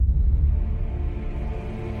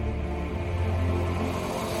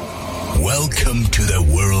Welcome to the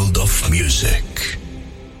world of music.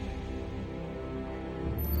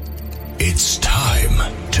 It's time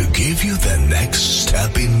to give you the next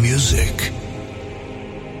step in music.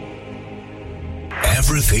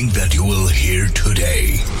 Everything that you will hear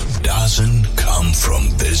today doesn't come from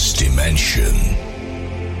this dimension.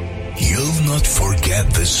 You'll not forget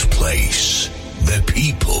this place, the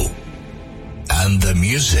people, and the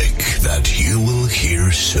music that you will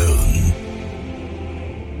hear soon.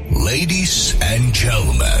 Ladies and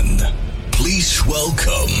gentlemen, please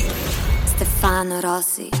welcome Stefano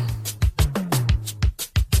Rossi.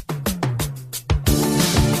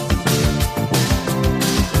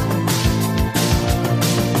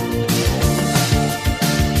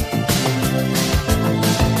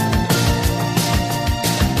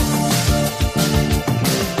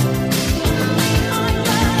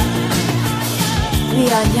 We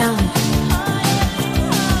are young,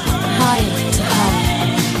 high to high,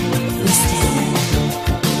 we stand.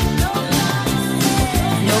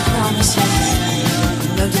 No promises,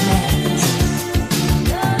 no demands.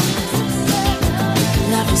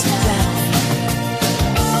 Love is a battlefield.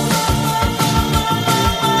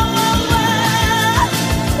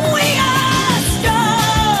 We are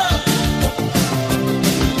strong.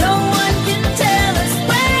 No one can tell us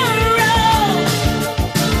we're wrong.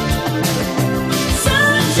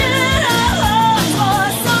 Searching our hearts for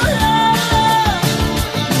so long.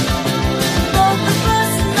 Both of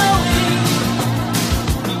us knowing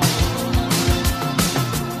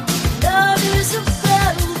love is a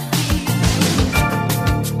battlefield.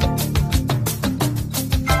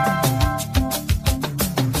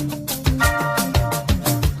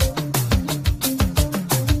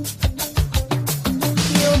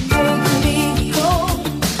 You're breaking me cold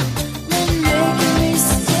and making me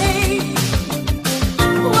stay.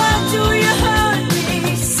 Why do you hurt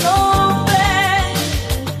me so bad?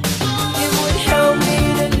 It would help me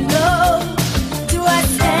to know. Do I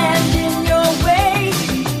stand in your way?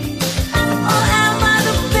 Or am I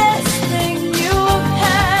the best thing you've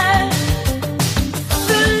had?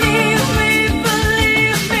 Believe me,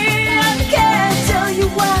 I can't tell you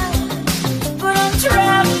why. But I'm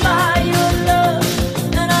trapped by your love,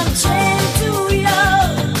 and I'm chained to your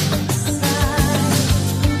side.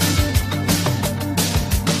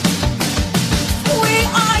 We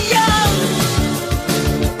are young,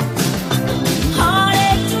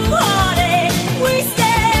 heartache to heartache, we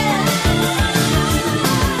stand.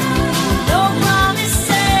 No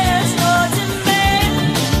promises, no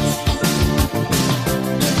demands.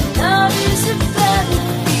 Love is a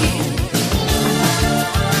battlefield.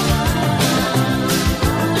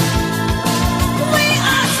 We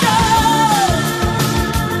are strong.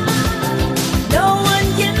 No one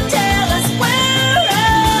can tell us we're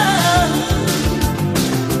wrong.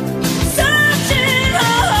 Searching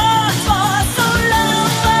our hearts for so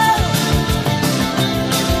long.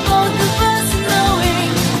 Both of us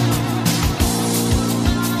knowing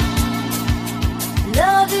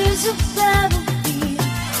love is a battlefield.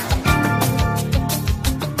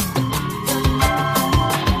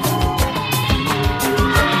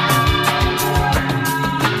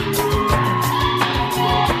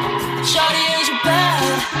 Shawty, is you bad?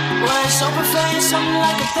 Words so profane, something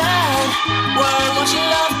like a bad word. Won't you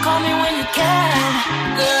love, call me when you can.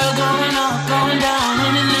 Girl, going up, going down,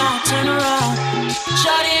 in and out, turn around.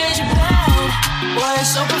 Shawty, is you bad? Words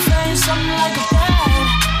so profane, something like a bad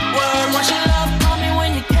word. Won't you love, call me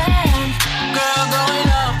when you can. Girl, going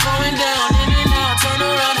up, going down, in and out, turn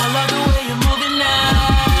around. I love the way you're moving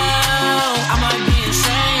now. I might be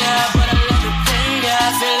insane, yeah, but I love the pain, yeah.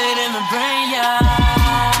 I feel it in the brain, yeah.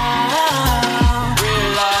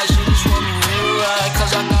 Realize you just want me real right,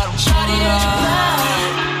 'cause I got 'em shawty,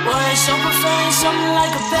 words so profane, something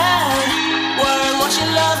like a bad word. Want your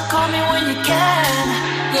love, call me when you can.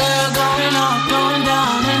 Girl, going up, going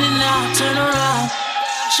down, in and out, turn around.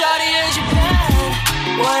 Shawty, is you bad?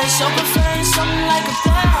 Words so profane, something like a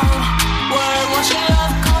bad word. Want your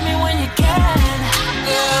love, call me when you can.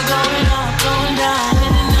 Girl, going up, going down,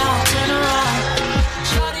 in and out, turn around.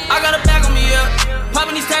 I got a bag on me, yeah.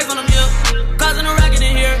 Popping these tags on them, yeah. Causing a racket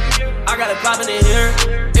in here. I got it popping in here.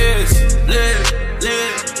 It's lit,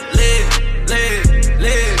 lit, lit, lit,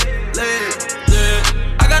 lit, lit, lit.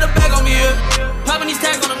 I got a bag on me, yeah. Popping these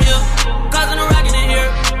tags on them, yeah. Causing a racket in here.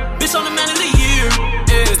 Bitch on the man of the year.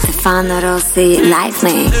 It's Stefano Rossi live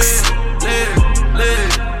mix.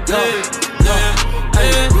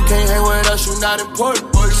 You can't hang with us, you not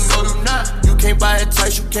important. Boy, you know you not. You can't buy it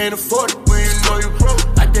twice, you can't afford it. When you know you broke,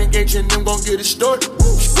 I think H&M gon' get it started.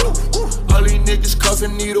 All these niggas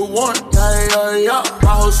cuffin' need a warrant. Yeah.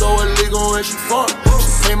 My hoe so illegal and she foreign.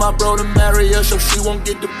 She pay my bro to marry her so she won't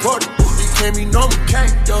get deported. These can't be normal.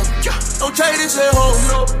 Don't try this at home,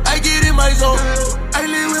 no. I get in my zone. I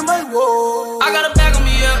live with my woe. I got a bag on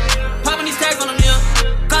me, yeah. Popping these tags on them, yeah.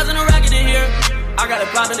 Causing a racket in here. I got it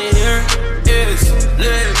popping in here. It's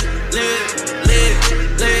lit, lit, lit,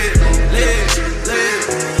 lit, lit, lit.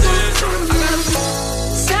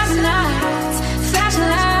 Stars lights, flashing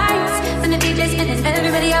lights. When the DJ's spinning,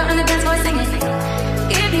 everybody out on the dance floor singing.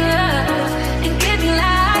 Give me love and give me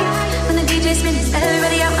life. When the DJ's spinning,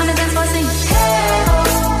 everybody out on the dance floor singing. Hey oh,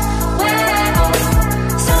 well oh,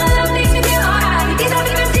 some love makes me feel alright. These are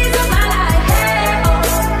the best days of my life. Hey oh,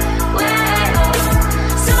 well oh,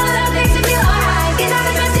 some love makes me feel alright. These are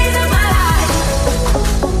the best days of my life.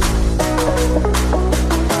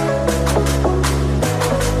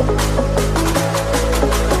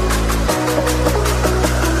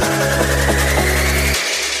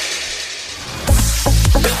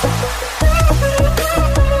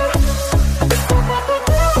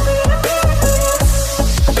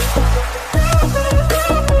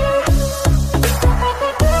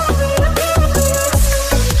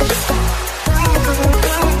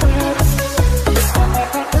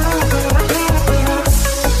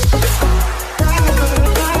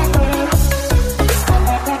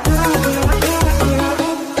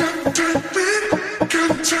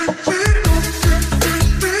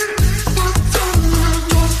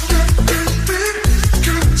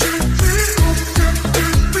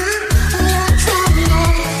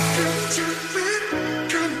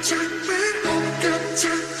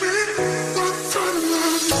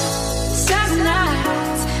 Stars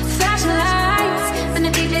lights, flashing lights. When the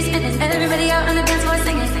DJ's spinning, everybody out on the dance floor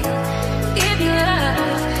singing. Give me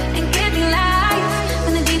love and give me life.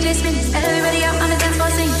 When the DJ's spinning, everybody out on the dance floor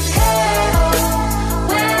singing. Hey oh,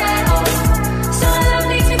 well oh, some love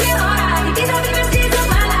makes me feel alright. These are the best days of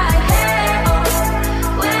my life. Hey oh,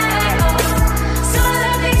 well oh, some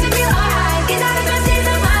love makes me feel alright. These are the best days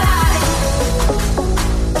of my life.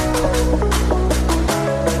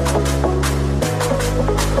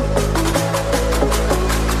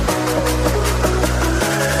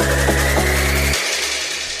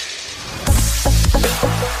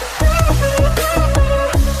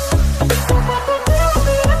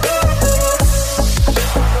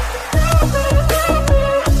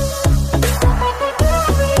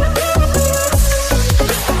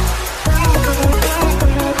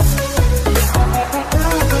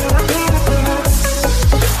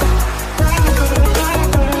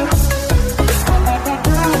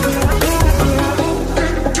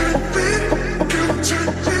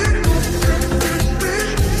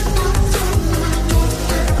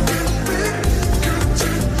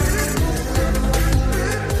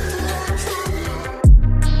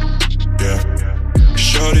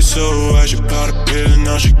 Shorty so high, she bought a pill,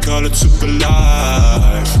 now she call it super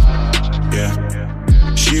life. Yeah,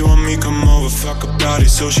 she want me come over, fuck her body,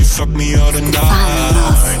 so she fuck me all the night.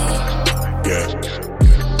 Yeah,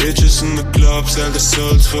 bitches in the club sell the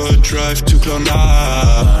souls for a drive to Cloud9.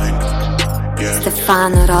 Yeah,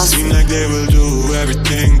 Stefano Rossi. seem like they will do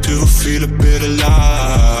everything to feel a bit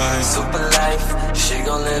alive. Super life, she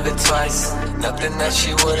gon' live it twice. Nothing that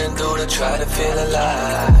she wouldn't do to try to feel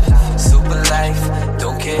alive. Super life,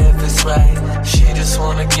 don't care if it's right. She just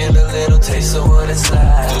wanna get a little taste of what it's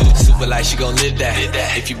like. Super life, she gon' live that.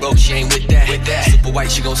 If you broke, she ain't with that. Super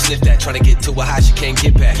white, she gon' sniff that. Tryna get to a high, she can't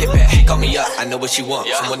get back. She call me up, I know what she want.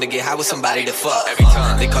 Someone to get high with, somebody to fuck. Every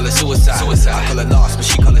time they call it suicide. I call it lost, but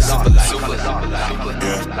she call it super life.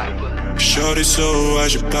 Yeah, shorty so high,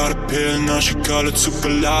 she bought a pill, now she call it super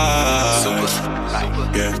life.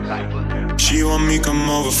 Yeah, she want me come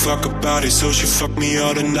over, fuck her body, so she fuck me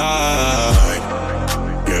all the night.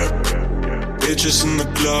 Yeah, bitches in the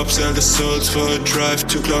club sell the souls for a drive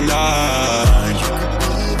to Cloud9.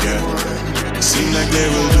 Yeah, seem like they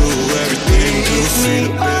will do everything to feel a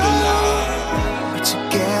bit alive. We're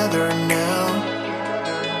together now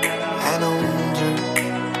and older.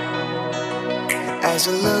 As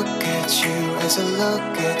I look at you, as I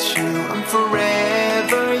look at you, I'm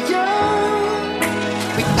forever young.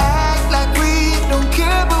 We act like we don't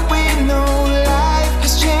care, but we know life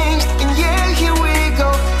has changed. And yeah, here we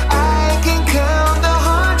go. I can count the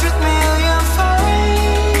 100 million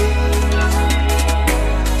fights.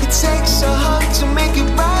 It takes a heart to make it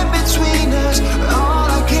right between us. All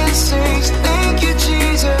I can say is thank you,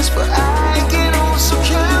 Jesus. But I can also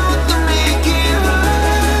count the making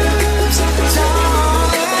lives.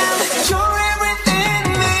 Darling, you're everything to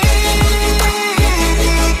me.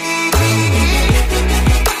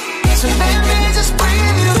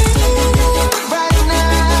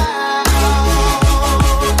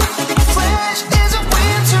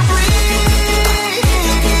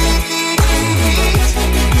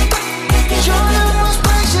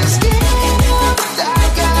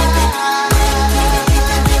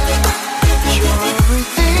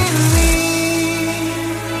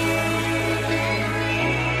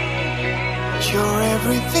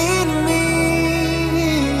 everything in me.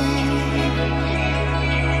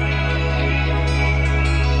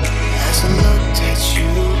 As I looked at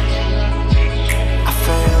you, I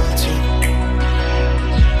felt it.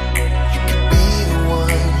 You could be the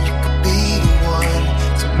one, you could be the one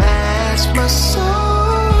to match my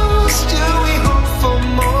soul. Still we hope for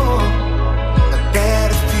more, a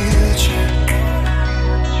better future.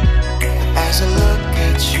 As I look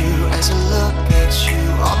at you, as I look at you,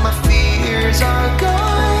 all my fears are gone.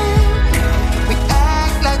 We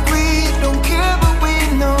act like we don't care, but we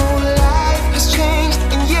know life has changed.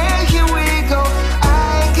 And yeah, here we go.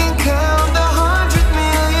 I can count the 100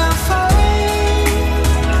 million fine.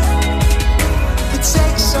 It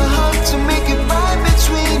takes a heart to make it right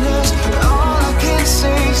between us. All I can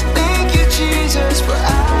say is thank you, Jesus. But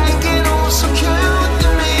I can also count the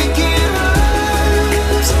making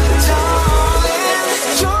us. Darling,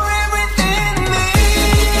 you're everything in me.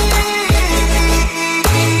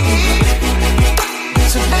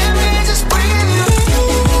 So let me just breathe you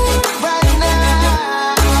right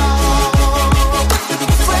now.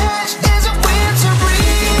 Fresh as a winter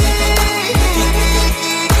breeze.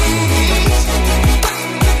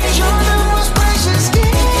 You're the most precious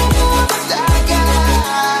gift I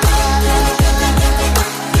got.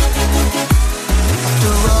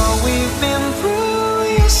 After all we've been through,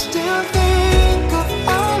 you still think of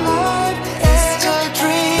our life as a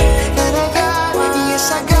dream that I got. Yes,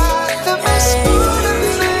 I got the best part of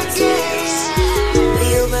the game. Will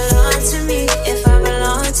you belong to me if I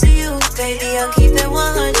belong to you? Baby, I'll keep it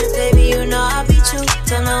 100, baby, you know I'll be true.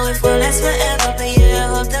 Don't know if we'll last forever, but yeah, I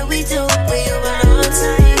hope that we do. Will you belong to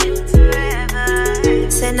me?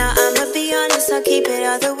 Said now I'ma be honest, I'll keep it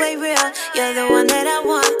all the way real. You're the one that I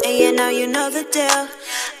want, and yeah, now you know the deal.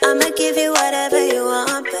 I'ma give you whatever you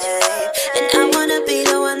want, babe, and I wanna be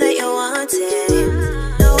the one that you're wanting.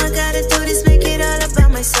 No, I gotta do this, make it all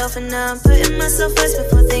about myself, and now I'm putting myself first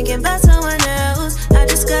before thinking about someone else. I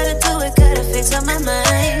just gotta do it, gotta fix up my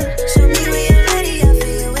mind. Show me when you're ready, I'll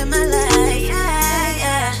feel you in my life.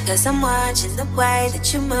 Cause I'm watching the way that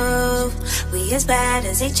you move. We as bad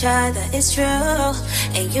as each other, it's true.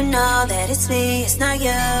 And you know that it's me, it's not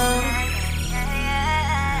you.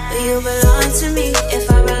 Will you belong to me if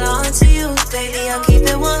I belong to you? Baby, I'll keep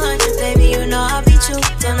it 100, baby, you know I'll be true.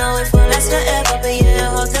 Don't know if we'll last forever, but yeah,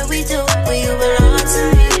 I hope that we do. Will you belong to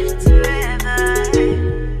me?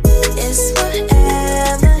 It's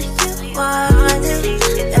whatever you want it,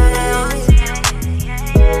 yeah.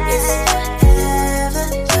 It's whatever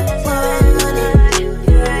you want it.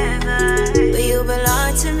 Will you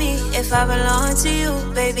belong to me if I belong to you?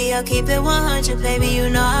 Baby, I'll keep it 100, baby, you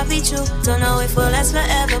know I'll be true. Don't know if we'll last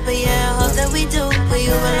forever, but yeah, I hope that we do. Will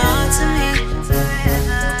you belong to me?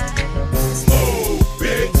 Move,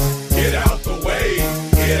 bitch, get out the way.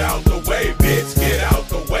 Get out the way, bitch, get out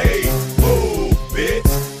the way. Move, bitch,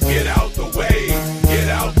 get out the way. Get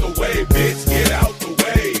out the way, bitch, get out the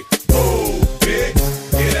way. Move, bitch,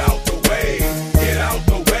 get out the way. Get out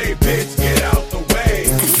the way, bitch, get out the way.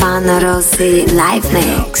 Stefano Rossi live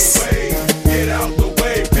mix. Get out the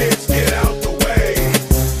way, bitch, get out the way.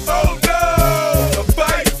 Oh no, the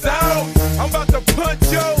fight's out. I'm about to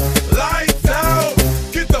punch your lights out.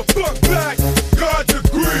 Get the fuck back, guard the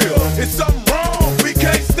grill. Is something wrong? We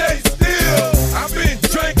can't stay still. I've been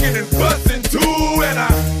drinking and busting too, and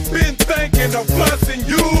I've been thinking of busting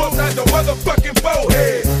you upside the motherfucking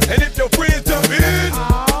forehead. And if your friends jump in,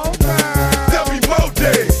 there'll be more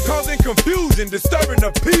days, causing confusion, disturbing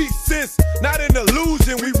the peace. Since not an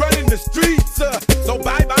illusion, we running the streets. So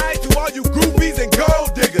bye bye to all you groupies and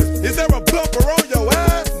gold diggers. Is there a bumper on your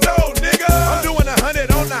ass? No, nigga. I'm doing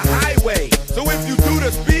 100 on the highway. So if you do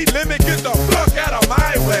the speed limit, get the fuck out of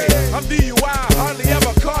my way. I'm DUI, hardly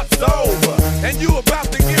ever caught sober, and you about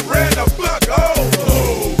to get ran the fuck over.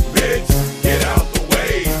 Move, bitch, get out the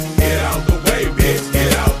way. Get out the way, bitch,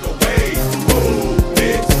 get out the way. Move,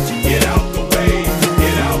 bitch, get out the way.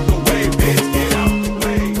 Get out the way, bitch, get out the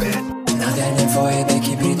way. N-aveai nevoie de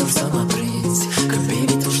chibritul să mă prinzi. Când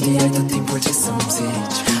baby tu știai tot timpul ce să-mi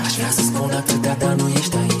zici. Aș vrea să spun atâtea, dar nu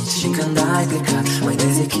ești aici. Și când ai plecat, mai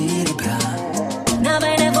dezechilibrat.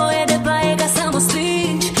 N-aveai nevoie de baie ca să mă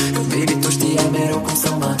spingi. Când baby tu știai mereu cum să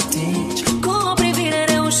mă atingi. Cu o privire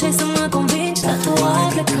reușeai să mă convingi, dar tu ai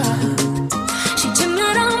plecat. Și ce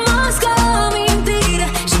mi-a rămas ca amintire,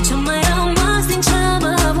 și ce mai rămas din ce-am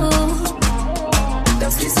avut.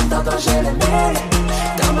 Te-am scris în tatuajele mele,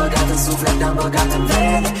 te-am băgat în suflet, te-am băgat în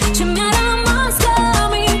vene. Ce mi-a rămas ca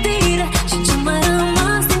amintire, și ce mai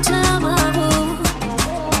rămas din ce-am avut.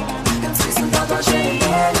 Te-am scris în tatuajele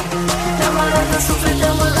mele, te-am băgat în suflet,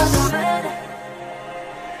 te-am băgat în vene.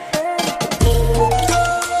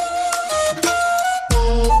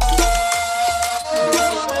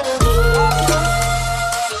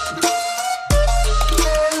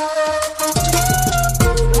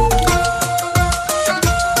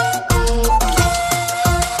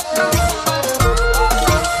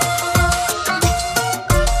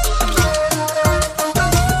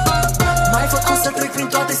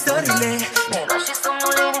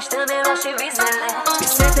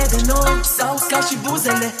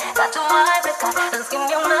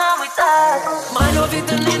 uitat. M-ai lovit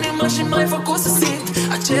în inimă și m-ai făcut să simt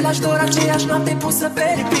același dor, aceeași noapte pusă pe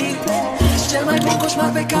repeat. Și cel mai bun coșmar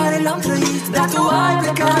pe care l-am trăit, dar tu ai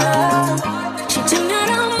plecat. Și ce mi-a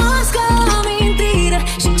rămas ca amintire,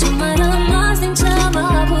 și ce m-a rămas din ce-am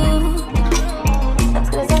avut, îți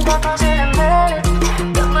prezint atunjele mele.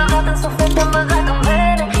 Te-am băgat în suflet, te-am băgat în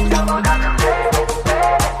vene, te-am băgat în vene.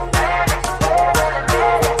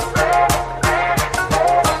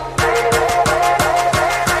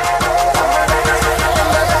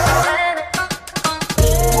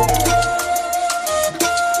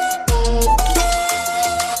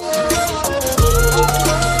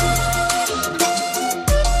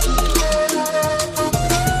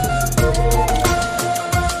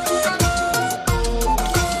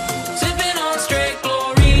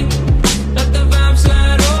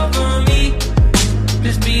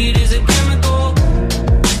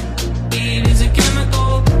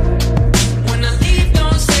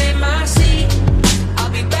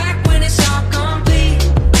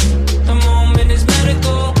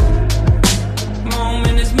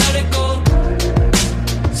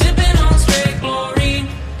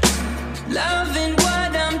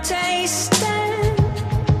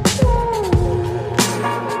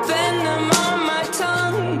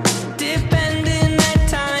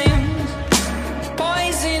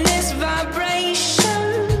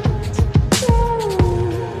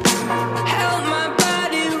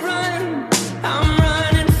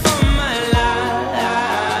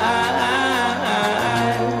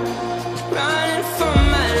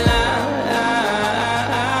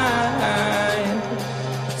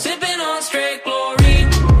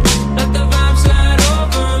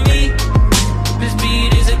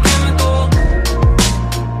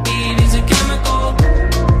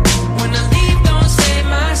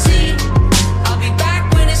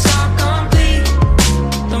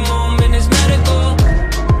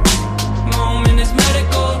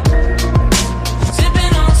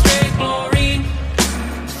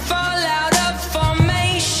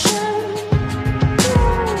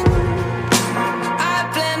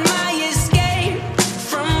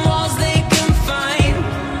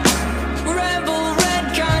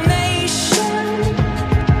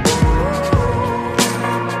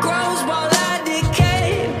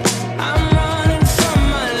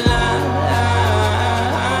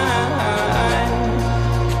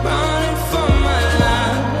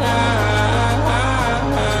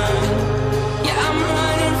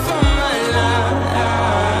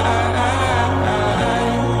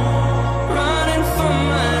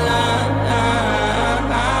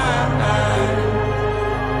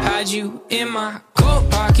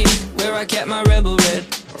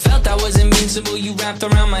 You wrapped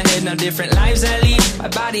around my head. Now different lives I lead, my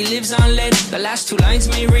body lives on lead. The last two lines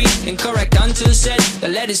may read incorrect until said. The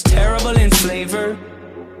lead is terrible in flavor,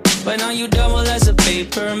 but now you double as a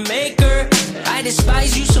paper maker. I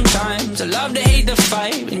despise you sometimes, I love to hate the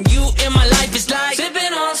fight, and you in my life is like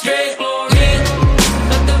sipping on straight glory.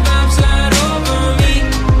 Let the vibe slide over me.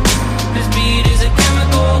 This beat is a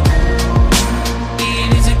chemical.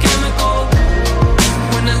 Beat is a chemical.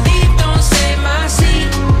 When I leave, don't save my seat.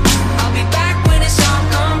 I'll be back when it's all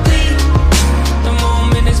complete. The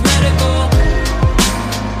moment is medical.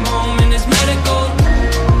 Moment is medical.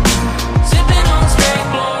 Sipping on straight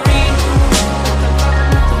glory.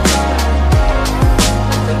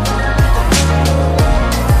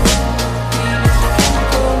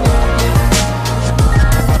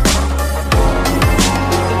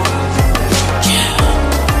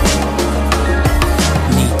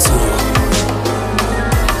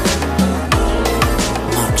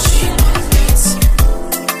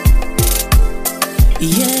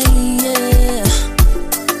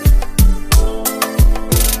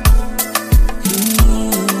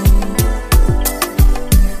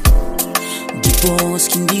 Depois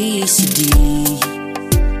que decidi,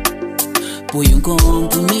 foi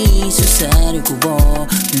compromisso sério com vó.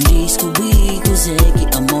 Descobri que usei que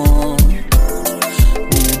amor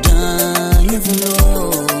mudanha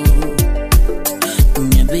falou,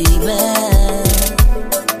 minha baby.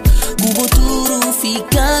 O futuro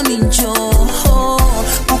fica minchou,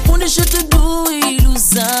 o pão deixa tudo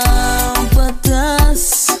ilusão pra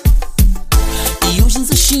trás. E hoje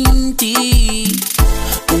se senti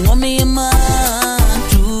homem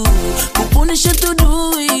amado, o pão deixa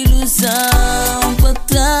tudo ilusão pra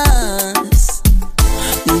trás.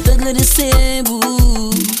 Não te agradecebo,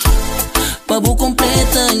 papo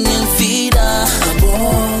completa minha vida.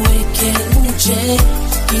 Amor é que mulher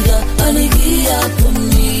que dá alegria pra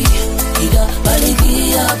mim, que dá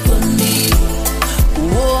alegria pra mim.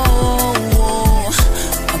 Oh, oh.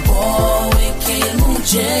 Amor é que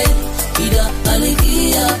mulher que dá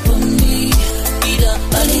alegria pra mim.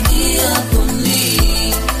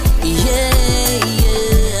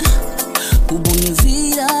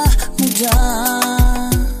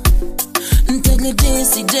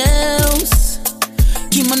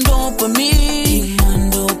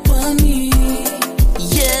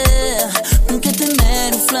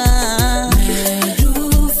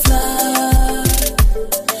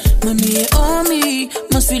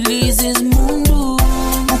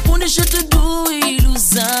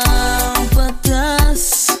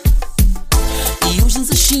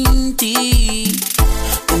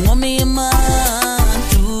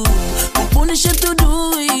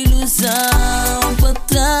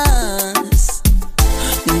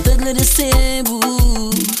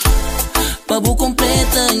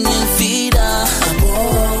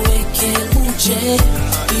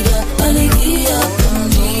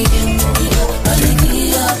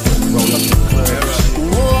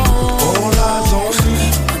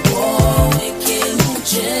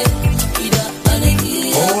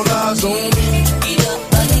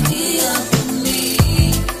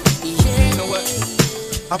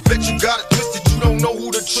 I bet you got it twisted, you don't know who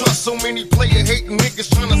to trust. So many player hating niggas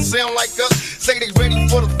trying to sound like us. Say they ready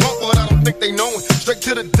for the funk, but I don't think they know it. Straight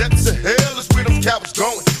to the depths of hell is where them cowards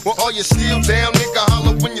going. Well, all you still down, nigga,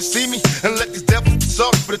 holler when you see me. And let these devils be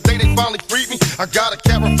sorry for the day they finally freed me. I got a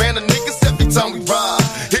caravan of niggas every time we ride,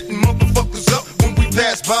 hitting motherfuckers up when we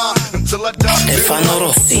pass by. Until I die. Stefano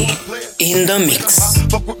Rossi, in the mix.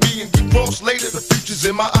 Fuck with me and get crossed later, the future's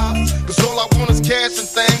in my eyes. Cause all I want is cash and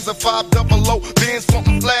things. A 500 bands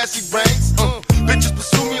wanting flashy rings. Bitches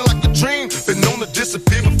pursue me like a dream. Been known to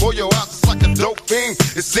disappear before your eyes, it's like a dope thing.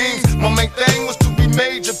 It seems my main thing was to be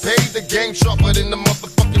major. Paid the game sharper than the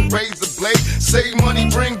motherfucking razor blade. Save money,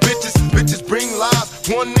 bring bitches, bitches bring lies.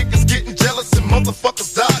 One nigga's getting jealous and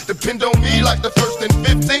motherfuckers die. Depend on me like the first and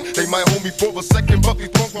 15. They might hold me for a second, but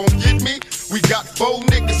these punks won't get me. We got 4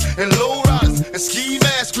 niggas and low riders and ski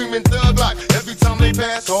masks screaming thug life. Every time they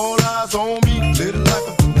pass, all eyes on me. Live the life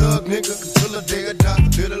of a thug nigga until the day I die.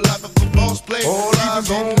 Live the life of a boss player. All eyes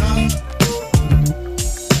on me.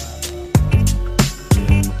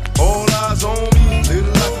 All eyes on me. Live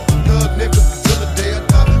the life of a thug nigga until the day I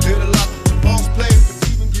die. Live the life of a boss player.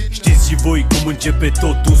 Știți și voi cum începe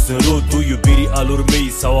totul? Sunt rodul iubirii alor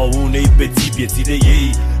mei sau a unei beții, vieții de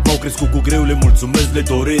ei. M-au crescut cu greu, le mulțumesc, le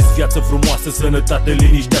doresc viață frumoasă, sănătate,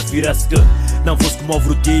 liniștea firească. N-am fost cum au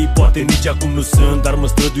vrut ei, poate nici acum nu sunt, dar mă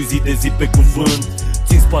strădui zi de zi pe cuvânt.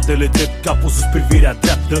 Țin spatele drept, capul sus, privirea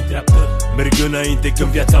dreaptă. Merg înainte când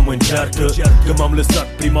viața mă încearcă. Că m-am lăsat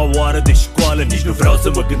prima oară de școală, nici nu vreau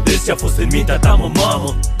să mă gândesc ce a fost în mintea ta, mă,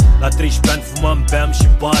 mamă. La 13 ani fumam, beam și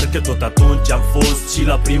parcă tot atunci am fost și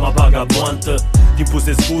la prima vagabontă. Timpul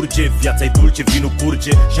se scurge, viața-i dulce, vinul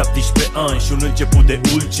curge. 17 ani și un început de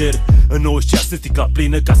ulcer. În 96 sticla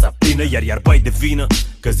plină, casa plină, iar bai de vină,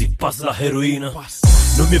 că zic pas la heroină.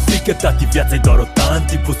 Nu mi-e frică, tati, viața-i doar o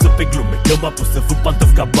tanti. Pusă pe glume, că m-a pus să vând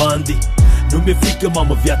pantofi ca bandi. Nu mi-e frică,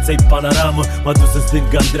 mamă, viața-i panoramă. M-a dus în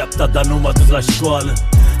stânga, în dreapta, dar nu m-a dus la școală.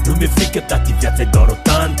 Nu mi-e frică, tati, viața-i doar o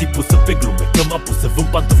tanti. Pusă pe glume, că m-a pus să vând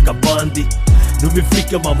pantofi ca bandi. Nu mi-e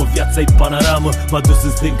frică, mamă, viața-i panoramă. M-a dus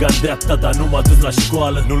în stânga, în dreapta, dar nu m-a dus la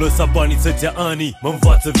școală. Nu lăsa banii să-ți ia anii, mă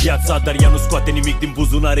învață viața, dar ea nu scoate nimic din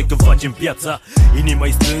buzunare când facem piața.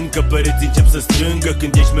 Inima-i strâncă, pereții încep să strângă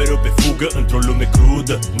când ești mereu pe fugă într-o lume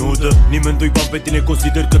crudă, nudă. Nimeni doi bani pe tine,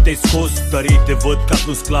 consider că te-ai scos, dar ei te văd ca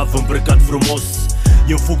un sclav îmbrăcat frumos.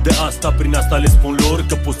 Eu fug de asta, prin asta le spun lor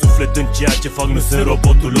că pus suflet în ceea ce fac, nu sunt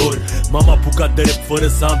robotul lor. M-am apucat de rap fără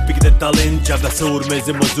să am pic de talent, ce avea să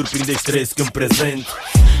urmeze mă surprinde-și trăiesc în prezent.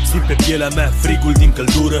 Simt pe pielea mea frigul din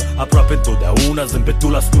căldură, aproape întotdeauna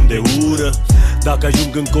zâmbetul ascunde ură. Dacă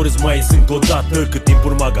ajung în corz mai ies încă o dată, cât timp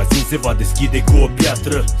un magazin se va deschide cu o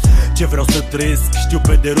piatră. Ce vreau să trăiesc, știu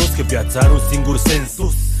pe de rost că viața are un singur sens,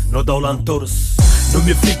 n-o dau la întors. Nu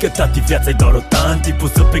mi-e frică, tati, viața-i doar o tanti.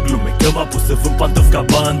 Pusă pe glume, că m-a pus să vând pantofi ca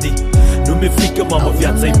bandi. Nu mi-e frică, mamă,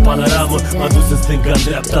 viața-i panoramă. M-a dus în stânga, în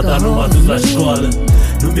dreapta, dar nu m-a dus la școală.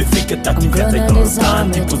 Nu mi-e frică, tati, viața-i doar o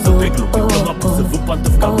tanti. Pusă pe glume, că m-a pus să vând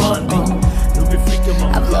pantofi ca bandi. Nu mi-e frică,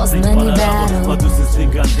 mamă, viața-i panoramă. M-a dus în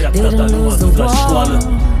stânga, în dreapta, dar nu m-a dus la școală.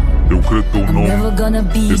 Eu cred că un om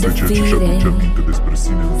este ceea ce își aduce aminte despre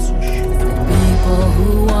sine însuși. People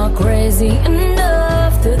who are crazy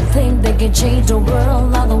enough to think they can change the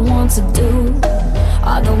world are the ones to do,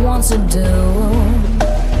 are the ones to do.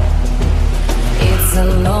 It's a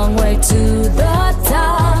long way to the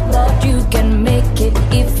top, but you can make it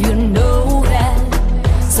if you know that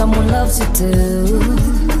someone loves you too.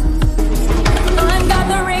 I'm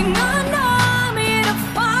gathering an army to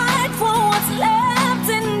fight for what's left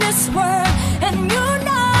in this world and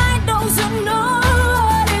unite those who know.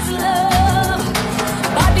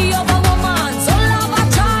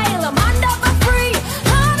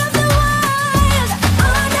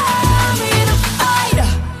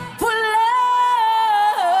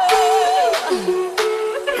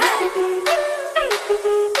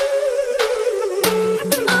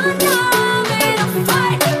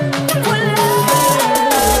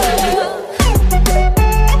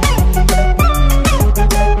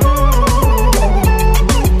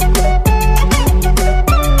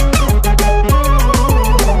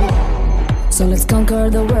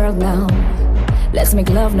 Let's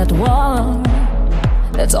make love, not war.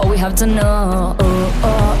 That's all we have to know.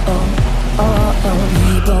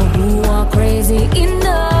 People who are crazy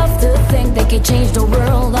enough to think they can change the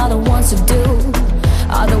world are the ones who do.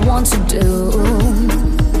 Are the ones who do.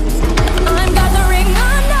 I'm gathering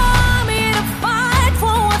an army to fight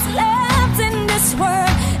for what's left in this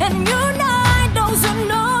world and unite those who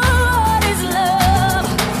know what is love.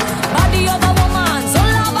 Body of a woman,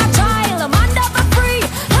 soul of a child, mind of a free,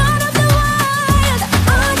 heart of the wild.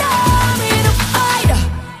 An army to fight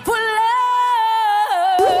for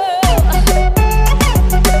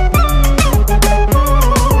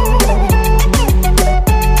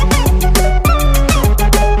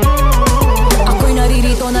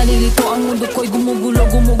nalilito ang mundo ko'y gumugulo,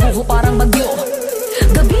 gumuguho parang bagyo.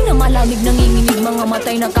 Gabi na malamig, nanginginig, mga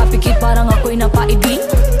matay nakapikit, parang ako'y napaibig.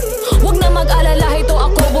 Huwag na mag-alala, ito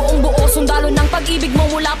ako buong buo, sundalo ng pag-ibig mo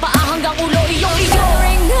mula paa hanggang ulo, iyong iyo.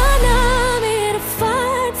 To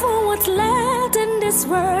fight for what's left in this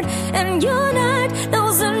world and unite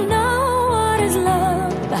those who know what is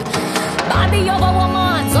love. Body of a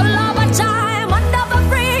woman, soul of a child, mind of a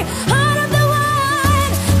free, heart of the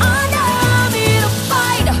wild. An army to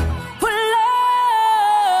fight for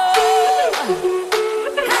love.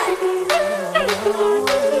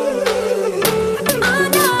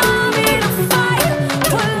 An army to fight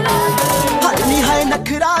for love. Hani hai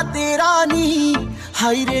nakhra tera ni,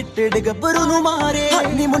 high rated गब्बरू नु मारे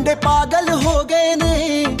हनी मुंडे पागल हो गए ने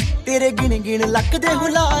तेरे गिन गिन लक दे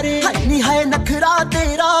हुलारे हनी है नखरा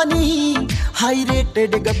तेरा नी हाई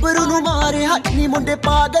रेटेड गब्बरू नु मारे हनी मुंडे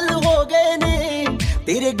पागल हो गए ने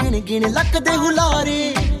तेरे गिन गिन लक दे हुलारे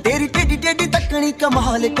तेरी टेडी टेडी तकनी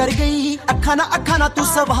कमाल कर गई अखा ना तू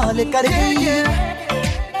सवाल कर गई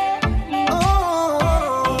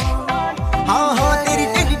हाँ तेरी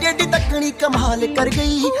टेडी टेडी तकनी कमाल कर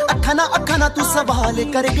गई अखा ना तू सवाल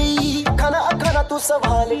कर गई अखा ना तू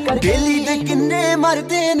सवाल कर गई बेली दे किन्ने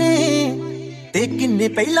मरदे ने ते किन्ने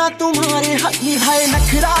पहला तुम्हारे हनी हाय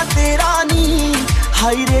नखरा तेरा नी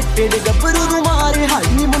हाई रेटेड गब्बरू नु मारे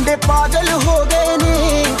हनी मुंडे पागल हो गए ने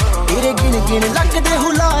तेरे गिन गिन लक दे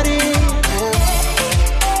हुलारे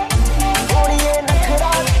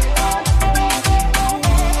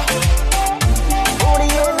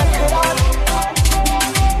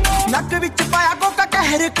नक विच पाया कोका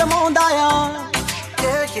कहर कमाउंदा आ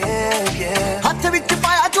हथ विच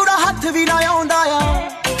पाया चूड़ा हथ भी ना आउंदा आ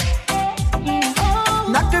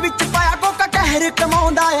नक विच पाया कोका कहर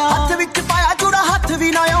कमाउंदा आ हथ विच पाया चूड़ा हथ भी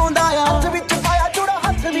ना आउंदा आ हथ विच पाया चूड़ा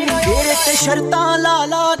हथ भी ना तेरे ते शर्तां ला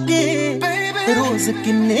ला के रोज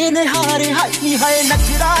किन्ने ने हारे हाई हाय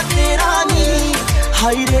नखरा तेरा नी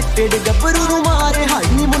हाई रेटेड गब्बरू नु मारे हाई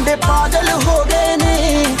नी मुंडे पागल हो गए ने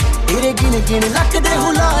तेरे गिन गिन लक दे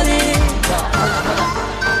हुलारे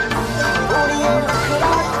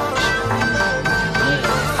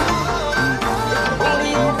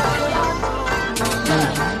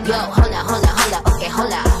Yo, hola, okay,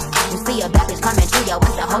 hola. You see a bad bitch coming through, yo,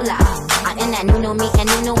 what's the hola? I'm in that new me and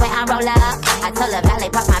you when I roll up. I tell her valet,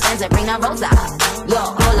 pop my Benz and bring the rose up. Yo,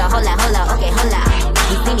 hola, okay, hola.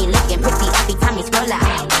 You see me looking pretty every time you scroll up.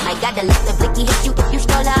 I got the lift, the blicky hit you if you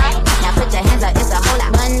stroll up. Now put your hands up, it's a hola.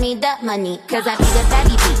 Run me the money, cause I be the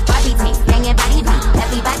fatty beat. Bobby tank, banging body beat.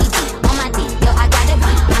 Everybody beat, on my teeth, yo, I got a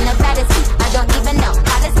beat. I'm the fattest beat, I don't even know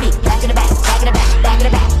how to speak. Back in the back, back in the back, back in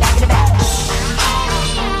the back, back in the back.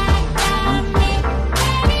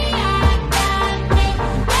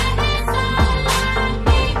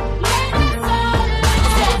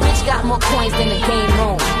 Got more coins than the game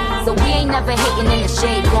room, so we ain't never hating in the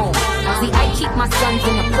shade room. See, I keep my sons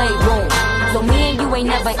in the playroom, so me and you ain't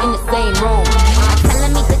never in the same room. I tell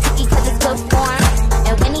him eat the cookie cause it's good form,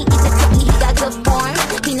 and when he eat the cookie he got good form.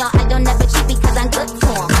 He know I don't never cheat because I'm good to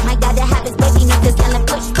him. My gotta have his baby niggas gonna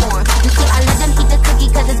push for him. You see, I let him eat the cookie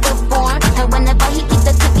cause it's good form, and whenever he eat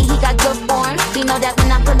the cookie he got good form. He know that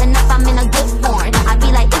when I'm pulling up I'm in a good form. I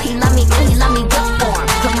be like, if he love me good form.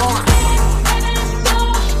 Come on.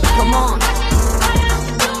 Come on.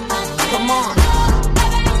 Come on.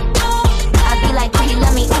 I be like, he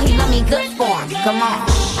love me good form. Come on.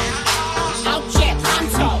 Out here, I'm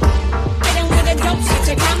so.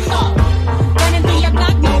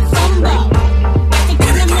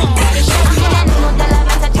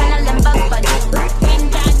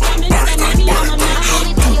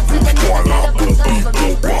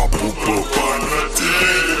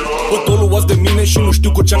 Bătolul luați de mine și nu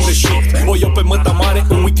știu cu ce-am greșit. O iau pe măta mare,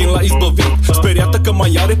 un weekend la izbăvit. Speriată că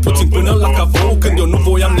mai are puțin până la cavou, când eu nu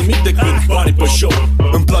voiam nimic decât bani pe show.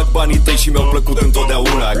 Îmi plac banii tăi și mi-au plăcut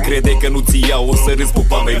întotdeauna. Crede că nu ți iau, o să râzi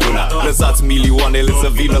pupa mea luna. Lăsați milioanele să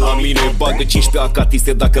vină la mine. Bagă 15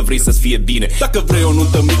 acatiste dacă vrei să-ți fie bine. Dacă vrei o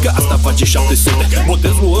nuntă mică, asta face 700.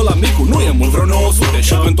 Botezul ăla micu nu e mult, vreo 900.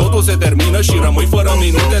 Și când totul se termină și rămâi fără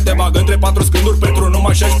minute, te bagă între 4 scânduri pentru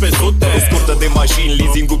numai 1600. Scurtă de mașini,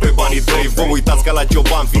 leasing-ul pe banii tăi. Vă uitați ca la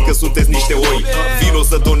cioban, fiindcă sunteți niște oi. Vino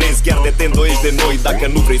să donezi, chiar de te îndoiești de noi. Dacă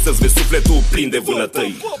nu vrei să-ți vezi sufletul plin de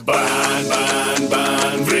vânătăi. Bani, bani,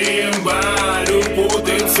 bani, vrem bani. Nu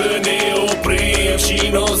putem să ne oprim și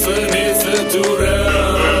n-o să ne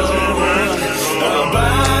săturăm.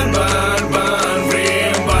 Bani, bani, bani,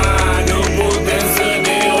 vrem bani. Nu putem să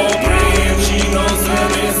ne oprim și n-o să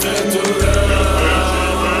ne săturăm.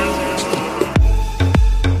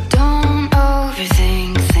 Don't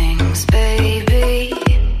overthink things, baby,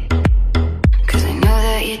 'cause I know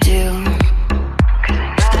that you do.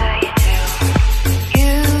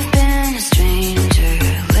 You've been a stranger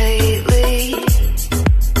lately,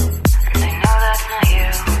 and I know that's not you.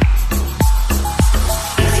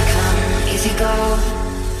 Easy come, easy go,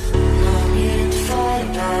 no need to fight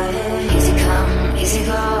about it. Easy come, easy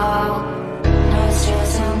go, no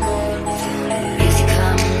stress, I'm good without it. Easy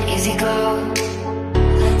come, easy go,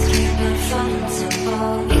 let's keep it fun and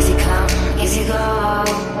simple. Easy come, easy go,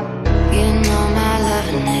 you know my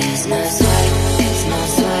loving is no sweat, it's no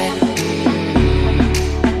sweat.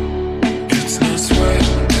 It's no sweat,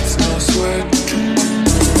 it's no sweat.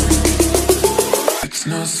 It's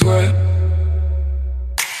no sweat.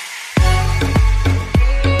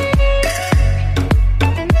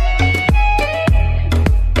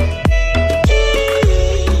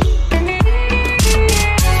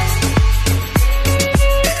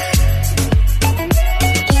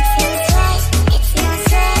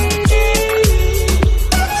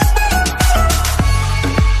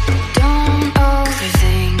 Don't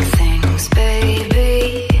overthink things,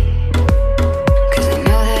 baby, 'cause I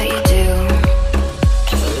know that you do.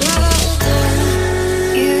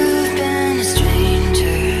 You've been a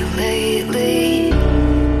stranger lately,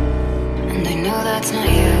 and I know that's not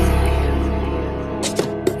you.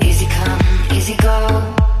 Easy come, easy go,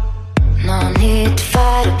 no need to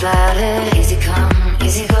fight about it. Easy come,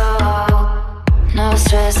 easy go, no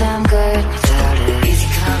stress, I'm good without it. Easy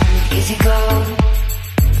come, easy go,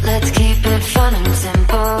 let's keep it fun and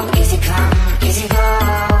simple. Easy come, easy go,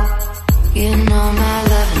 you know my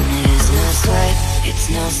loving is no sweat, it's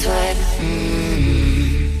no sweat.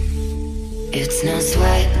 It's no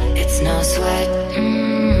sweat, it's no sweat.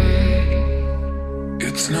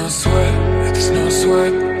 It's no sweat, it's no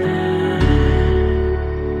sweat.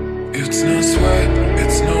 It's no sweat,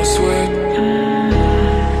 it's no sweat.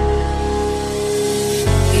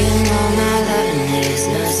 You know my loving is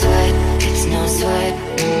no sweat, it's no sweat.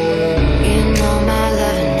 You know my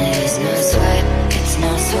loving is no sweat, it's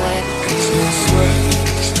no sweat. It's no sweat,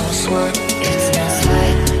 it's no sweat. It's no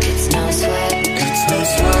sweat, it's no sweat. It's no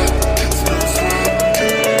sweat, it's no sweat.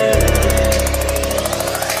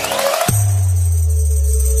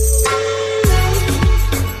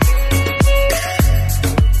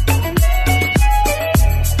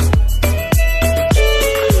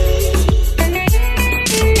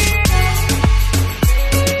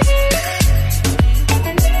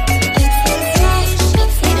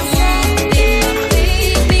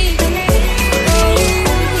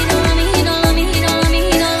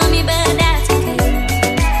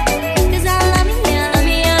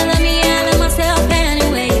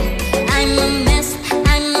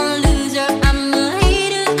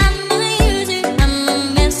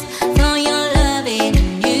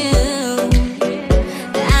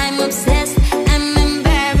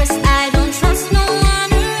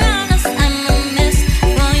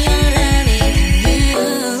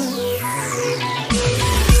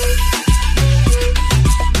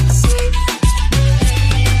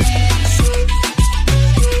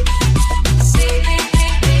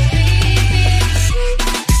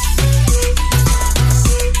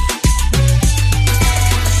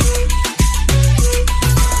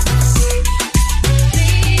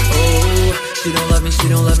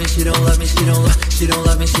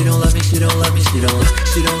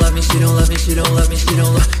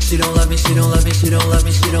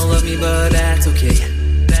 But that's okay.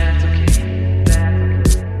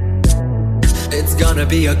 It's gonna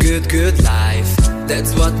be a good life.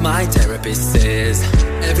 That's what my therapist says.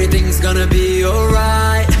 Everything's gonna be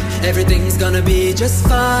alright. Everything's gonna be just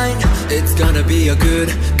fine. It's gonna be a good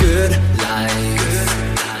life.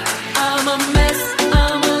 I'm a mess,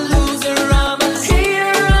 I'm a loser, I'm a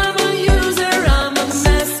hater, I'm a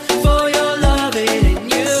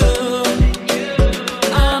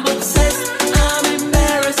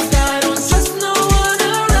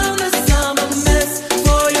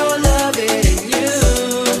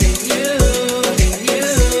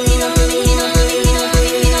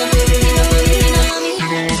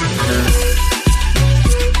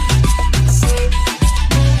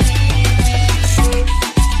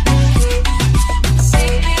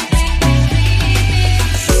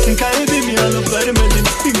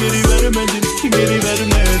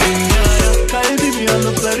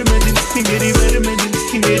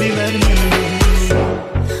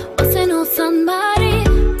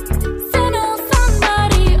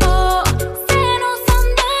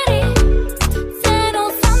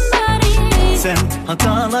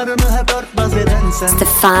sen.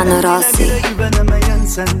 Stefano Rossi. Güvenemeyen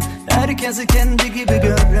sen. Herkesi kendi gibi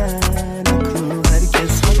gören aklı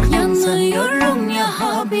herkes haklı sen. Yanıyorum ya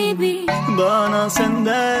habibi, bana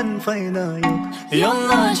senden fayda yok.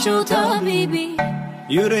 yolla şu tabibi.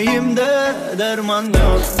 Yüreğimde derman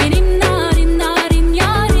yok. Benim narin narin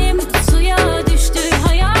yarim, suya düştü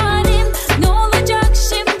hayalim. Ne olacak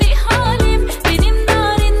şimdi halim? Benim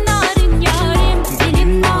narin narin yarim.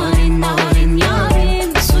 Benim narin narin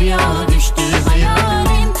yarim, suya düştü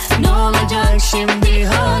hayalim. Ne olacak şimdi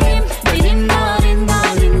halim? Benim narin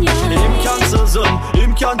narin yarim.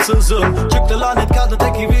 İmkansızım çıktı lanet kadın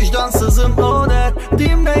teki vicdansızım. O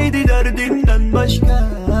derdim neydi derdimden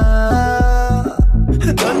başka?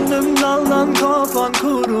 Döndüm daldan kopan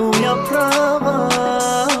kuru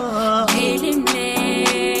yaprağa. Leylimle,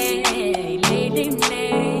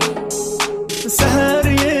 leylimle. Seher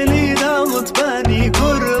yeli davut beni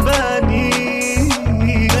kur beni.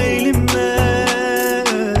 Leylimle,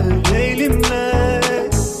 leylimle.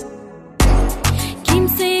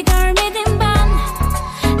 Kimseyi görmedim ben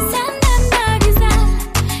senden daha güzel.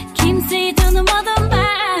 Kimseyi tanımadım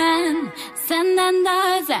ben senden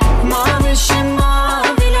daha özel. Mavişim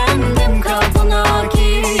mavilendim kapına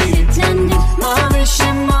kilitlendim.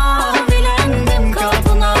 Mavişim mavilendim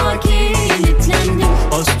kapına kilitlendim.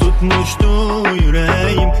 Pas tutmuştu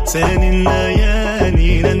yüreğim seninle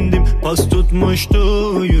yenilendim. Pas tutmuştu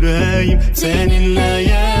yüreğim seninle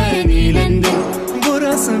yenilendim.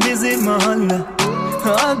 Burası bizim mahalle,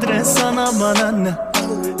 adres sana bana ne?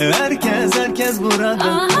 Herkes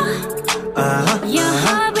burada. Aha, Ya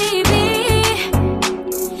habibi,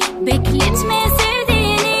 bekletme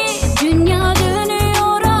sevdiğini. Dünya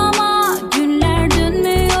dönüyor ama günler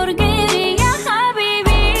dönmüyor geri. Ya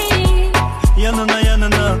habibi, yanına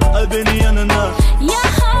yanına al beni yanına. ya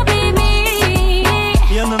habibi,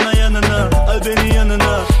 Yanına yanına al beni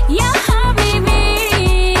yanına. ya habibi.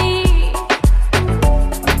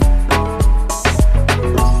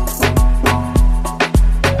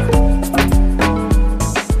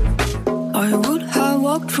 I would have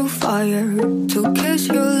walked through fire to kiss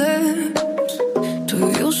your lips. Do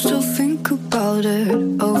you still think about it,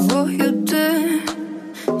 of what you did?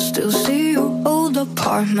 Still see your old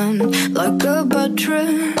apartment like a bad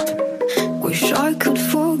trip. Wish I could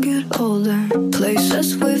forget all the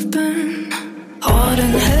places we've been. Hot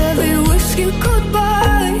and heavy whiskey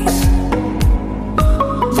goodbyes.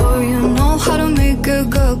 Boy, you know how to make a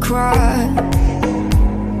girl cry.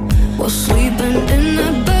 Was sleeping in a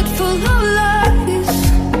bed full of lies.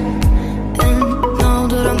 And now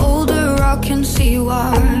that I'm older I can see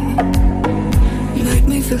why. You make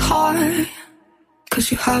me feel high, cause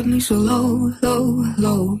you had me so low, low,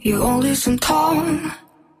 low. You only seem tall,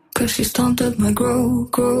 cause you stunted my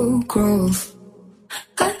growth.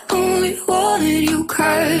 I only wanted you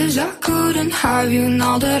cause I couldn't have you.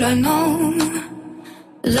 Now that I know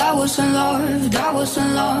that wasn't love, that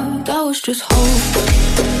wasn't love, that was just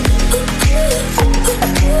hope.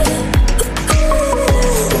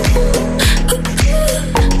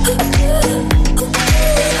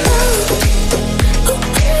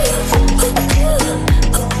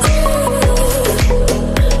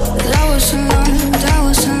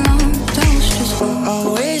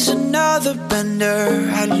 Always another bender,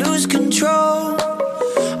 I lose control.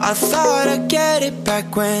 I thought I'd get it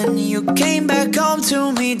back when you came back home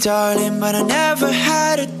to me, darling. But I never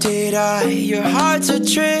had it, did I? Your heart's a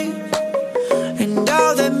trick, and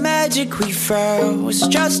all the magic we felt was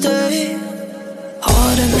just a hit.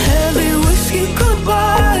 Hot and heavy whiskey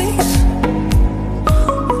goodbyes.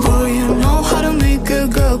 Boy, you know how to make a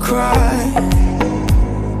girl cry.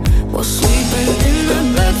 Was sleeping in a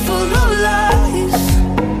bed full of lies.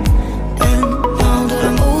 And now that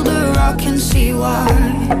I'm older I can see why.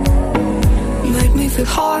 You made me feel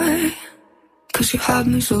high, cause you had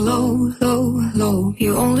me so low, low, low.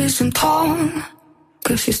 You only seem tall,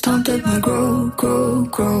 cause you stunted my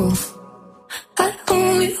growth. I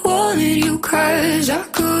only wanted you cause I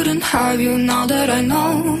couldn't have you. Now that I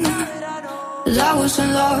know that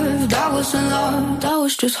wasn't love, that wasn't love, that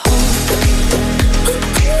was just hope.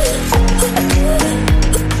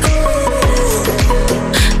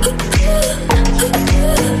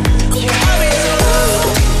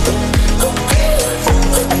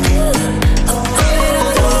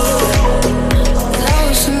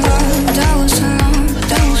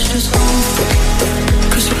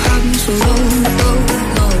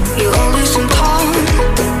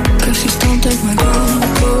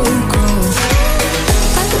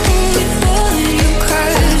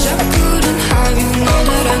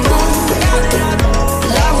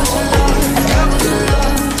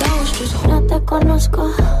 Conozco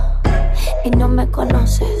y no me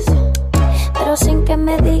conoces, pero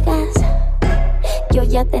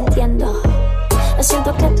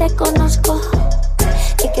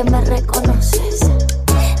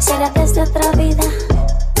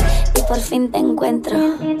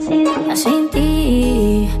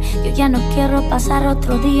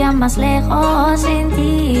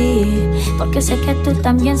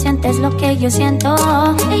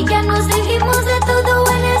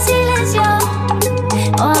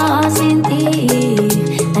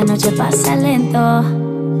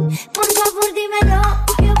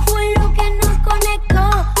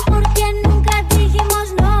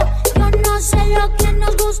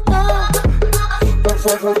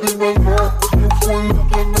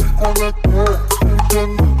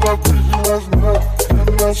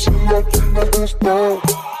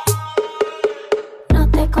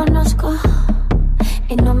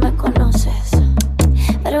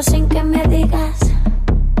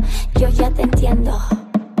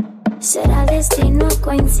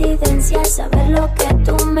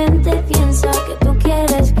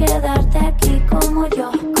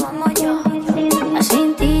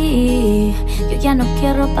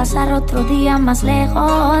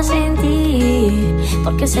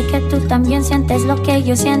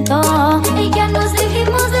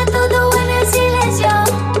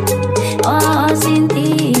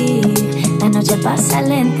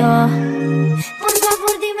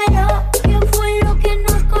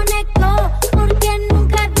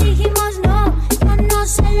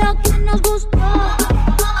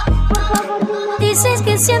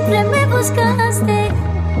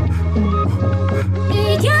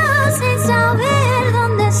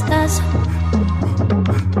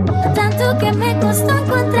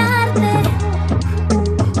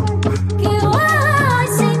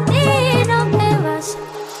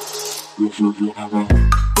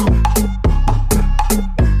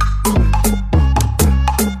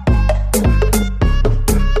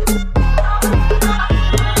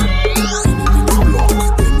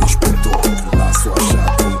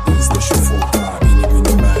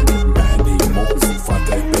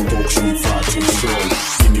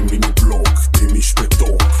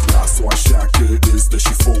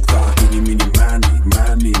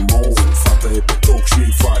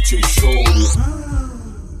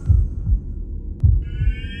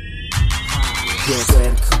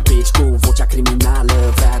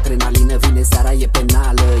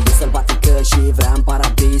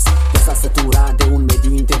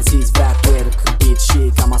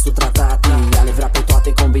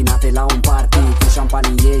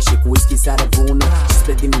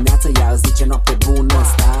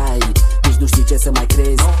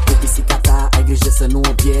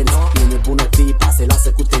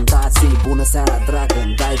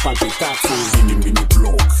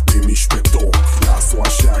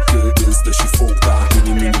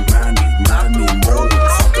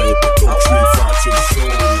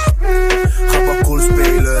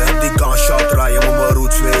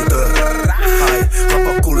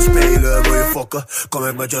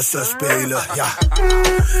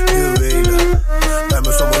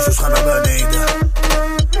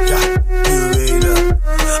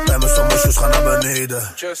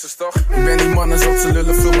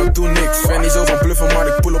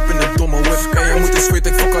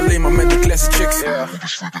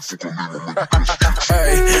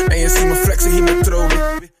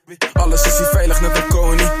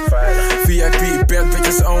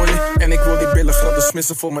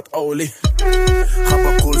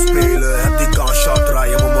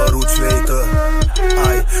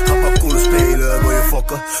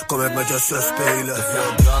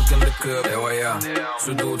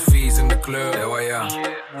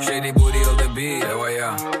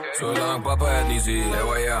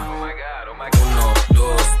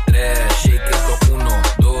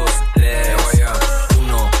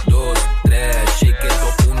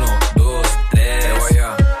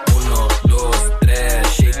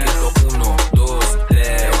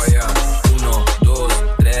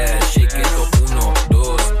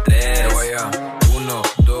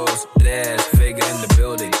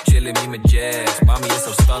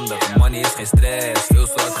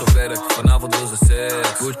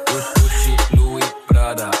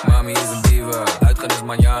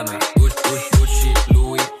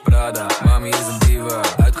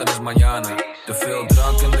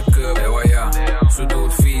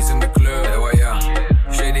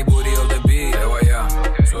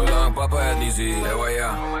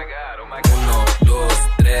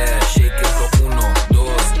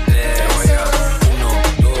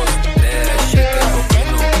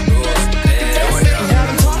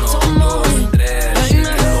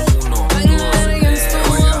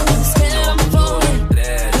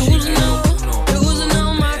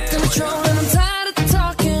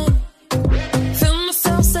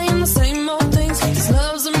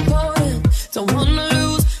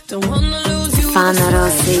Stefano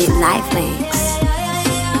Rossi Live Mix.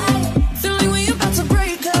 Feeling we about to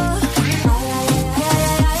break up.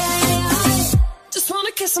 Just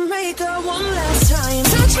wanna kiss and make up one last time.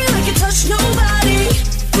 Touch me like you touch nobody.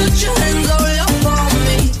 Put your hands all up on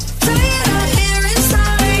me. Say it out here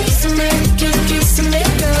inside. So make it kiss and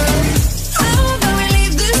make up. I hope that we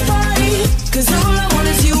leave this party, 'cause all I want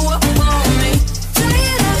is you up on me. Say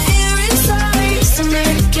it out here inside. So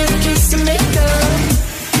make it kiss and make up.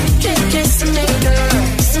 Kiss and make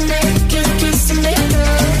up. So make it kiss and make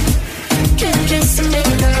up. Kiss and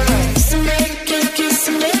make up. So make it kiss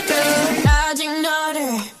and make up. 아직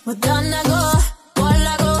너를 못 떠나고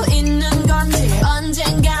원하고 있는 건지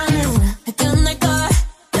언젠가는 끝날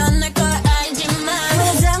걸 알지만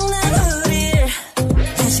화장난 우릴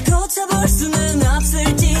다시 고쳐볼 수는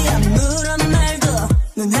없을지 아무런 말도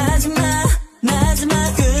넌 하지마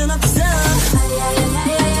마지막은 없어.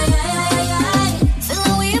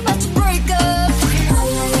 Feeling we about to break up.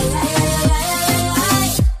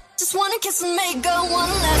 Just wanna kiss and make up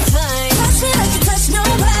one last time. Touch me like you touch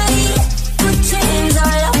nobody. Put your hands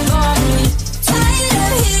all up on me. Tired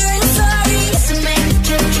of hearing sorry. So make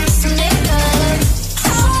it kiss and make up.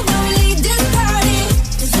 I hope that we leave this party,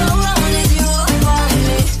 'cause all I want is you up on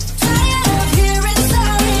me. Tired of hearing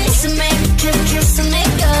sorry. So make it kiss and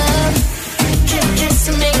make up. Kiss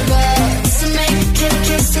and make up. So make it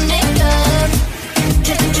kiss and make up.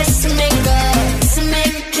 Kiss and make up. So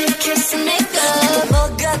make it kiss and make up.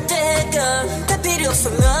 뭐가 되건 다 필요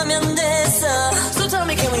없으면 됐어. So tell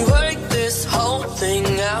me, can we work this whole thing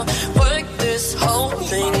out? Work this whole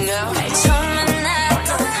thing out. 처음 만났던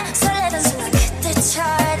설레던 순간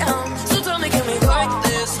그때처럼. So tell me, can we work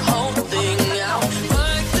this whole thing out?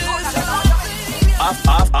 Work this whole thing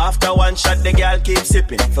out. After one shot, the girl keep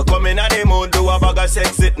sipping. For coming at the mood, do a bag of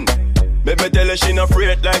sex sitting. Make me tell her she no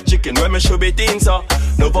afraid like chicken. When me should be thin, so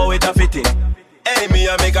no power it a fitting. Hey, me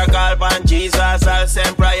a make a call pan Jesus, I'll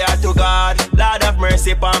send prayer to God. Lord have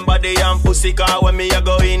mercy pan body and pussy, car when me a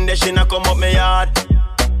go in there, she not come up me yard.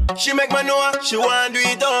 She make me know she want do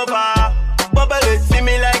it over. Bubble it, feel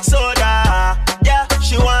me like soda. Yeah,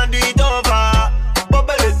 she want do it over.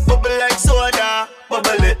 Bubble like soda.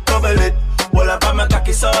 Bubble it. Well up on my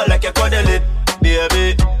cocky so like you cuddle it,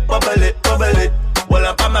 baby. Bubble it. Well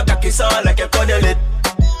up on my cocky so like you cuddle it.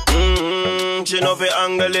 She know fi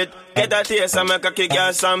angle it. Get a taste and make a kick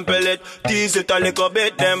and sample it. Tease it a little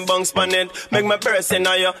bit, then bounce pan it. Make my burst in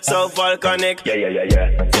you, so volcanic. Yeah.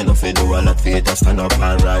 You know fi do a lot for it and stand up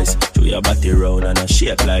and rise. Throw your body round and a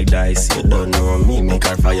shake like dice. You don't know me, make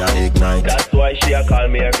her fire ignite. That's why she a call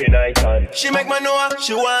me every night and she make me know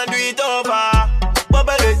she want do it over.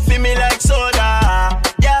 Bubble it, feel me like soda.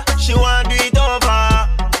 Yeah, she want do it over.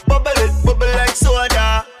 Bubble like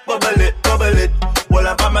soda. Bubble it. Well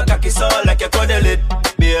up on my cocky so like you cuddle it,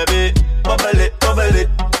 baby. Bubble it.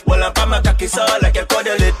 Well up on my cocky so like you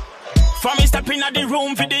cuddle it. For me step in the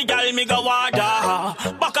room for the girl, me go water.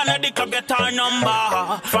 Back on the club, get her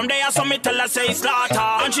number. From there, so me tell her say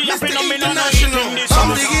slaughter. And she happy no me no eating this.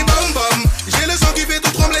 Bam diggy bam bam. J'ai le sang qui fait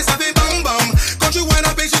tout trembler, ça fait bam bam. Quand tu wind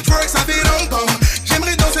up et tu twerk, ça fait ram pam.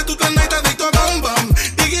 J'aimerais danser toute la night avec toi bam bam.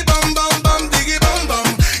 Diggy bam bam bam, diggy bam bam.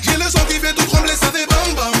 J'ai le sang qui fait tout trembler, ça fait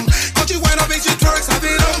bam bam. Quand tu wind up et tu twerk, ça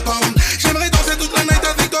fait ram pam. J'aimerais danser toute la night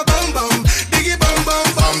avec toi bam bam. Diggy bam bam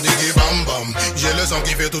bam, diggy bam bam. J'ai le sang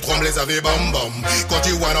qui fait tout trembler, ça fait bam bam. Quand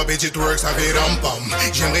tu wind up et tu twerk, ça fait ram pam.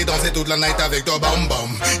 J'aimerais danser toute la night avec toi bam bam.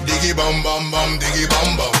 Diggy bam bam bam, diggy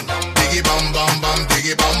bam bam. Diggy bam bam bam,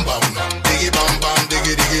 diggy bam bam. Diggy bam bam,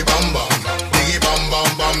 diggy diggy bam bam. Diggy bam bam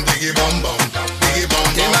bam, diggy bam bam. Diggy bam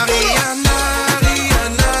bam. T'es ma Rihanna,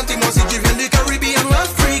 dis-moi si tu viens du Caribbean ou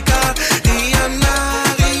Africa. Rihanna,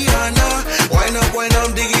 wine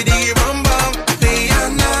up, diggy diggy bam bam.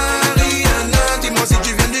 Rihanna, dis-moi si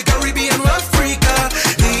tu viens du Caribbean ou Africa.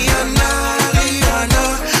 Rihanna,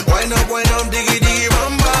 wine up, diggy diggy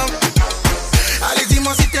bam bam. Allez,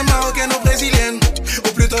 dis-moi si t'es marocaine ou brésilienne,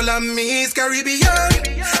 ou plutôt la Miss Caribbean.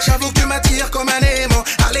 J'avoue que tu m'attires comme un aimant.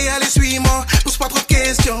 Allez, suis-moi, pose pas trop de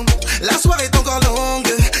questions. La soirée est encore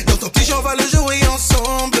longue, dans ton petit on va le jouer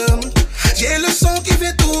ensemble. J'ai le son qui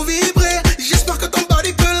fait tout vibrer, j'espère que ton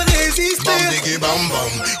body peut le résister. Bam diggy bam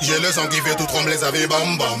bam, j'ai le son qui fait tout trembler, ça fait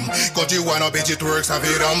bam bam. Quand tu wind up et tu twerk, ça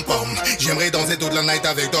fait ram pam. J'aimerais danser toute la night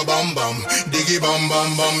avec toi bam bam. Diggy bam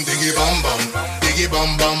bam bam, diggy bam bam. Diggy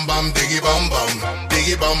bam bam bam, diggy bam bam.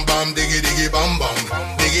 Diggy bam bam, diggy diggy bam bam.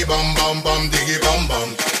 Diggy bam bam bam, diggy bam bam.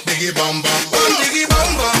 Diggy bam bam, diggy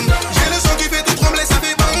bam bam. J'ai le son qui fait tout trembler, ça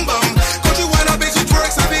fait bam bam. Quand tu wind up et tu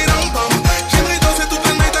twerk, ça fait ram pam. J'aimerais danser toute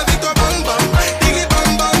la night avec toi bam bam. Diggy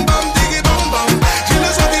bam bam bam, diggy bam bam. J'ai le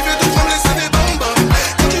son qui fait tout trembler, ça fait bam bam.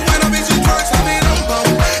 Quand tu wind up et tu twerk, ça fait ram pam.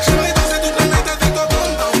 J'aimerais danser toute la night avec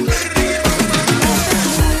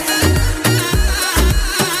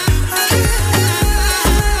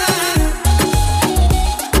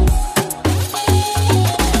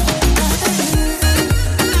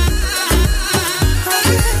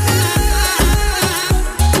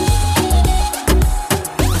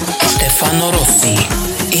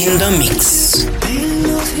in the mix.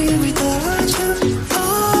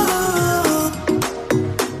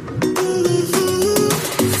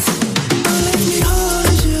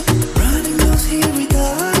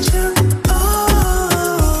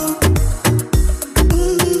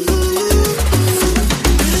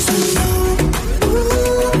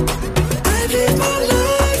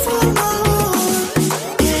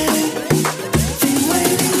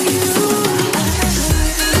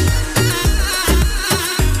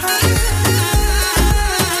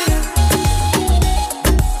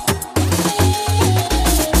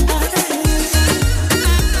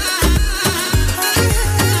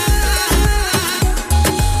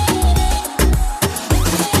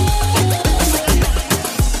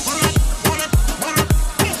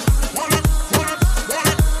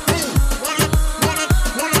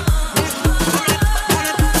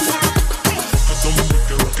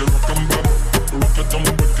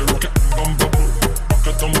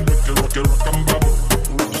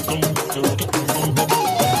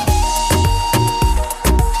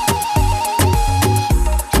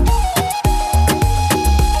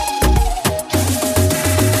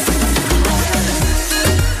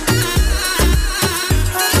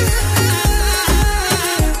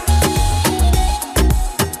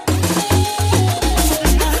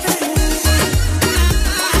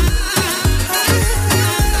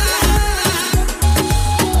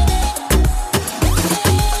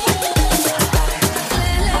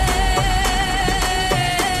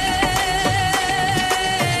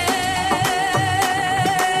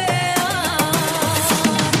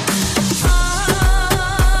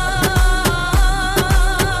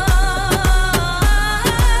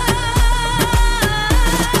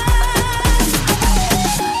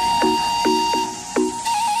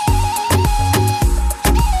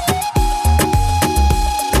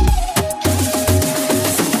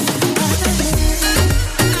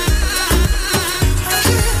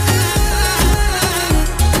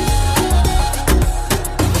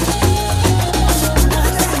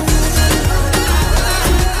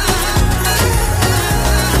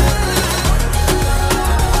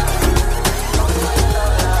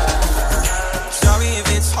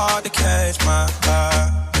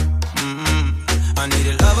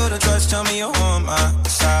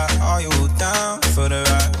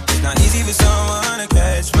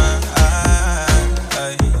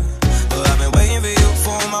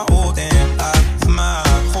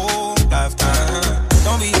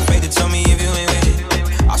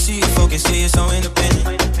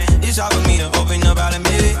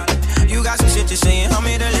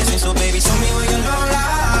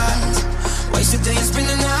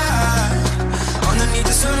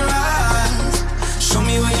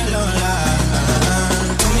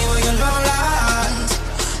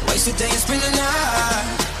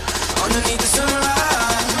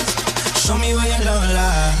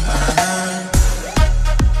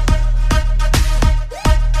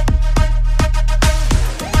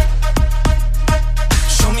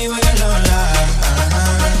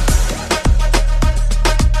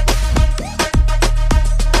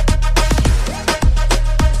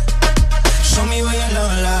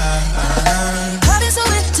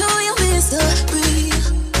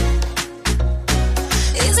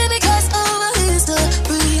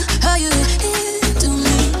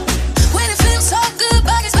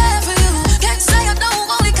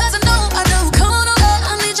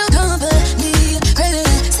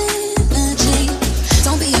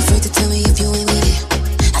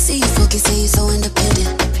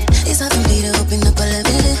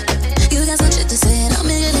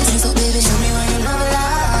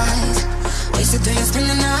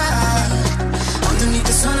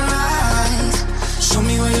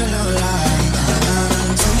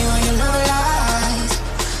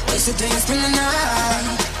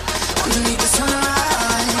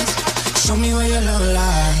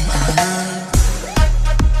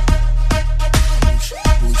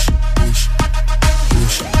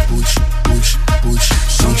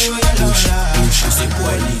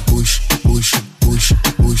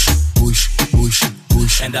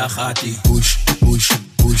 En daar gaat hij. Push, push,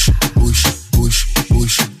 push, push, push,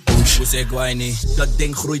 push, push. Push ik whiny. Dat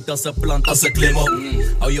ding groeit als een plant, als een klim op.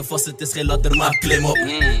 Hou je vast, het is geen ladder, maar klim op.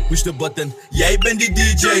 Push de button, jij bent die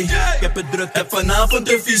DJ. Ik heb het druk, heb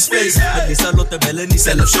vanavond een vies feest. Met die Charlotte bellen, niet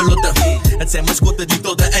zelf Charlotte. Het zijn mascotten die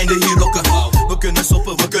tot het einde hier rocken. We kunnen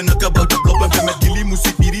soppen, we kunnen kabouter kloppen. Ben met jullie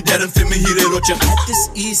muziek, die derde film me hier in rotje. Het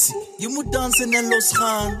is easy, je moet dansen en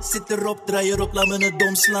losgaan. Zit erop, draai erop, laat me het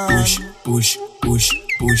dom slaan. Push, push, push,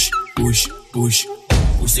 push, push, push.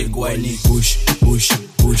 Push ik whiny. Push, push,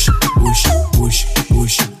 push, push, push,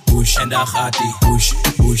 push, push. En daar gaat hij. Push,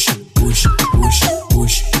 push, push, push,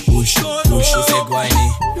 push, push, push. Pussy whiny.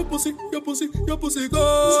 Your pussy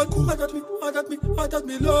good. Hot at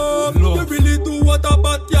me love. You really do what a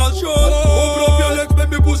bad girl should. Open up your legs,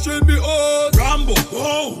 baby, pushing me out. Rambo,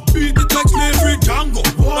 oh, beat it like slavery, Django.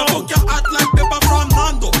 Now fuck your act like Pepper from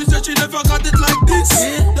Nando. She said she never got it like this.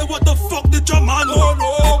 Then what the fuck did your man know?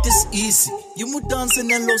 Het is easy, je moet dansen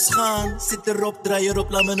en losgaan. Zit erop, draai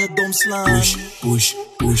erop, laat me het dom slaan. Push, push,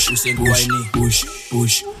 push, push en whiny. Push,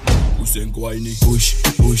 push, push en whiny. Push,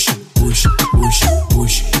 push, push, push,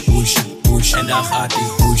 push, push, push. En daar gaat ie.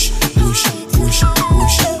 Push, push, push,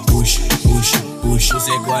 push, push, push, push. Push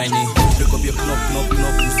en whiny. Druk op je knop,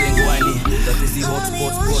 push en whiny. Dat is die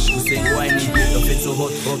hotspot, push en whiny. Dat vindt zo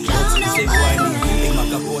hot, push en whiny. Ik maak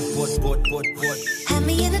kapot, pot. Had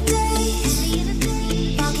me in the days,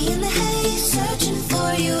 foggy in the haze, searching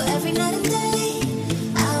for you every night and day.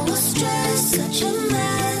 I was stressed, such a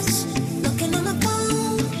mess, looking at my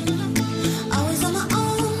phone, always on my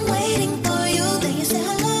own, waiting for you. Then you say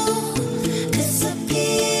hello,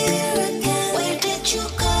 disappear again. Where did you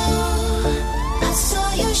go? I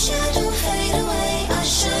saw your shadow fade away. I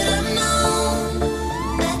should have known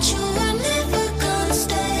that you were never gonna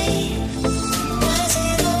stay. Was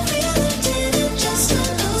it all real or did it just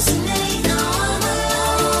hallucinate? Now I'm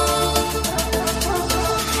alone,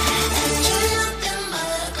 and you're nothing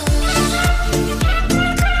but a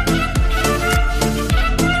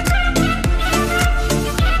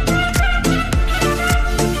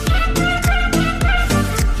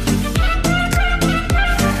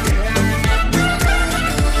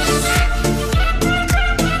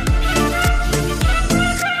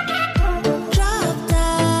dropped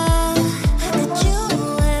out. Did you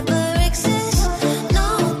ever exist? No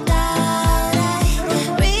doubt I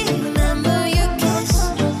remember your kiss.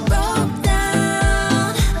 Broke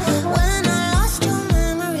down when I lost your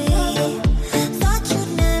memory. Thought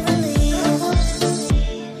you'd never leave.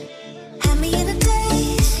 Had me in a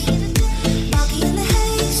daze, foggy in the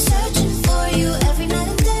haze, searching for you every night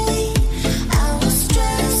and day. I was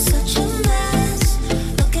stressed, such a mess,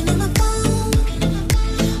 looking at my phone,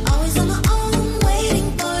 always on my own, waiting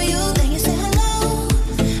for you. Then you say hello,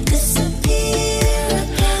 disappear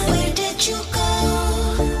again. Where did you go?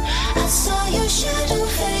 I saw your shadow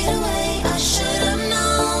fade away. I should have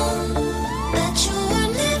known that you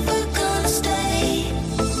were never gonna stay.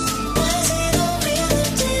 Was it all real or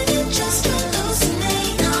did it just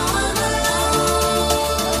hallucinate? Now I'm alone,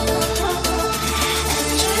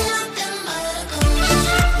 and you're nothing but a ghost.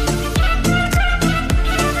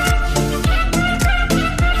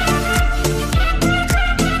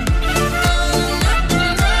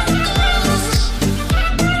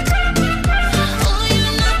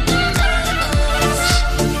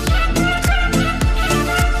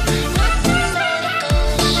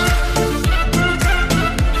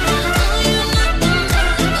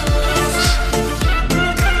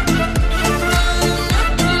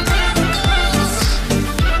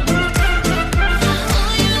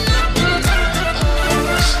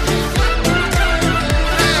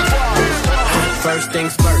 First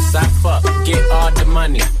things first, I fuck, get all the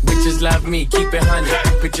money. Bitches love me, keep it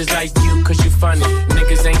 100. Bitches like you, cause you funny.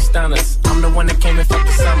 Niggas ain't stunners. I'm the one that came and fucked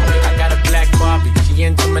the summer. I got a black Barbie, she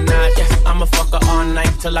into Minaj. I'ma fuck her all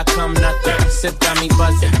night till I come nothing. Sip got me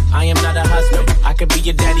buzzing, I am not a husband. I could be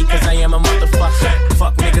your daddy cause I am a motherfucker.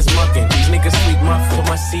 Fuck niggas mucking, these niggas sweet muff. Put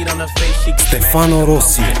my seat on her face, she can Stefano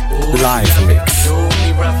Rossi, live mix. do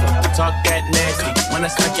me rougher, talk that nasty. When I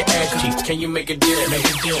smack your ass cheeks, can you make a dip? Make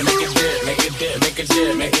a dip, make a dip, make a dip, make a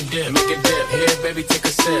dip, make a dip, make a dip. Here, baby, take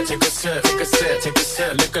a sip, take a sip, take a sip, take a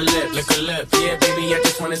sip. Lick a lip, lick a lip. Yeah, baby, I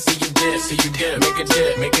just wanna see you dip, see you dip. Make a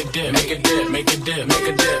dip, make a dip, make a dip, make a dip, make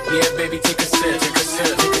a dip. Yeah, baby, take a sip, take a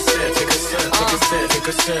sip, take a sip, take a sip, take a sip, take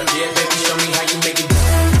a sip. Yeah, baby, show me how you make it.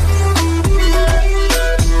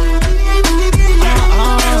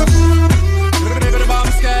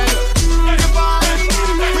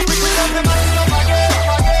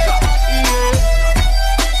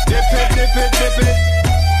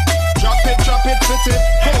 Drop it, fit it,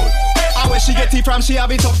 hold. And where she get it from, she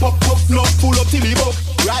have it up, no, pull up till he buck.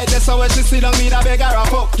 Right there, so when she sit down, me da beg her a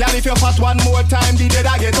fuck. Girl, if you fat one more time, the dead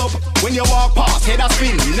I get up. When you walk past, head a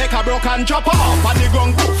spin, neck a broke and drop off. And the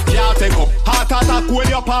ground poof, can't take up. Heart attack when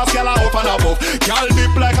you pass, girl, up and above. Girl,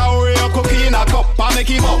 dip like a Oreo cookie in a cup. And make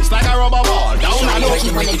him bounce like a rubber ball, down and up.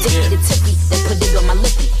 When they dip the tippy, they put it on my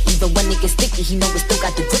lippy. Even when it gets sticky, he know it still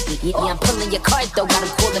got the grippy. Yeah, I'm pulling your card though, got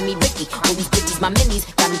him calling me Ricky. All these bitches, my minis,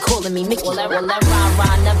 got me calling me Mickey. Well, that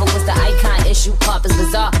rah-rah never was the icon issue. Pop is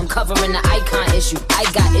bizarre, I'm covering the icon issue. I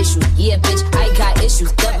got issues, yeah, bitch, I got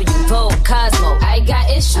issues. W, Vogue, Cosmo, I got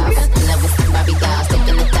issues. And that was some Barbie dolls,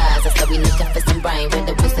 taking the thighs. I said we looking for some brain, red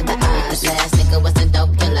the wrist of the eyes. Last nigga was a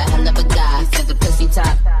dope killer.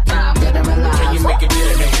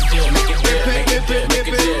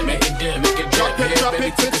 drop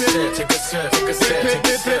it, take a sip, take a sip, take a sip, take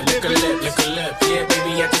a sip. Lick a lip, lick a lip. Yeah,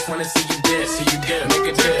 baby, I just wanna see you dip, see you dip. Make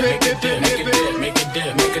a dip, make a dip, make a dip, make a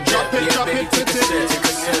dip, make a dip. Yeah, baby, take a sip, take a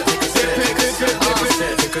sip, take a sip, take a sip, take a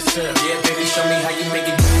sip, take a sip. Yeah, baby, show me how you make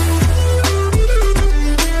it.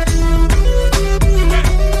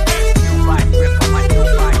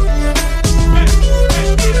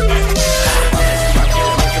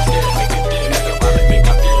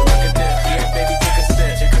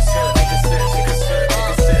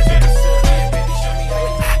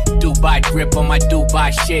 Grip on my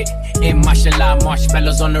Dubai shit. In mashallah,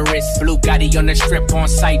 marshmallows on the wrist. Blue Gotti on the strip on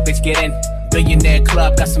site, bitch, get in. Billionaire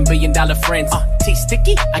club, got some $1 billion friends.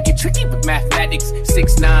 T-sticky, I get tricky with mathematics.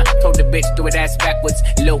 6'9", told the bitch, do it ass backwards.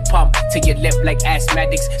 Lil pump to your lip like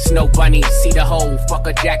asthmatics. Snow bunny, see the hole. Fuck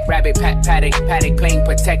a jackrabbit, paddock, plane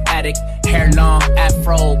protect addict. Hair long,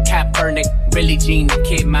 afro, Kaepernick. Billie Jean, the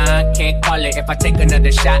kid mine, can't call it. If I take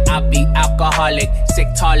another shot, I'll be alcoholic. Sick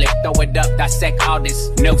tolic, throw it up, dissect all this.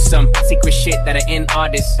 Know some secret shit that are in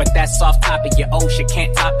artists. But that's off topic, your old shit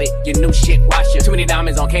can't top it. Your new shit, wash it. Too many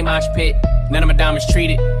diamonds on K-Mosh pit. None of my diamonds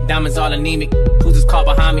treated, diamonds all anemic. Who's this car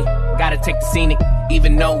behind me? Gotta take the scenic.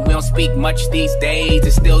 Even though we don't speak much these days,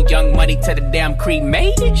 it's still young money to the damn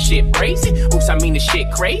cremated. Shit crazy, oops, I mean the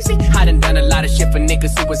shit crazy. I done a lot of shit for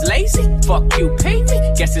niggas who was lazy. Fuck you, pay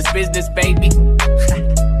me, guess it's business, baby.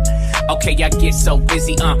 Okay, I get so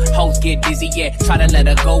busy, hoes get dizzy, yeah. Try to let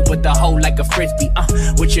her go with the hoe like a frisbee,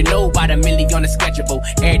 What you know about $1 million on the schedule?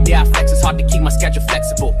 Every day I flex, it's hard to keep my schedule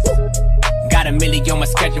flexible. Got $1 million on my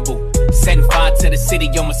schedule. Setting fire to the city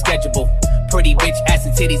on my schedule. Pretty bitch ass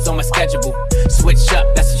and titties on my schedule. Switch up,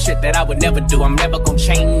 that's the shit that I would never do. I'm never gon'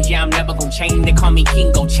 change, yeah, I'm never gon' change. They call me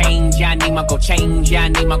king, go change, yeah, I need my go change. Yeah, I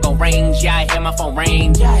need my go range, yeah, I hear my phone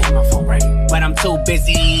ring. Yeah, I hear my phone ring, but I'm too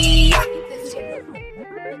busy.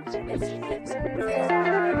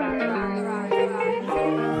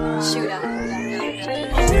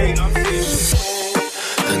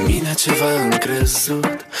 În mine ceva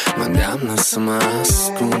încrezut mă îndeamnă să mă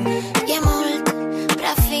ascund. E mult,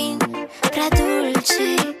 prea fin, prea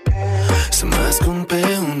dulce. Să mă ascund pe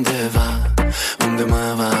undeva unde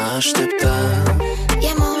mă va aștepta.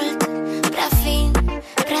 E mult, prea fin,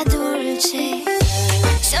 prea dulce.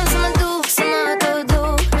 Și-am să mă duc, să mă tot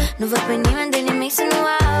duc. Nu văd pe nimeni de nimic să nu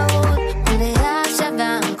aud. Unde aș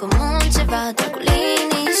avea în comun ceva, doar cu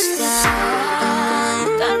liniștea.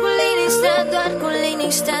 Doar cu liniștea, doar cu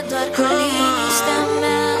liniștea, doar cu liniștea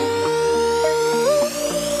mea.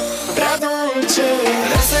 Prea dulce.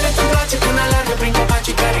 Răsăritul îmi place când alergă prin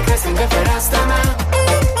copacii care cresc lângă fereastra mea.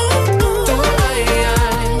 Tu ai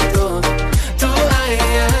tot, tu ai.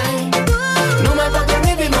 Nu mai pot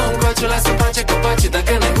dormi, vino încoace, lasă-mi pace copacii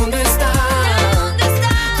dacă n-ai unde sta.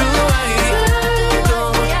 Tu ai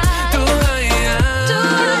tot, tu ai.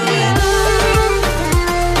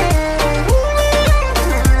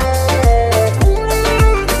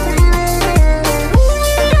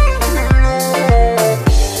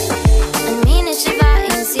 În mine ceva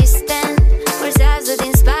insistent pulsează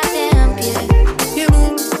din spate în piept.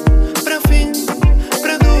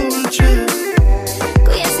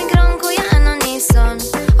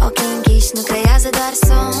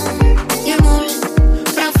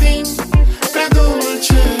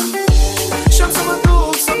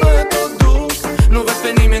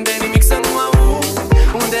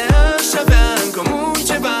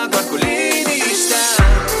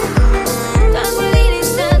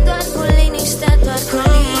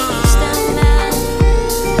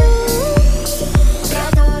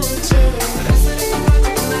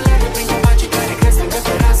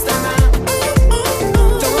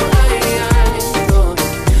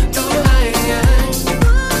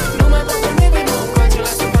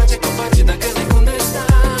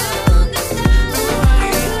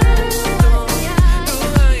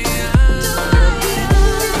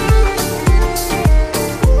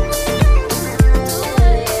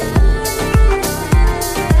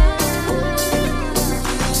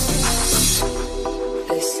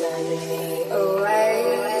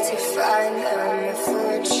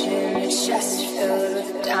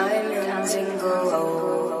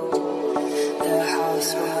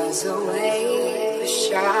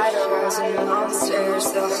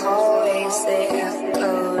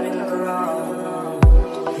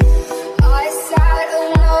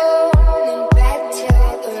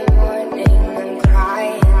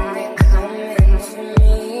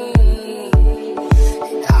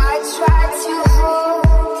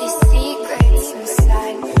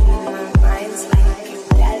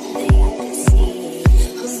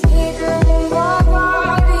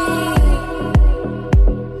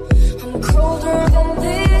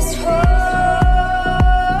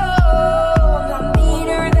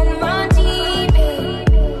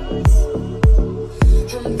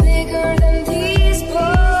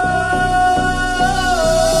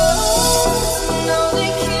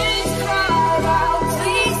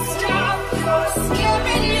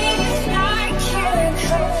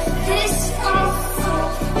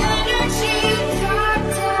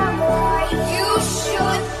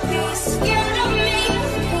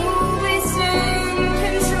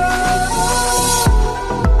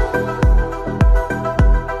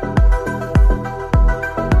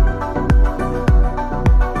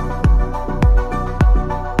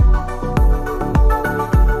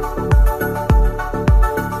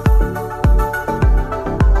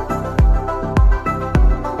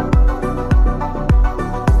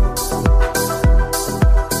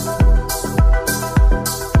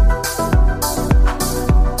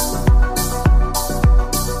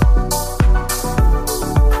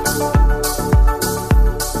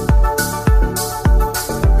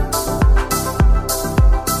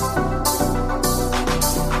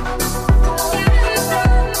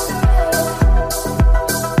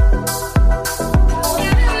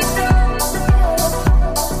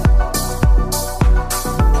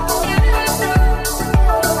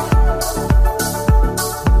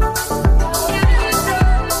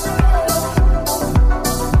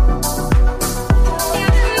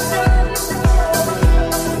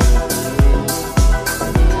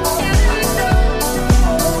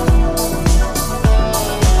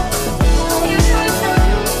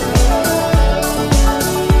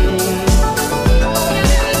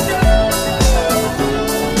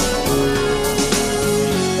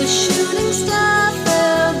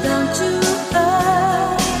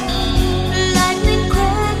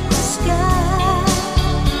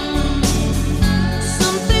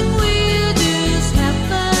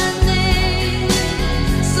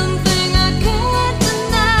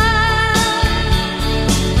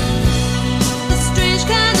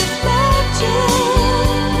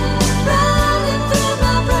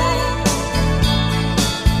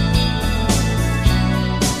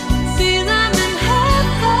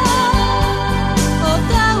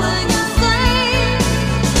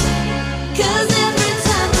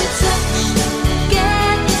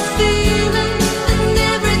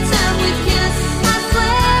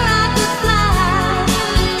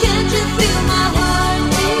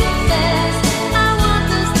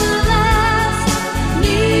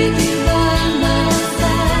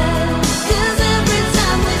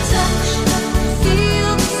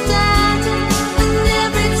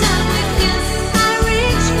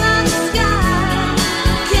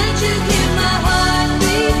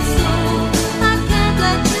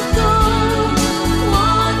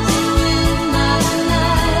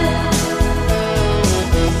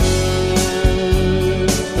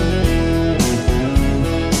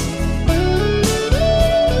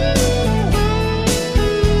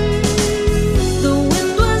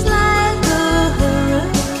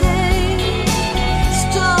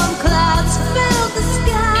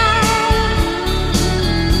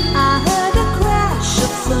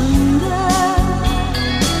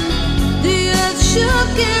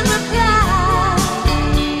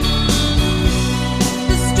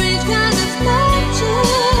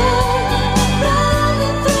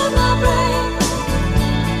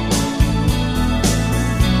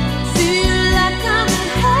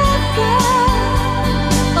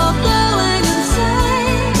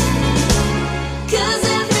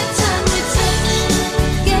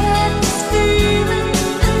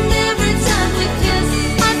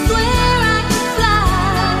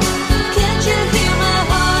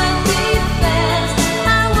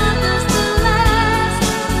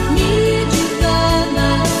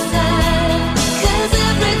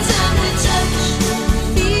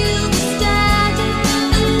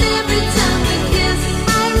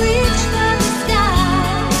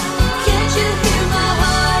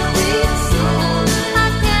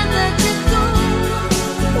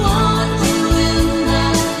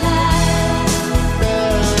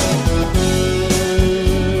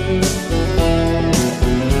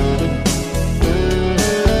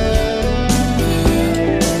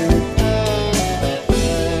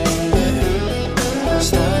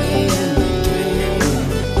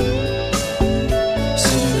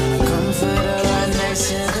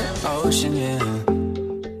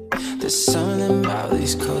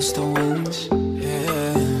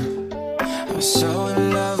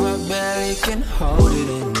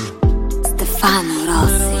 Stefano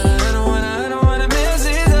Rossi.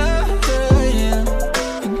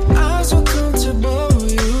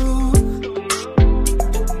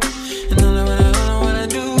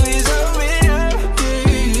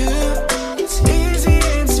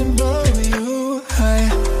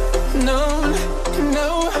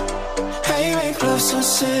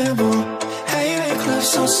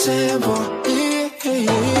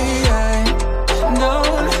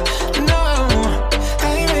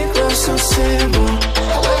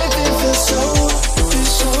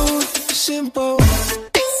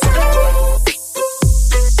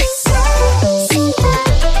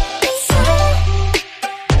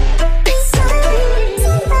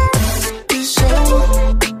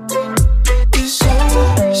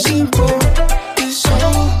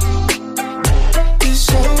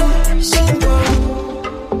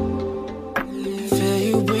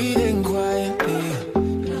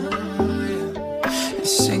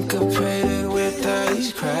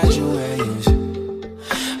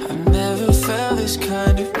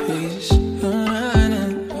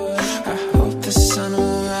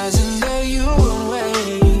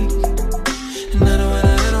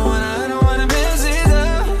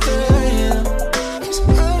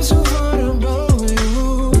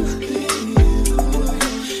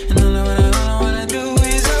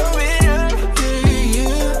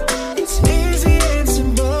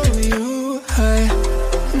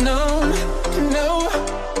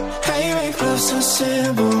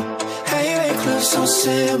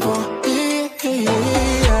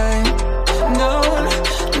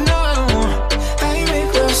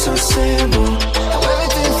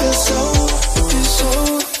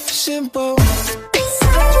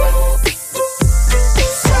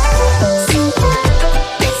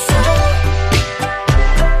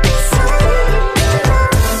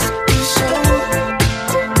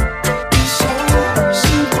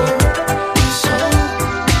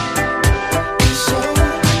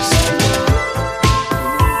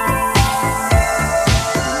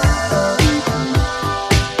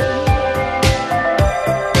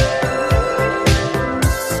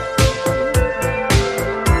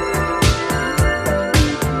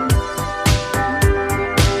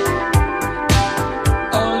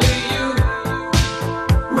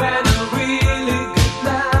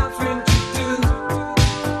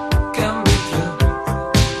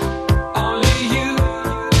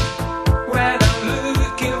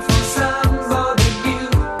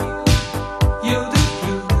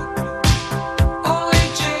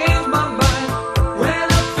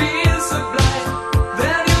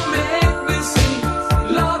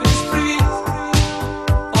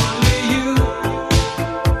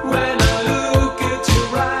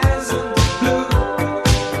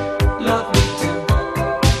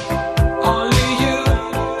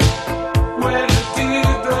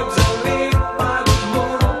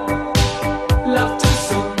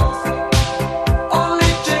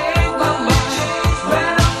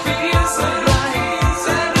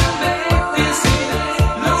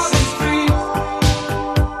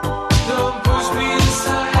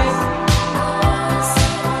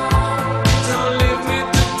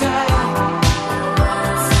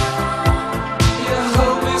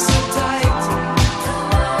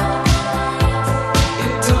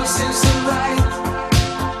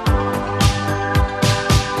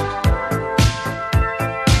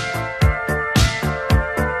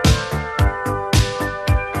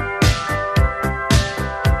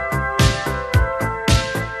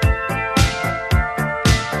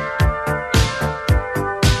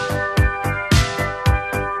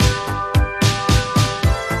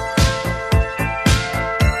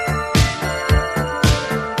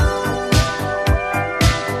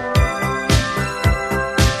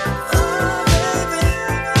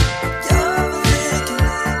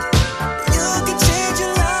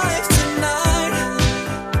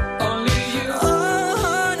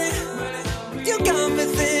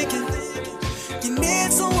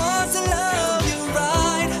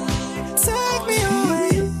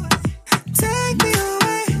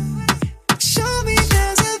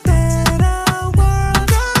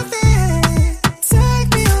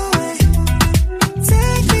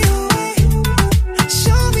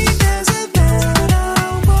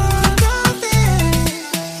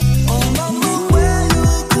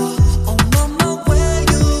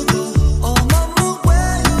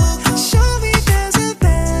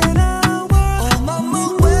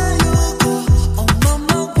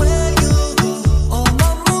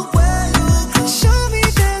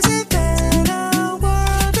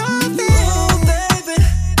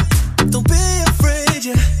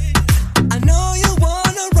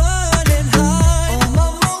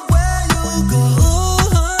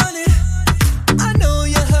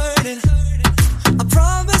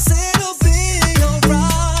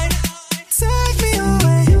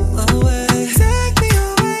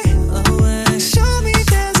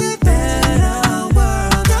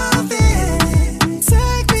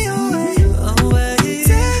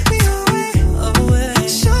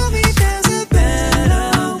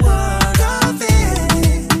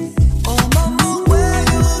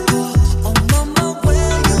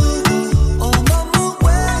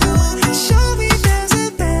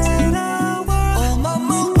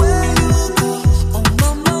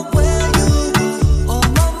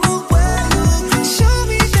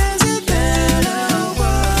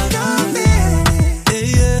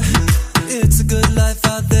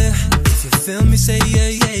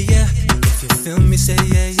 me, say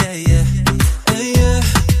yeah, yeah, yeah. Hey, yeah,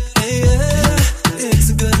 hey, yeah. It's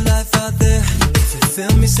a good life out there. If you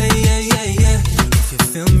feel me, say yeah, yeah, yeah. If you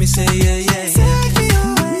feel me, say yeah, yeah, yeah. Take me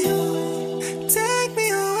away, take me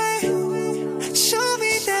away. Show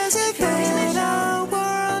me there's a better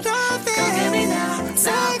world out there. Take me out,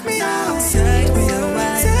 take me away.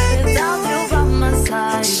 Take me Without you by my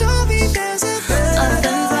side, show me there's a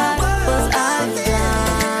nothing's right, 'cause I've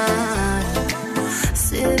died.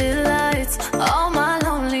 City lights, all my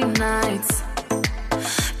lonely nights.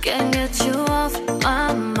 Can't get you off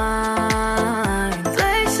my mind.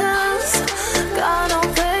 Patience, got no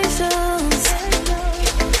patience.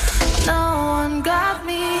 No one got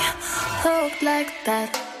me hooked like that.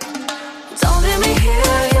 Don't leave me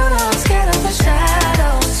here, you know I'm scared of the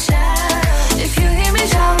shadows. If you hear me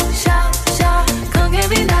shout, shout, shout, come get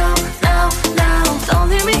me now, now, now. Don't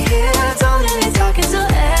leave me here, don't leave me talking to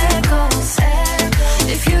echoes.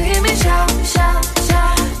 If you hear me shout, shout,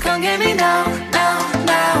 shout, come get me now, now,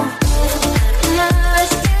 now.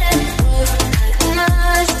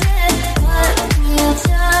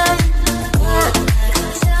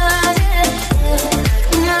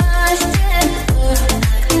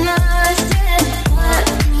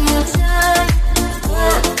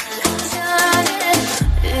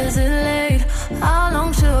 Is it late? How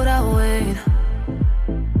long should I wait?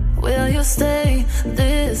 Will you stay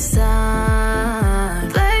this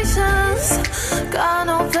time? Patience, got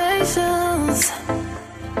no patience.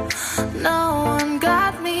 No one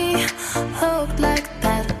got me hooked like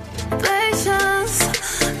that. Patience,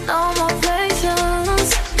 no more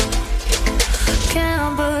patience.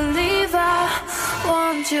 Can't believe I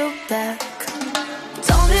want you back.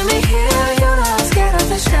 Don't leave me here, you know I'm scared of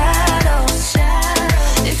the shadows.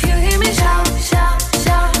 If you hear me shout, shout,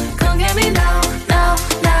 shout, come get me now, now,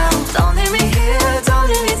 now. Don't leave me here, don't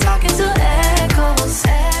leave me talking to echoes.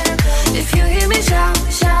 If you hear me shout,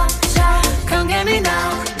 shout, shout, come get me now,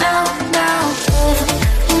 now, now.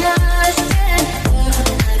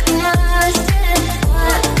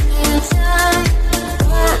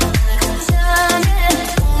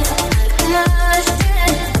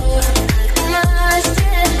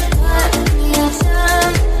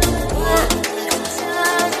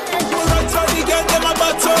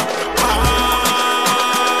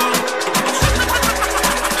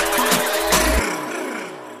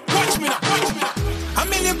 A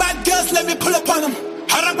million bad girls, let me pull up on them.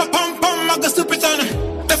 Harapapam-pam, I go stupid on them.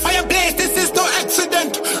 The fire blaze, this is no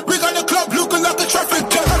accident. We got the club looking like a traffic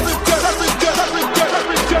jam.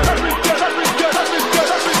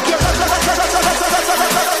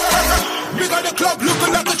 We got the club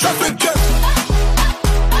looking like a traffic jam.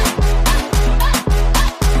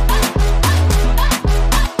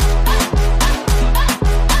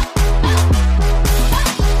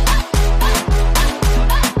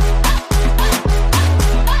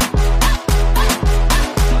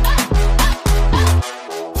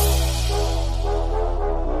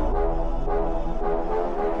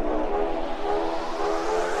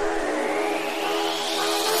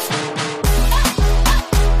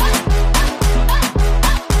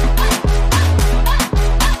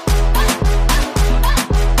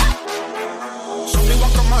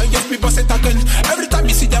 Every time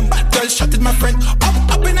you see them bad girls, shut it, my friend.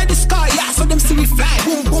 Up in the sky, yeah, so them see me fly.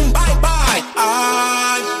 Boom, boom, bye, bye.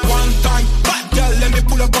 One time, bad girl, let me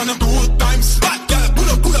pull up on them 2 times. Bad girl,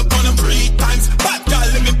 pull up on them 3 times. Bad girl,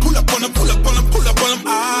 let me pull up on them, pull up on them, pull up on them.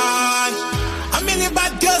 A million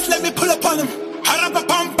bad girls, let me pull up on them.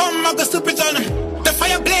 Harapapam-pam, I go stupid on them. The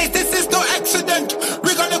fire blaze, this is no accident.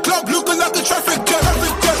 We got the club looking like a traffic jam.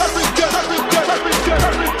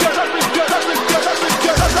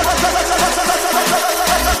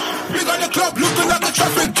 We got the club looking like a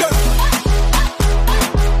traffic jam.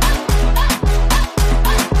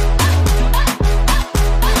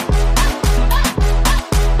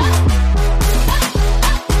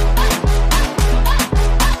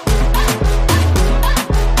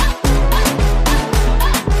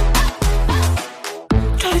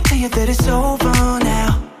 Try to tell you that it's over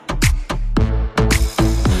now,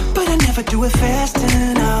 but I never do it fast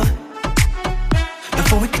enough.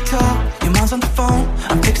 Before we could talk, your mom's on the phone,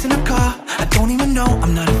 I'm fixing a car. I don't even know,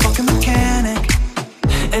 I'm not a fucking mechanic,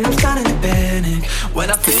 and I'm starting to panic when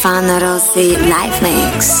I think Stefano Rossi live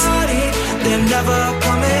mix. they're never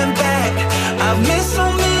coming back. I've missed so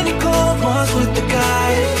many cold ones with the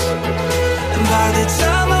guys, and by the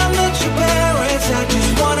time I met your parents, I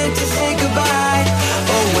just wanted to say goodbye.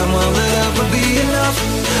 Oh, when will it ever be enough?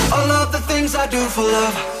 All of the things I do for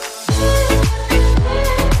love.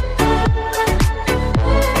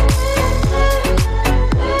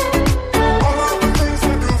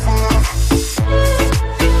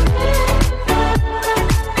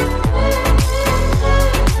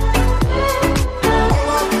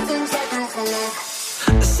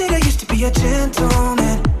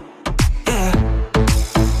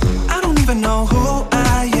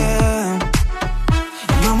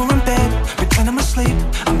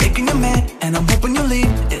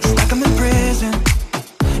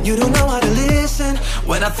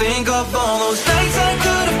 When I think of all those nights I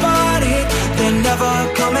could have partied, they're never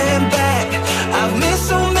coming back. I've missed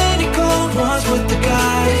so many cold ones with the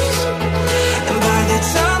guys, and by the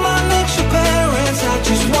time I met your parents, I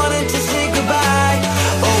just wanted to say goodbye.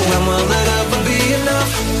 Oh, when will it ever be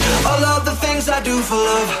enough? All of the things I do for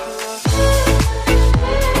love.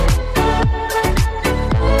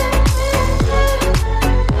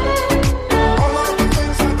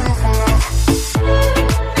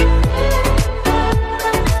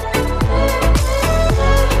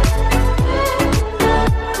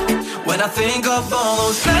 I think of all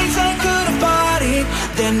those nights I could have partied,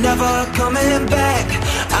 they're never coming back.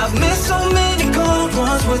 I've missed so many cold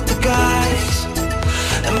ones with the guys,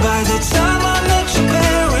 and by the time I met your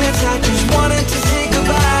parents, I just wanted to say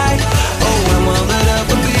goodbye. Oh, when will it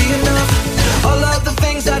ever be enough? All of the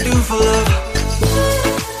things I do for love.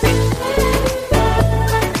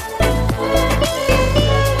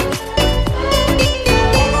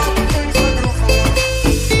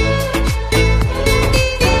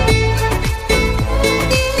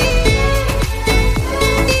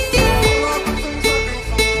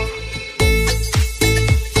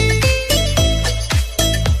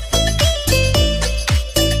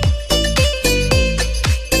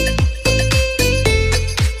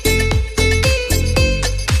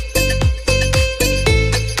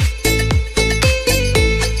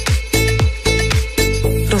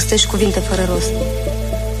 Rostești cuvinte fără rost.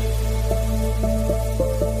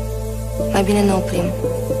 Mai bine ne oprim.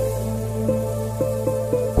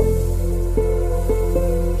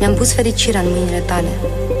 Mi-am pus fericirea în mâinile tale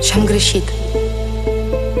și am greșit.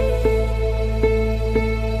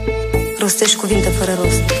 Rostești cuvinte fără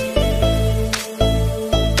rost.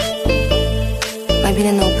 Mai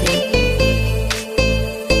bine ne oprim.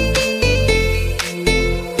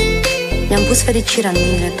 Mi-am pus fericirea în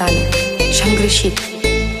mâinile tale și am greșit.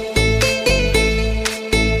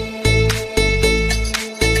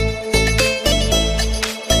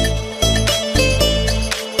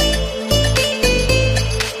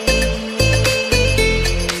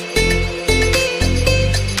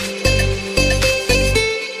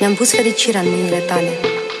 Mi-am pus fericirea în mâinile tale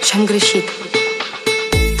și am greșit.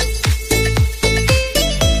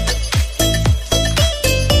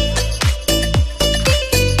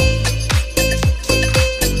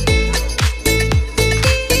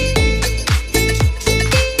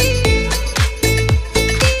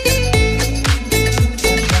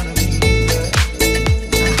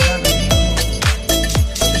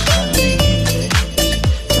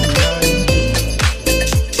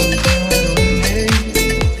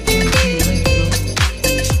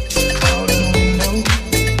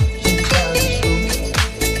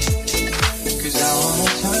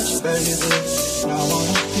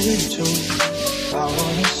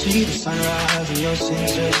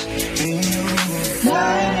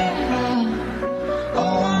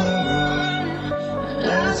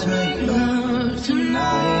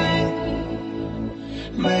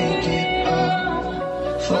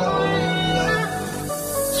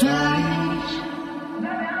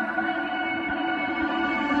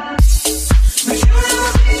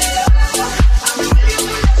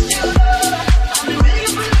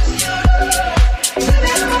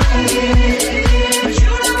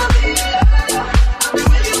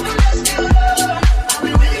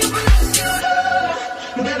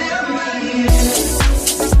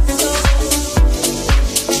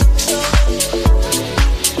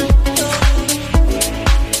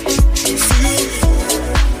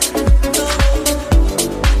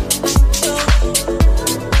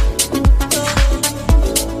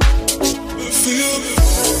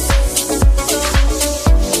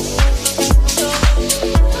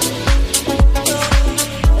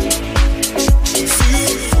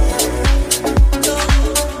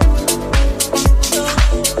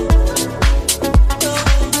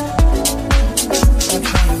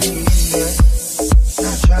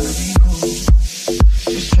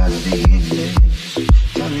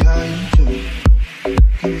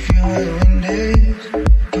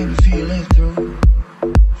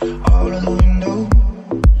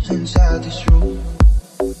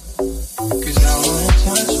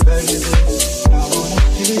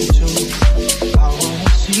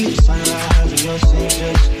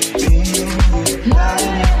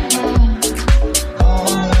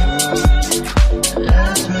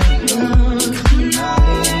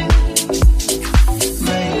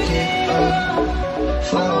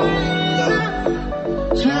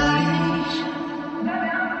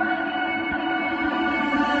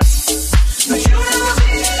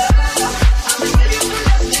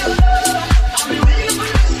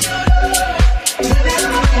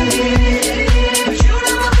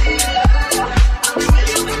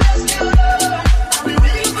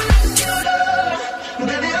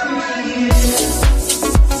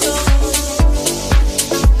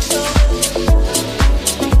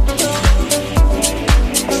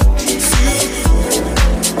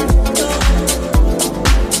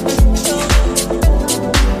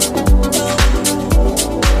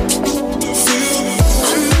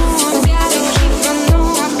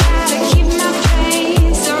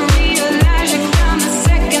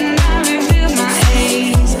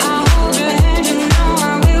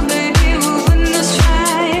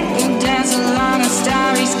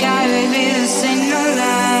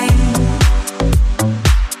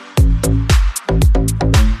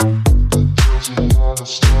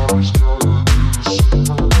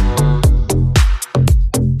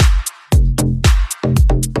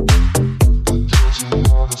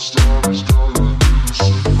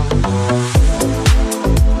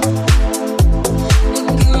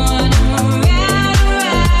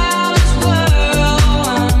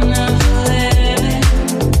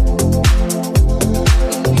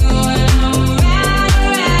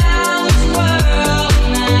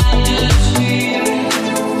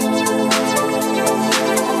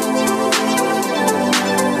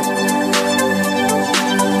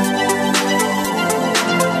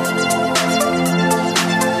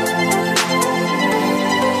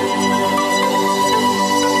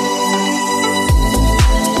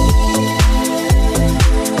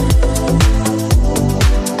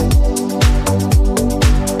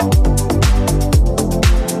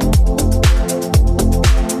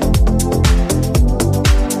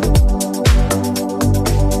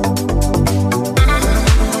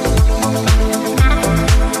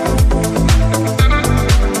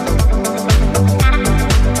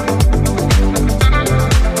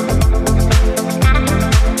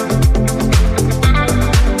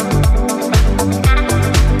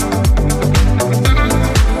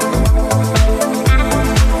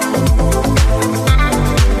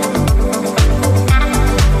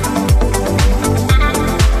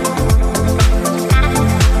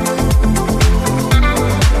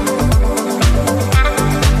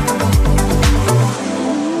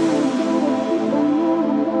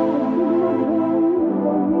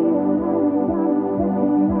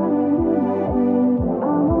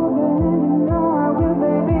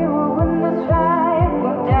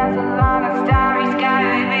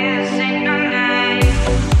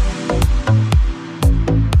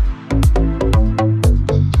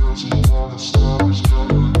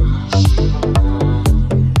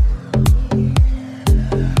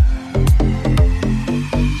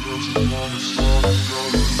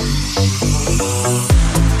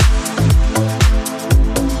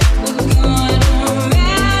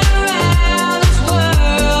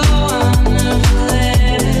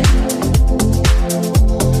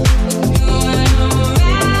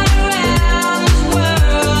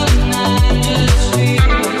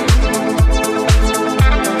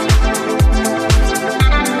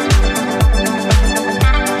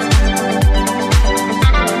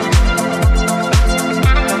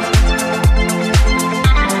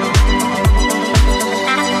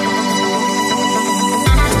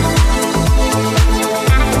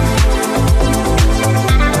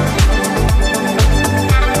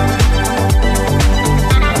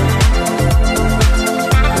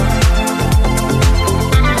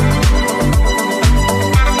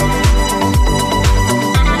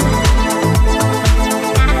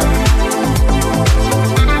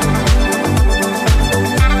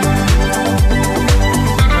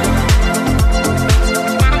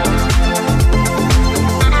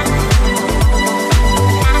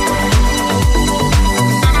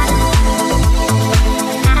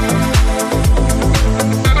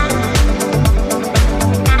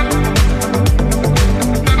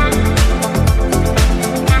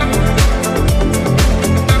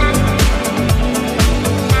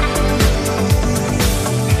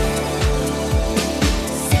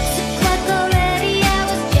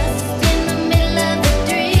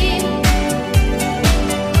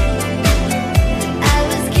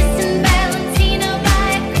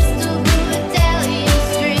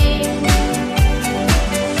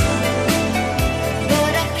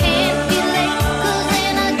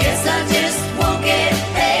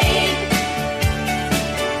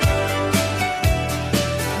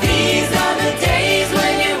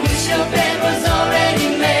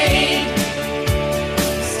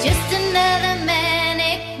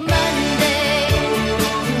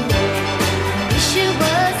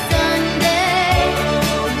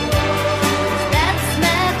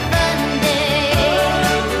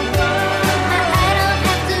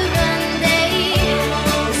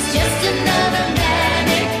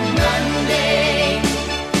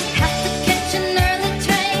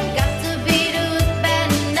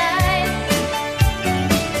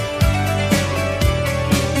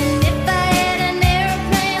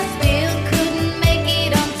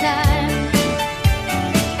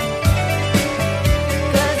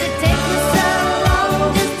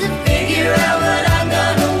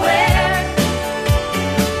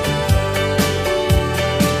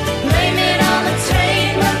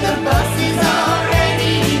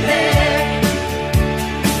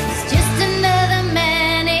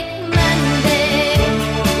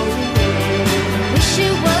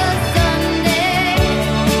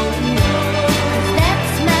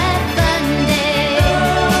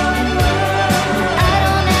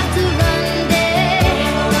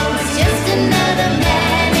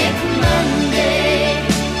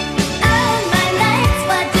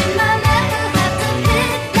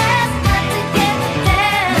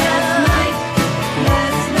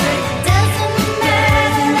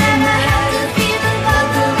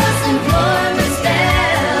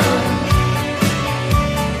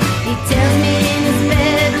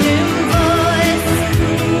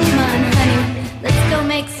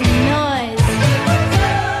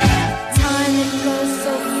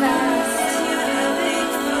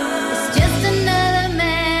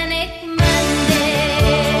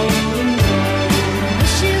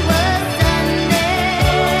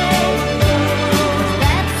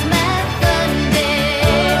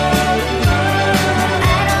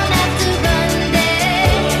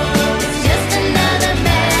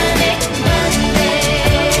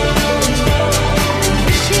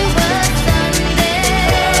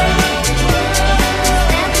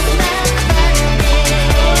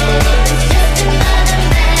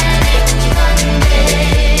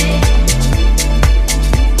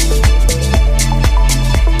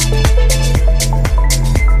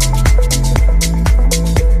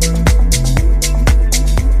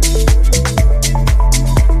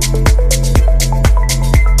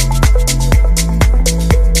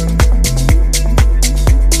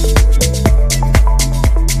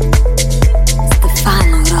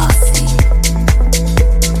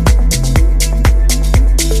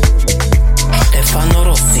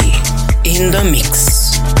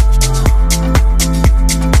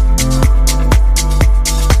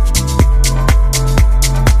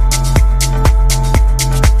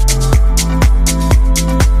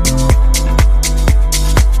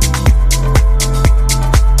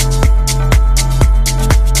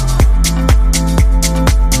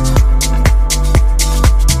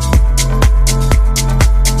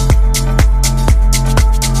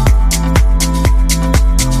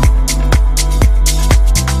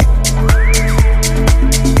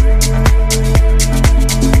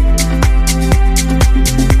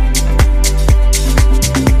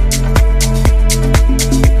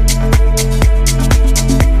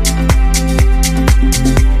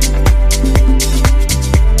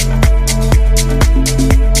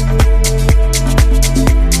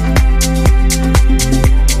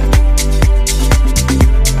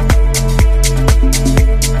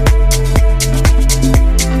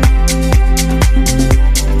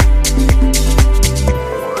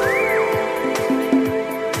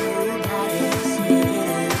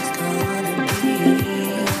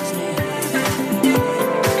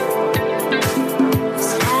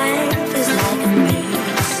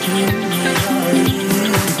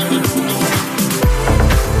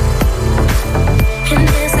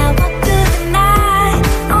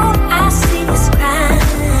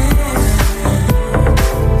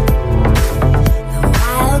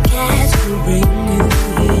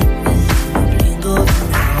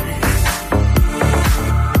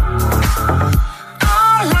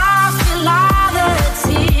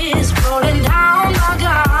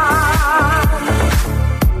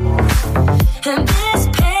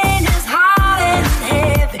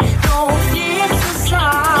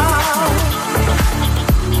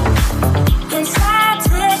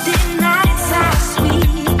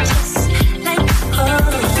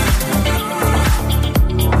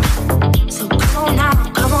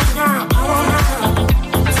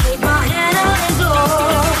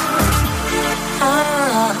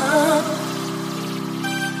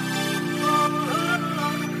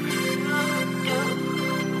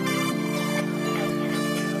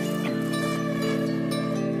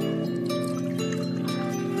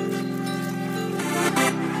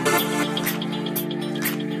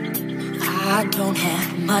 I don't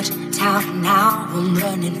have much time now. I'm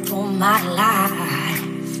running for my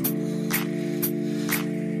life.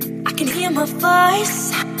 I can hear my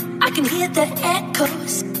voice. I can hear the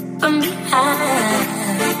echoes from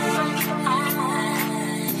behind.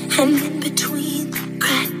 And in between the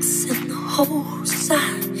cracks and the holes,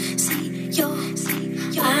 I see your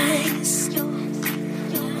eyes.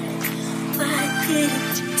 Why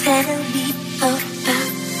didn't you tell me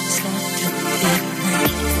about something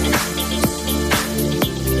different?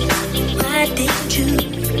 Why didn't you?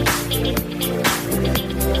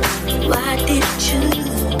 Why didn't you?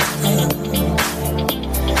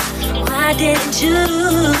 Why didn't you?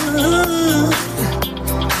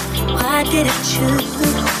 Why didn't you?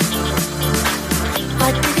 Why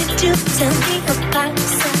didn't you tell me about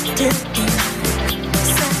Saturday?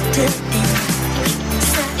 Saturday,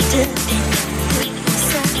 Saturday,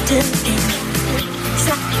 Saturday,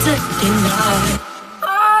 Saturday night.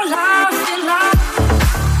 All I feel like.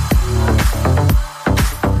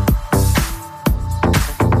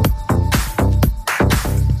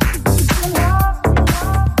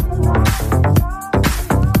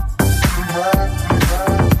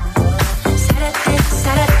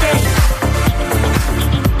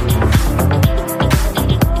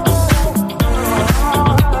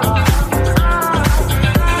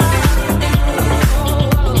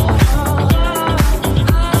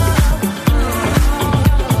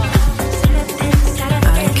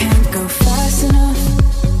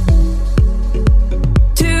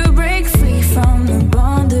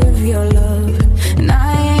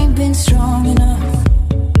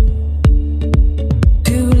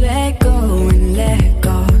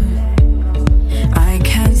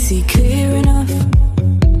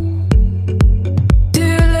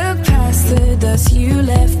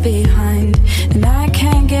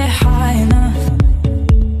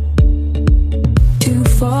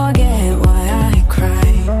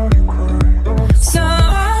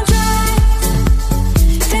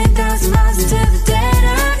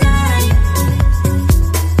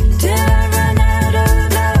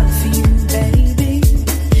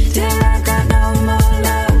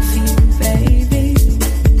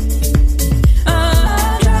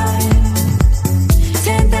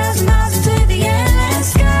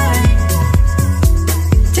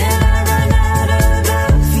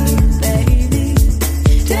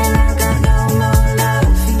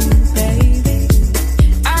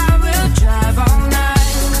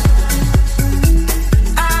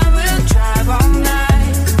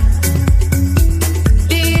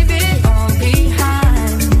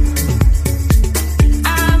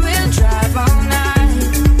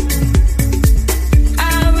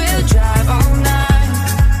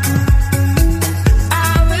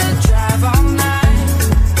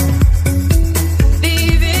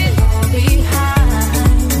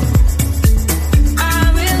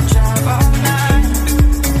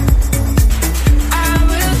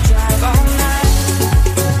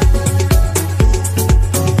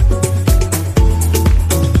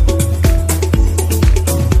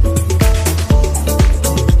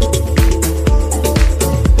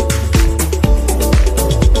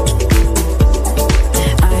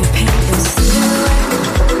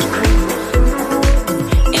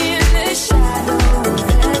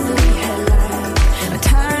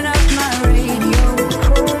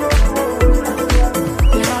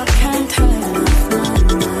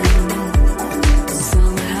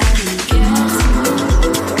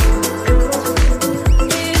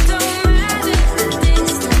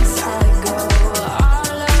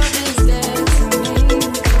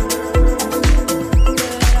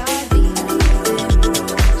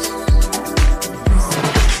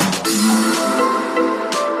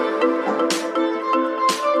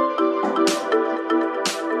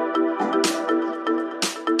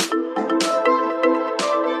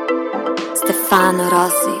 Stefano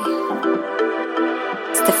Rossi.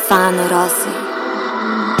 Stefano Rossi.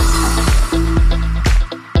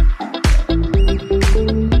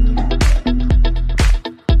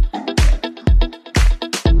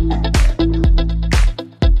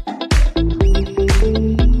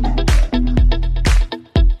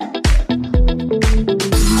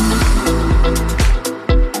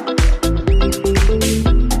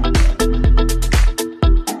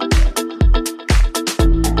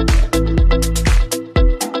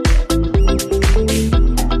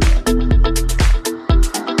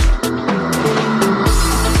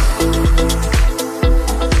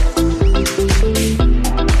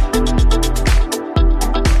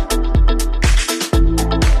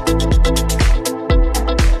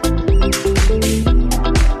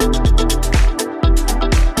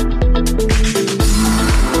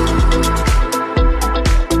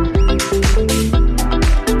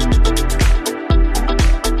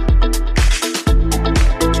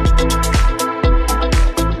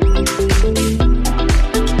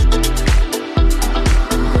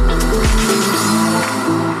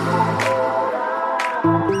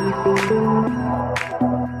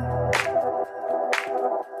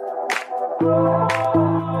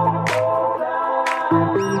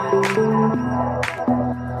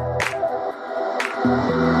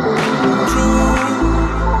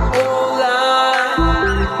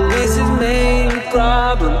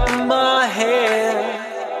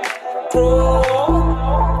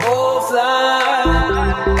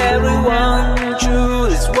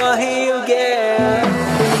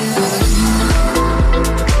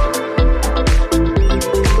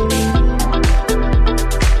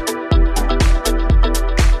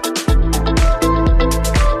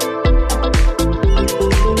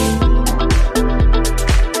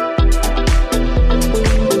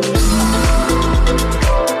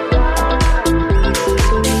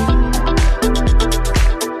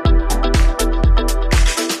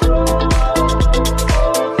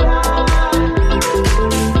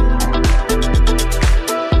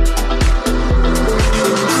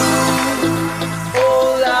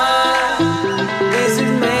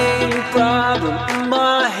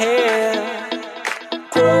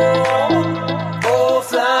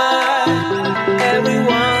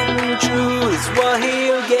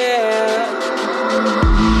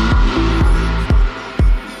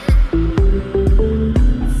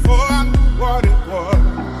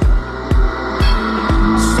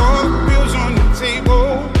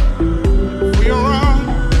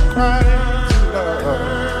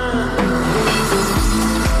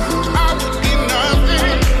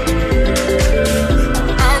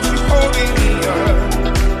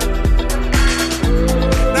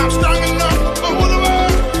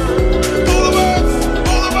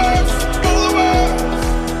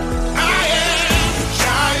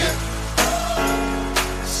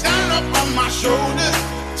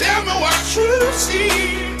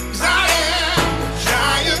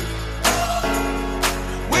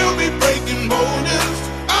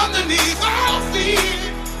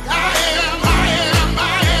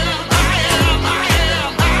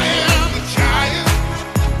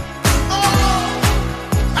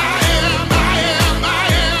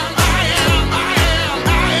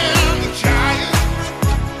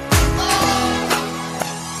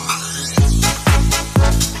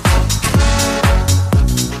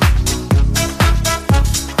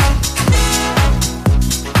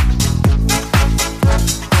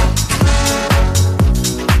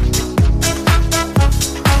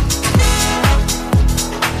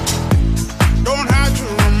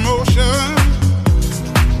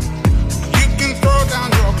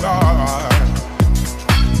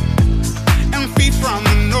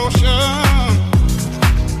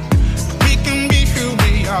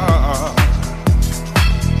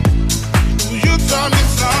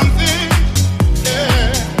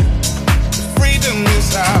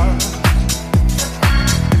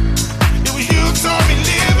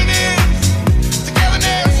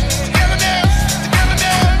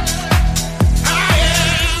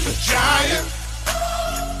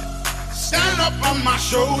 my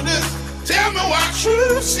shoulders. Tell me what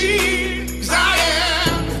you see. 'Cause I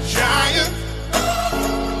am a giant.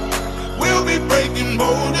 We'll be breaking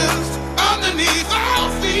borders underneath our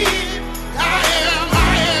feet. I am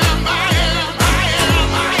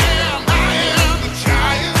a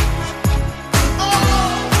giant.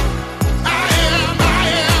 Oh, I am a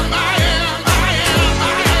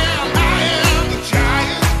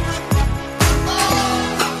giant.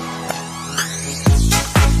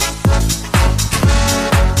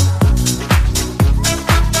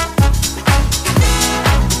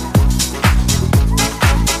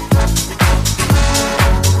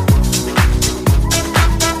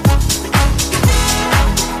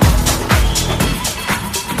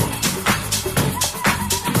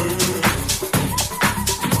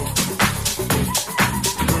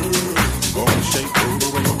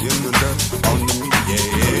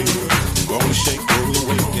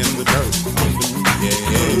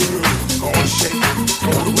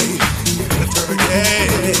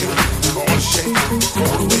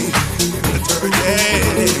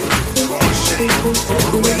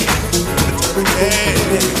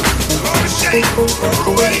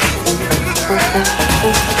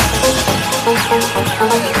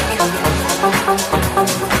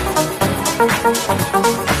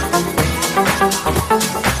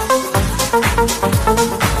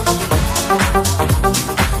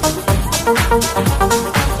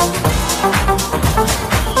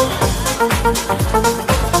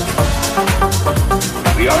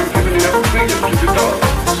 We aren't given enough freedom to do that.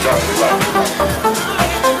 Sorry,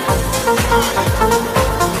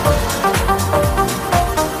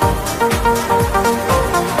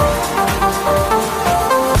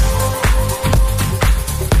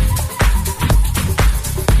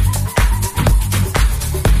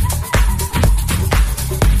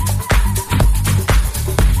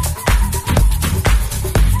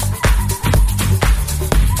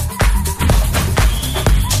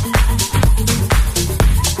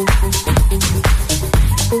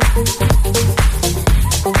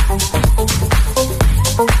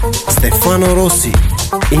 Stefano Rossi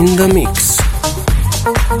in the mix.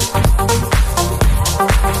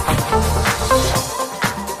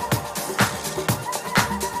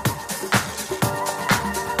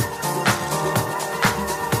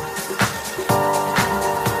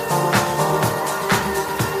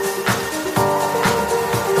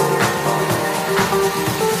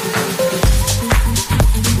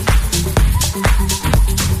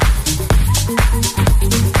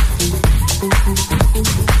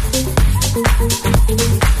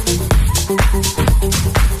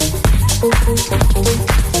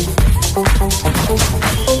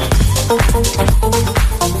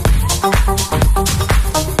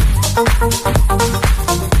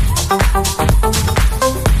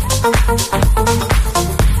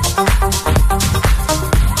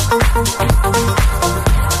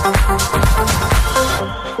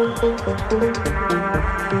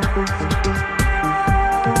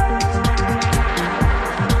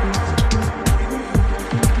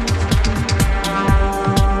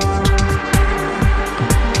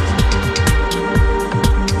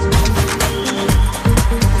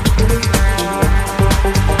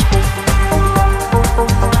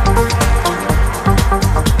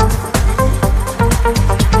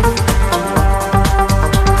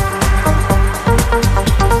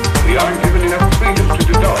 we aren't given enough freedom to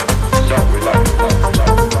do that. Sorry,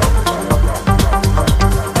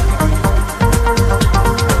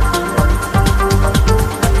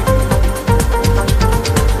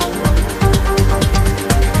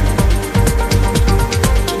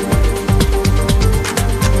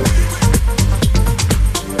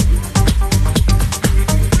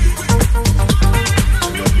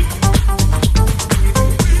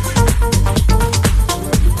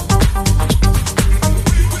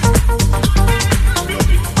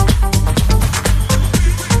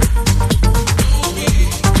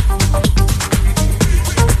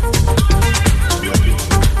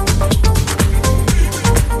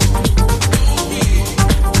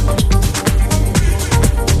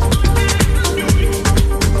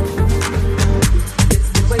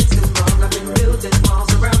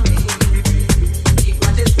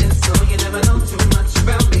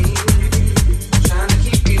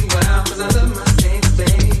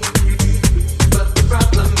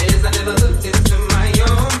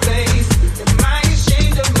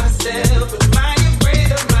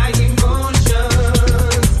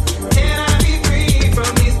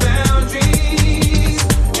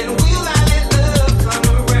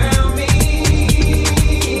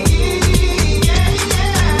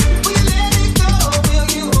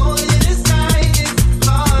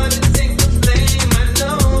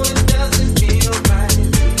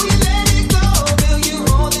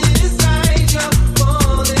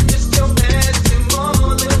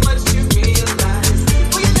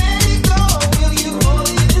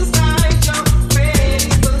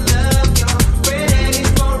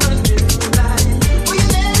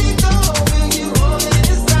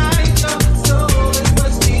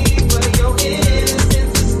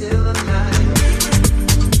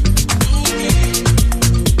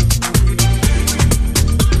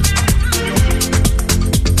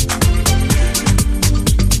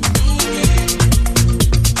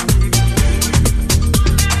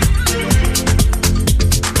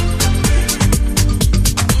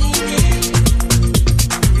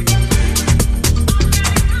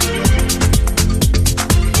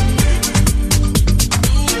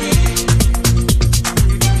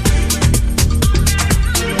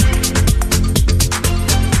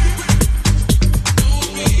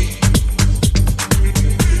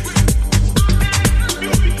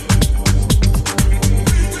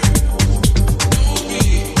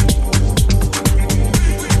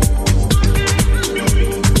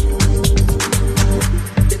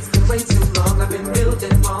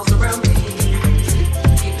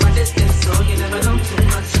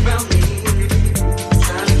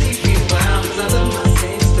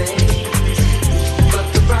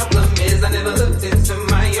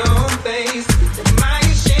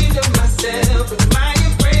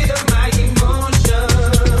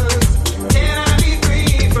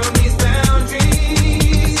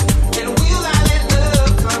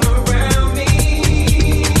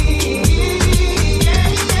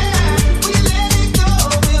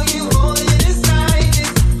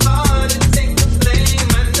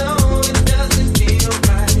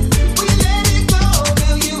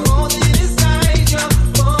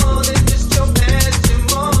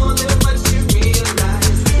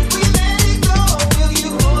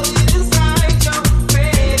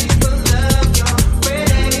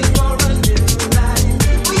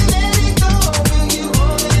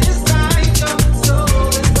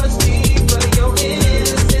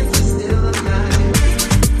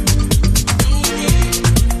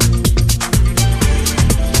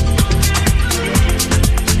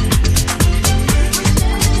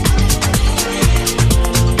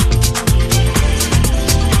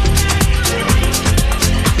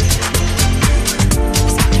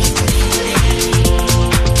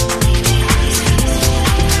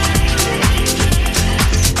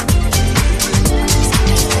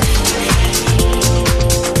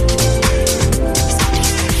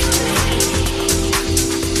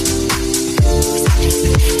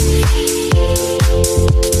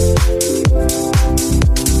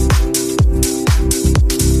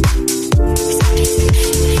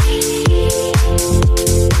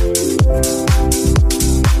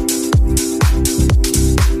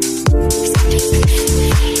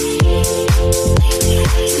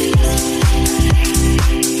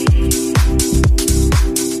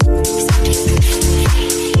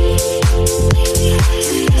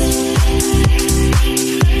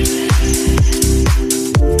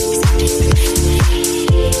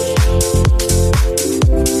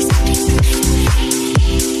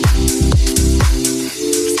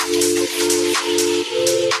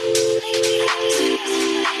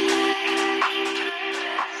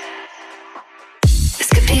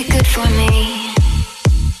 for me.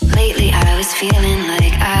 Lately I was feeling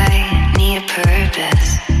like I need a purpose.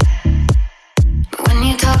 But when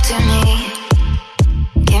you talk to me,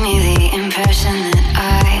 give me the impression that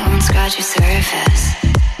I won't scratch your surface.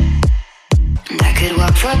 And I could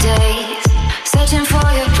walk for days, searching for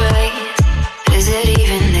your praise. But is it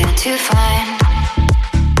even there to find?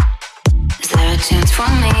 Is there a chance for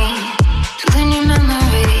me to learn your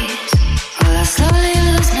memories? Will I slowly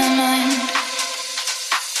lose my mind?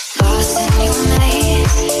 Lost in your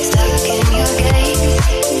maze, stuck in your gaze.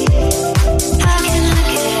 How can I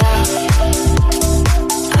get out?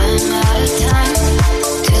 I'm out of time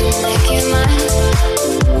to make you mine.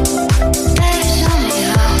 Baby, show me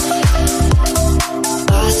how.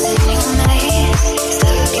 Lost in your maze,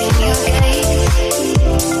 stuck in your gaze.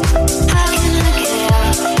 How can I get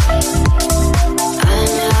out?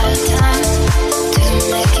 I'm out of time to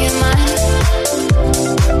make you mine.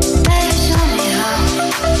 Baby, show me how.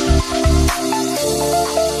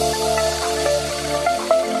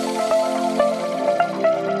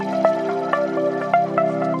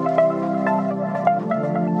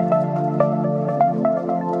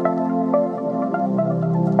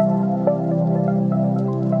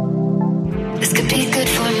 This could be good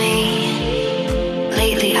for me.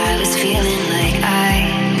 Lately I was feeling like I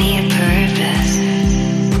need a purpose.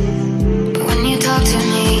 But when you talk to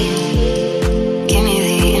me, give me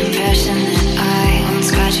the impression that I won't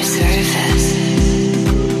scratch your surface.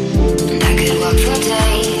 And I could walk for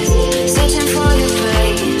days, searching for your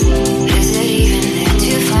praise. But is it even there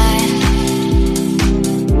to find?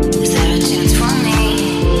 Is there a chance for me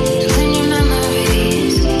to learn your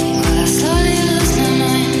memories? Will I slowly lose my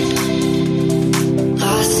mind?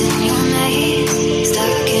 Lost in your maze,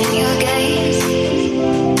 stuck in your gaze.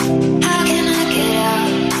 How can I get out?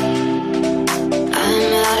 I'm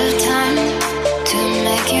out of time to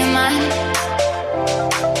make you mine.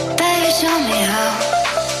 Baby, show me how.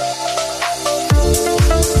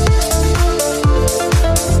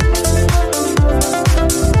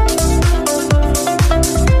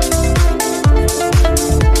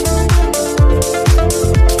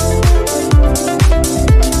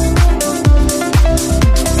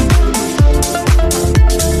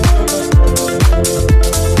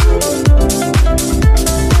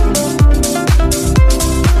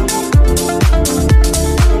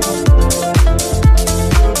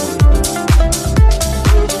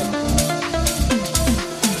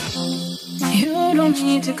 You don't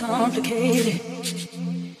need to complicate it.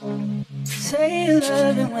 Say you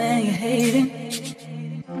love it when you're hating,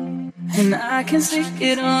 and I can see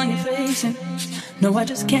it on your face. And no, I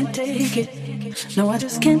just can't take it. No, I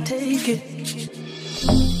just can't take it.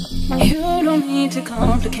 You don't need to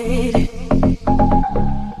complicate it.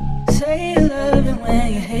 Say you love it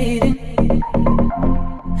when you're hating,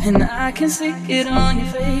 and I can see it on your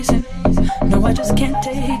face. And no, I just can't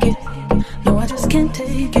take it. No, I just can't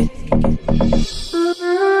take it.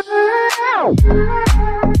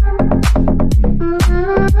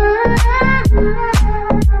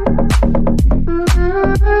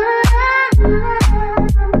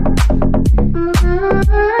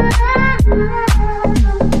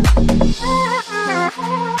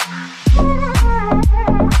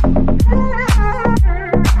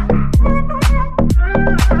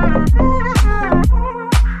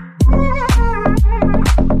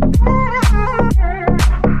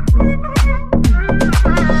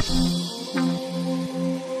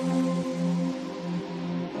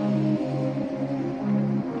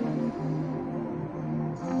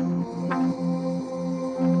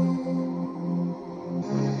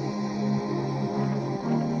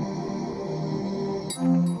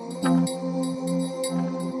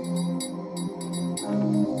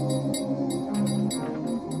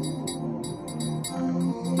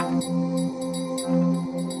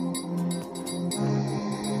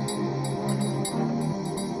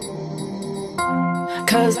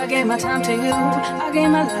 Cause I gave my time to you, I gave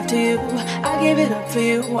my life to you, I gave it up for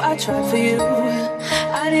you, I tried for you.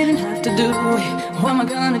 I didn't have to do it, what am I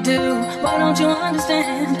gonna do? Why don't you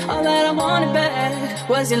understand? All that I wanted back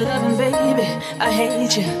was your loving, baby. I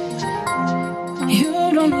hate you.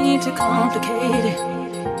 You don't need to complicate it.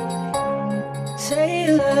 Say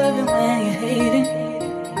you love it when you're hating,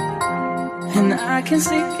 and I can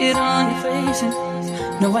see it on your face. And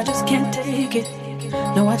no, I just can't take it.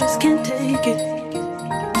 No, I just can't take it.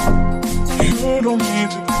 You don't need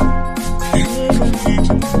to. You don't need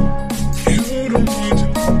to. You don't need to.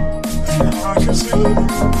 And I can see it.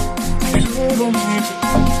 You don't need to.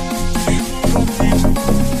 You don't need to.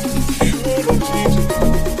 You don't need to.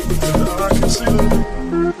 And I can see it.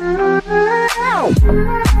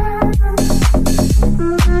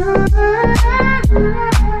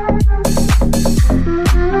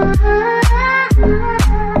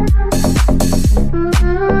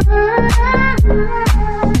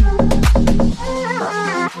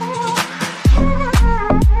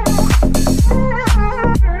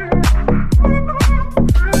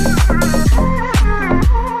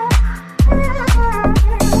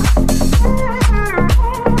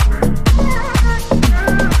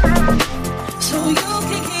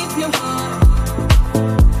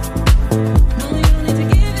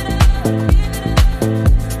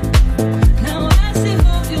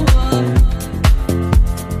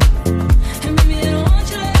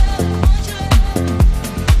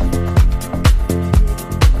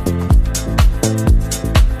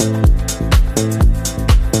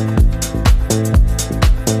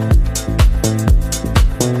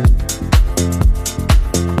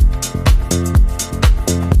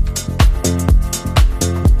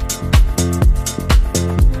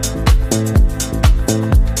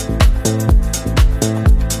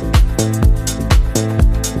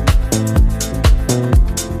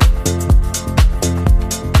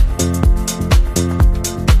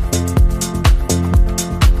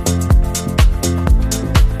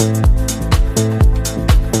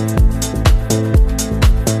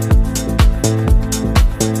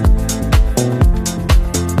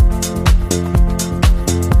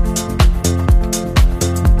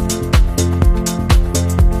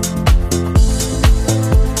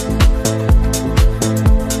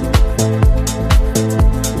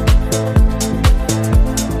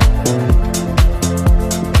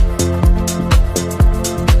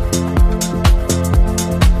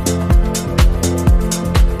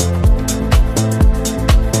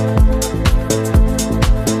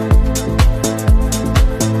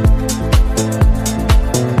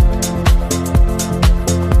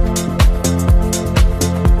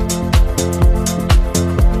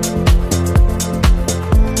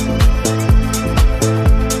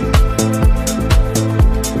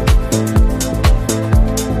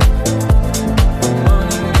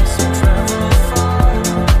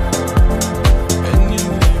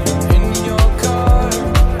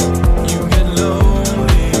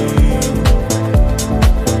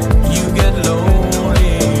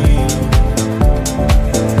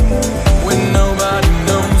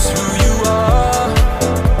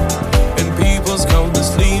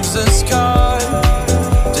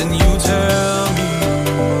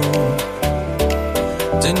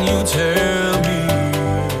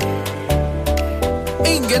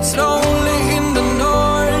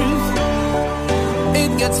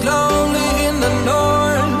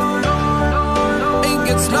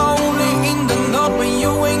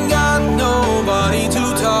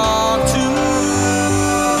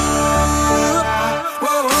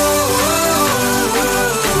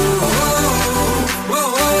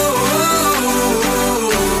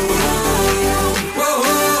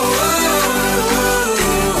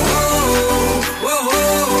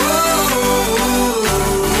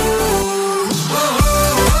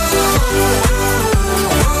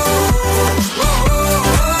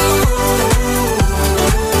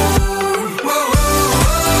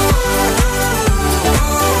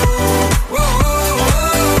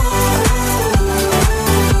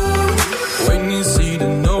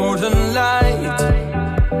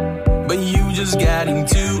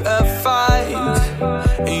 into a fight.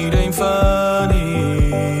 It ain't funny.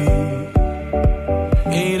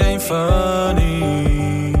 It ain't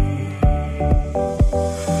funny.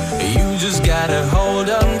 You just gotta hold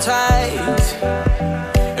on tight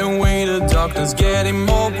and wait, the darkness getting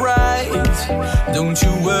more bright. Don't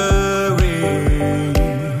you worry,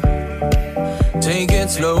 take it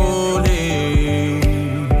slowly.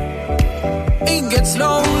 It gets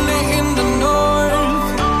lonely in the north.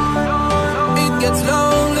 It gets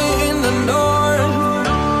lonely in the north.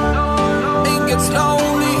 It gets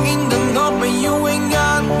lonely in the north when you ain't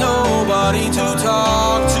got nobody to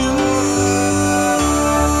talk to.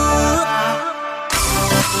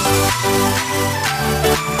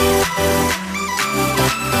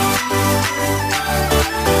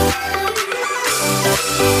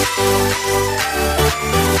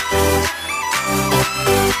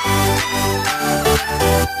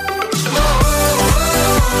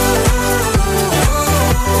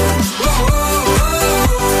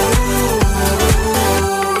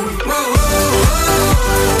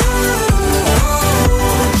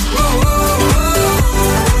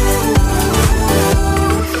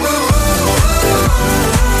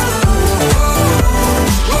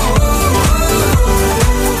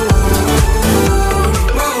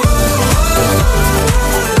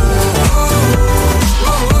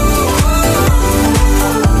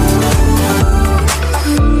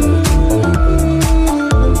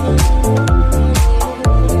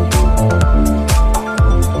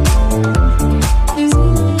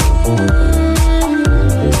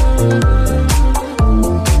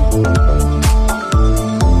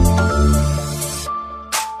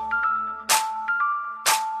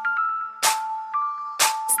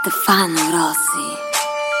 Stefano Rossi.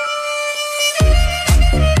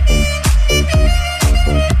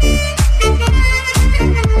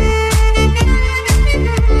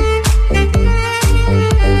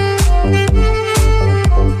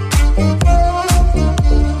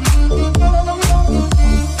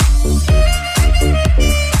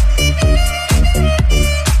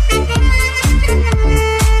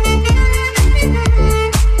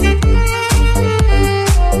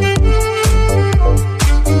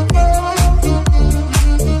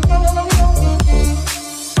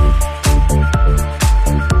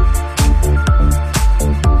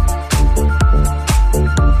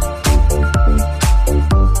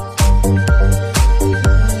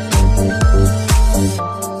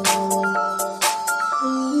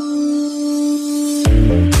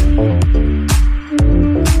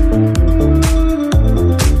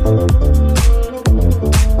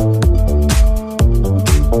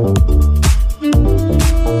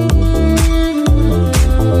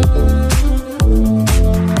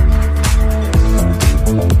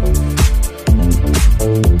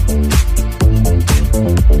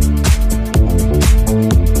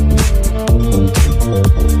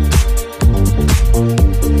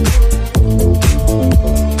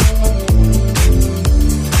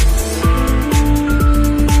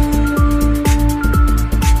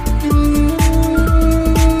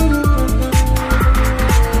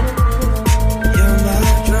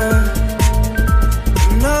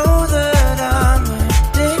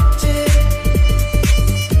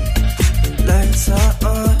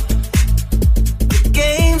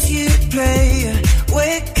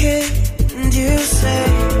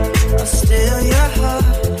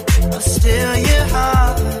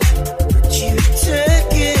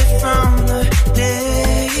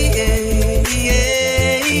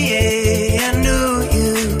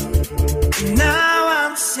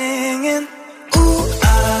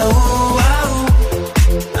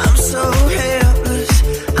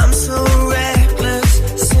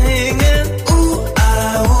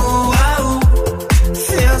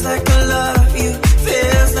 Feels like I love you,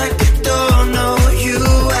 feels like I don't know you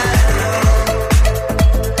at all.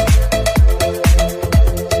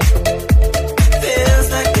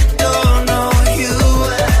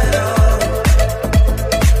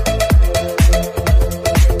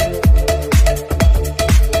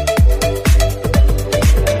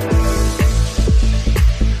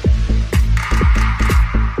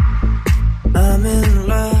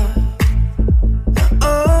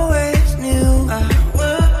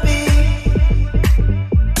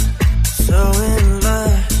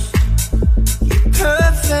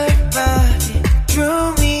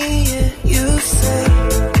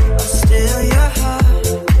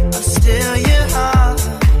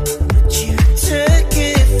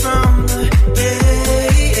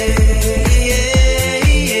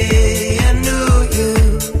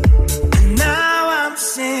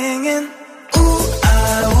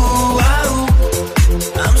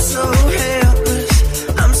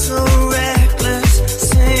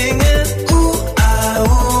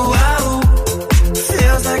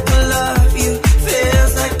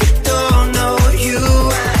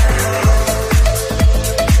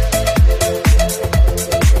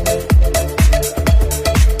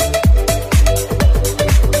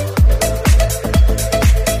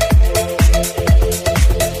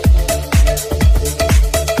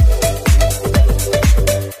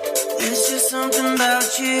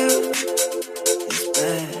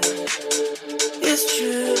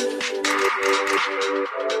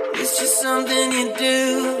 It's just something you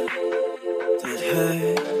do that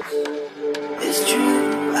hurts. It's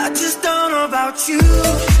true, I just don't know about you.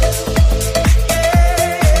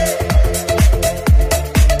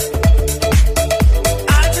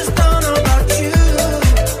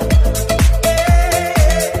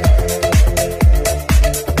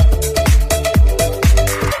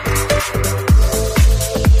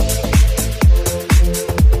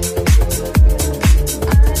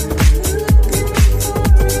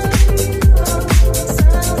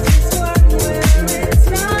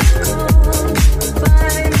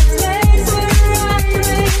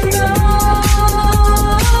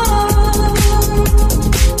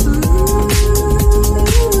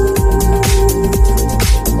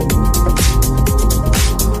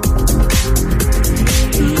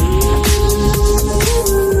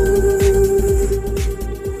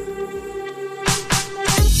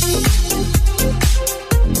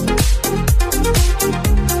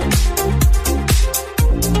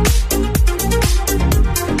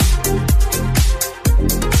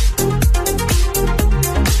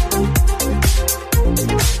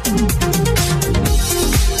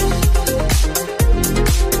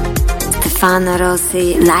 Stefano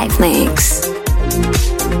Rossi Live Mix.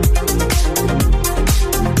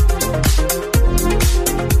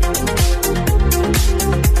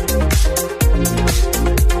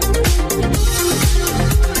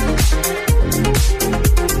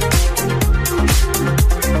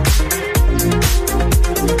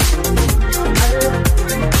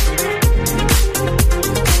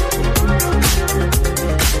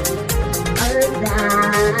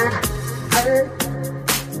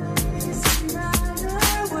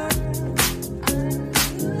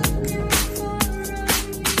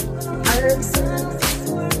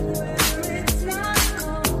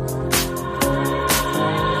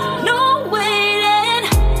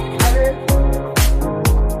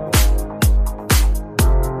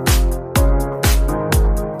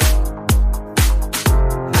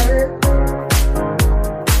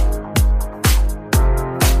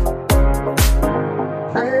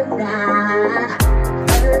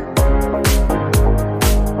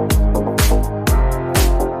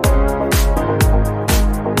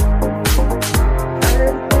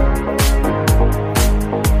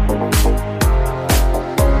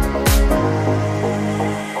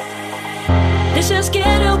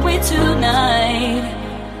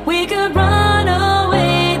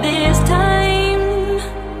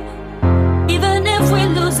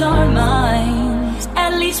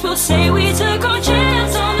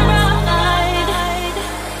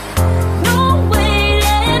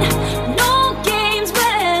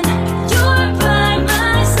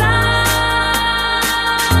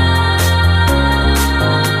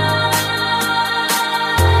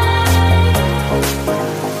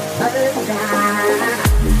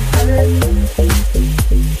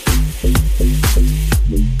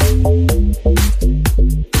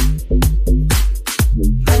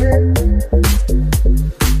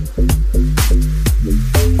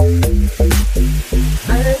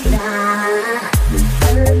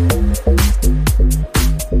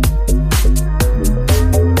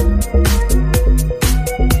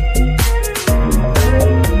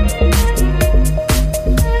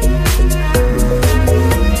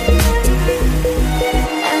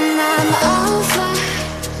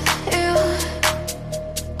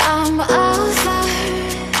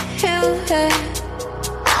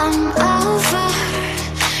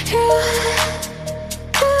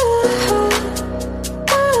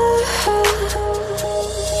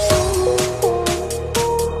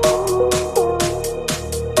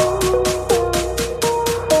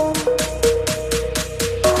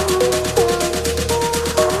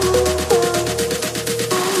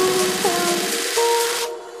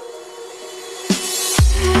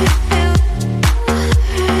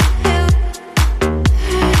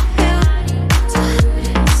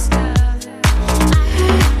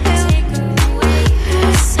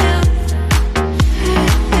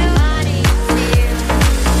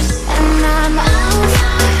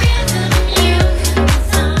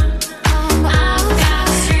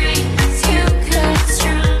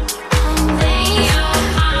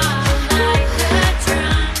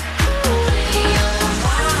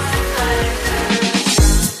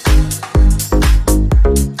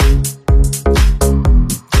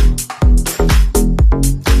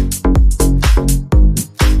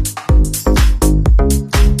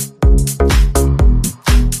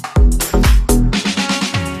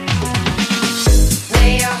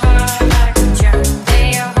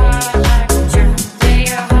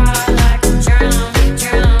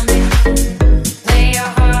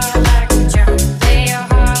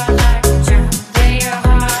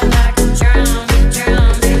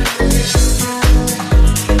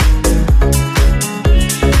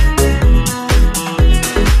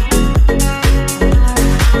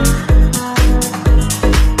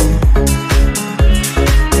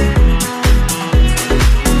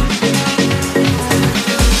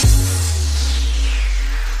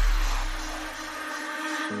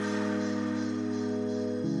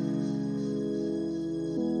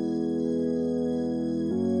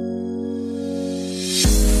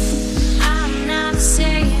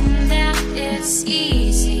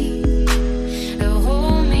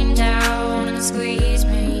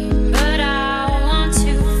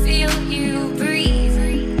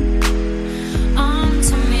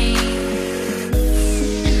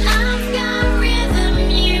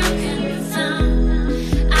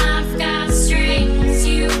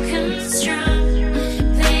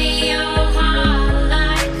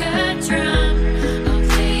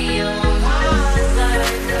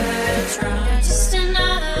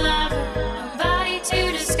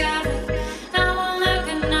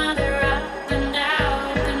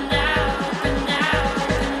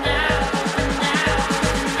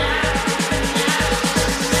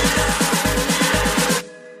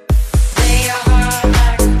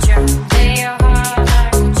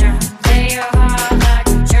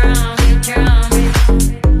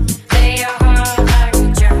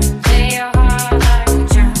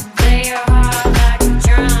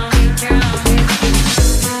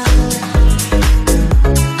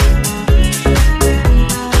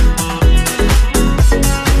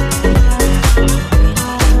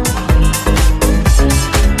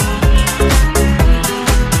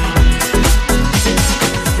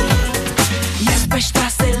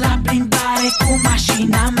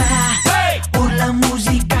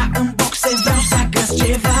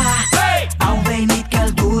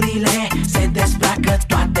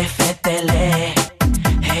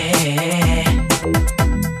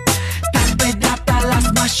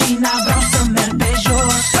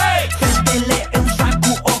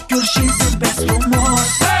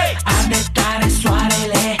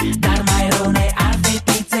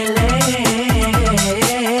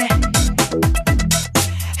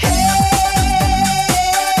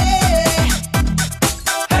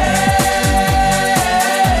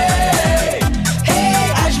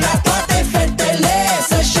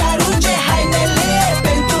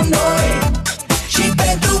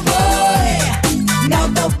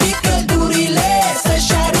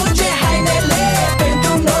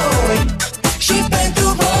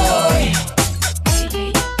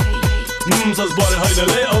 Să zboare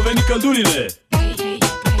hainele, au venit căldurile.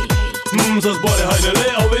 Să zboare hainele,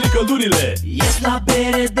 au venit căldurile. Ies la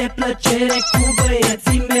bere de plăcere cu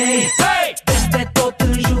băieții mei. Peste tot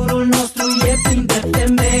în jurul nostru e plin de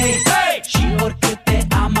femei. Și oricâte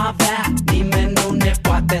am avea, nimeni nu ne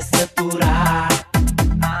poate sătura.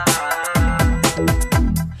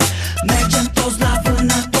 Mergem toți la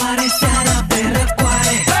vânătoare, seara pe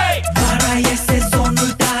răcoare. Vara e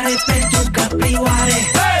sezonul tare pentru căprioare.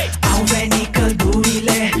 Au venit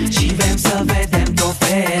căldurile și vrem să vedem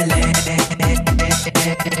trofeele.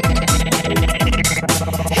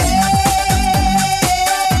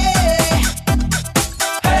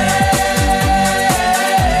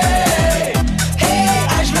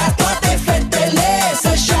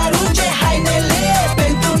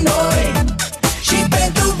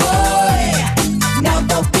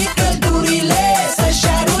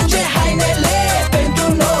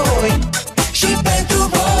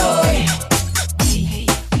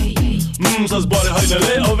 Să zboare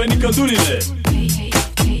hainele, au venit căldurile.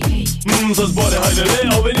 Să zboare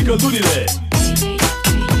hainele, au venit căldurile.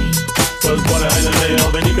 Să zboare hainele, au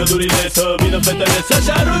venit căldurile. Să vină fetele să-și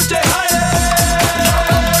arunce hainele.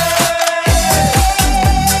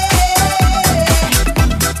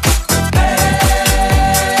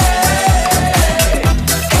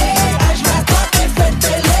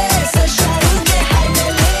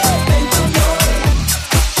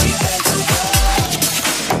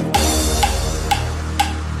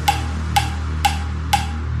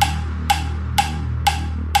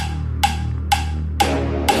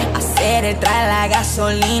 Trae la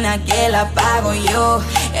gasolina que la pago yo.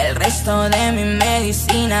 El resto de mi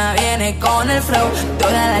medicina viene con el flow.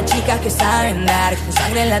 Todas las chicas que saben dar, con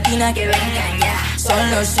sangre latina que vengan ya.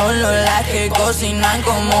 Solo las que cocinan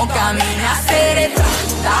como camina. Ceretra,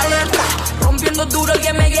 dale atrás, rompiendo duro el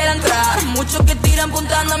que me quiera entrar. Muchos que tiran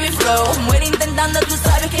apuntando a mi flow, muere intentando, tú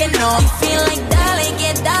sabes que no. You feel like dale,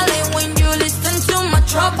 que dale when you listen to my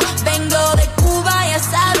drop. Vengo de Cuba, ya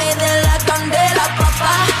sabes, de la candela,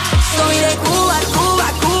 papá. Soy de Cuba, Cuba,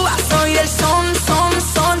 Cuba, soy del son, son,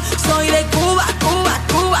 son. Soy de Cuba, Cuba,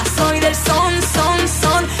 Cuba, soy del son, son,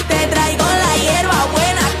 son. Te traigo la hierba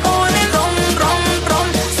buena con el ron, ron, ron.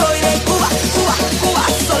 Soy de Cuba, Cuba, Cuba,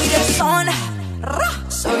 soy del son.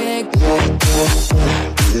 Soy de Cuba.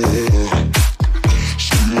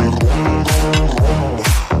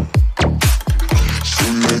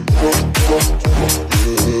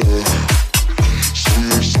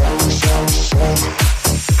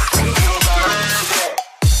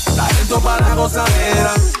 Para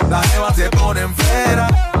gozadera, la jeva se pone en fiera.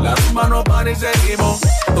 La rumba no para y seguimos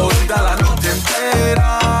todita la noche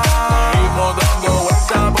entera. Seguimos dando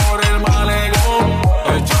vuelta por el malecón,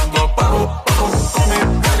 echando palo, palo, con mi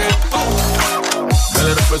reggaetón.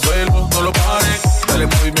 Dale rompe el suelo, no lo pares. Dale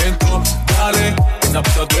movimiento, dale. Esa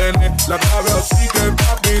pista tiene la clave, así que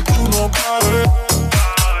papi tú no cabes.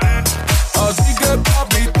 Así que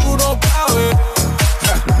papi tú no cabes.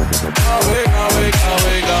 Cabe, cabe,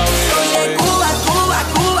 cabe, cabe. Soy de Cuba, Cuba,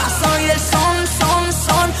 Cuba, soy del son, son,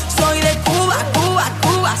 son. Soy de Cuba, Cuba,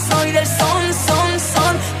 Cuba, soy del son, son,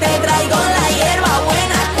 son. Te traigo la hierba.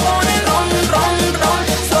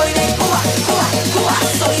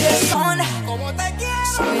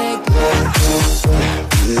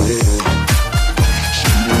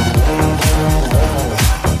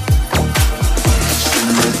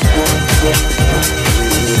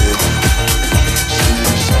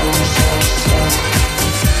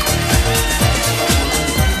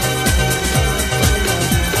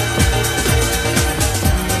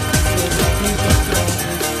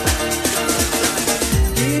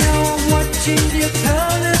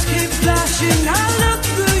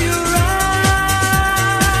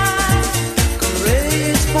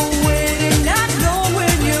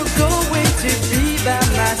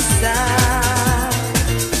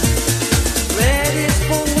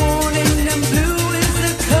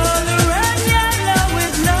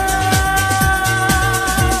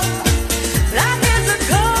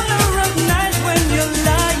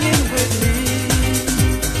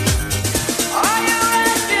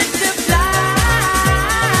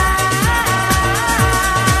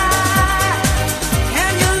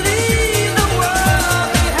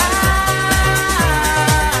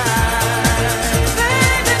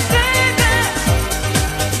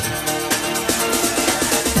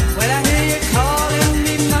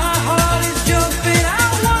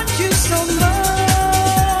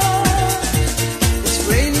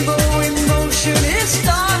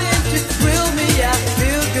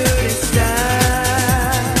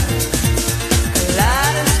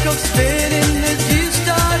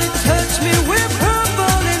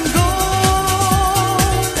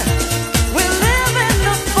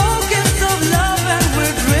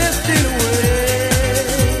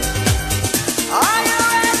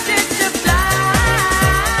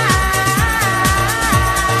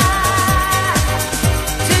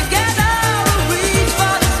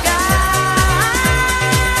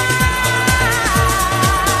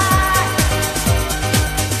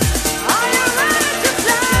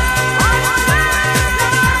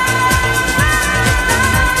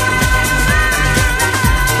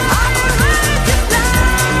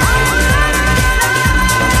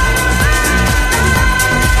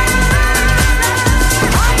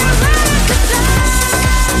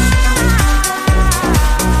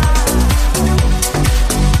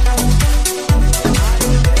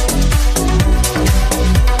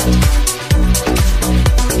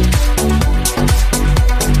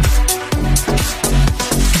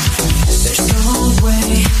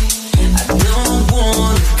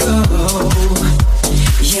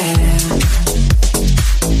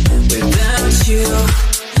 you,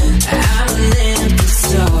 I'm an empty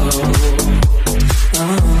soul.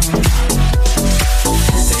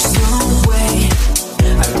 There's no way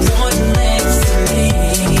I want you next to me.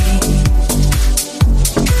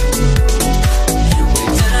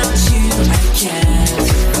 Without you, I can't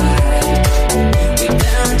survive.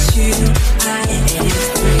 Without you, I ain't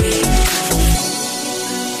free.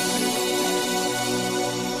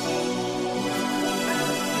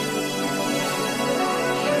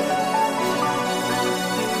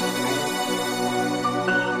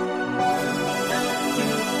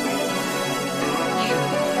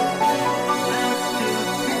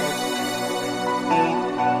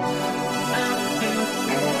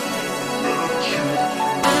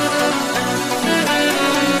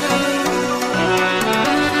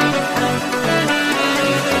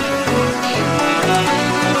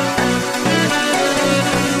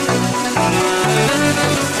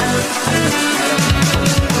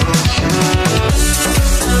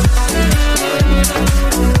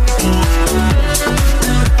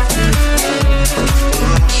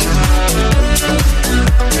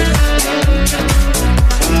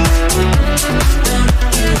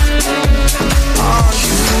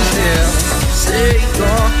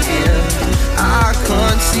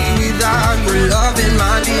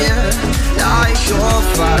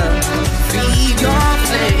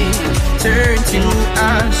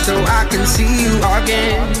 So I can see you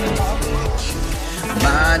again.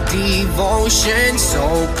 My devotion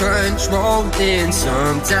so controlling,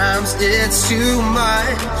 sometimes it's too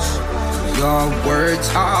much. Your words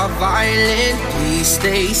are violent, please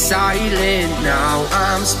stay silent. Now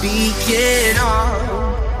I'm speaking up.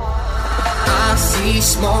 I see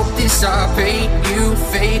smoke dissipate, you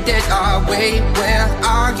faded away. Where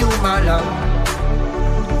are you, my love?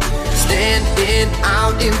 Standing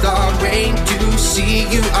out in the rain to see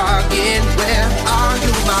you again. Where are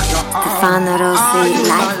you, my love? Stefano Rossi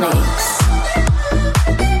Live Mix.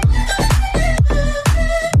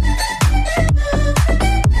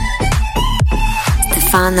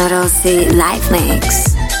 Stefano Rossi Live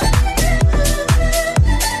Mix.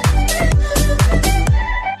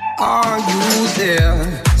 Are you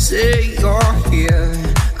there? Say you're here.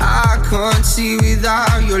 I can't see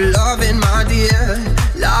without your loving, my dear.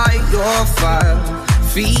 Light your fire,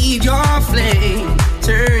 feed your flame,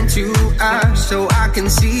 turn to ash so I can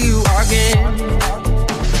see you again.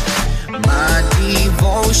 My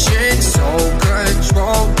devotion so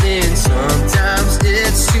controlling, sometimes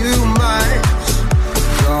it's too much.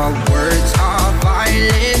 Your words are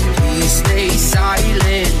violent, please stay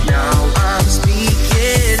silent. Now I'm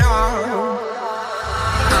speaking up.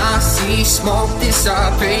 I see smoke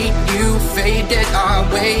dissipate, you faded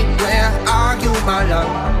away. Where are you, my love?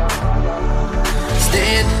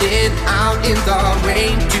 Standing out in the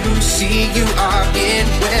rain to see you again.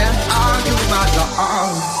 Where are you, my love?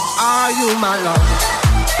 Are you, my love?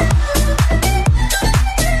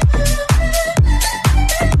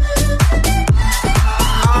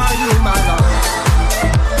 Are you, my love?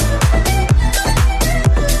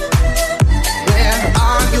 Where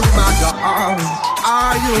are you, my love?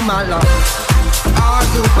 Are you my love? Are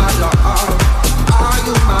you my love? Are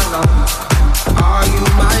you my love? Are you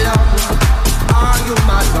my love? Are you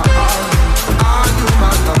my love? Are you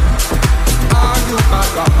my love? Are you my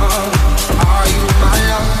love? Are you my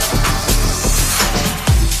love?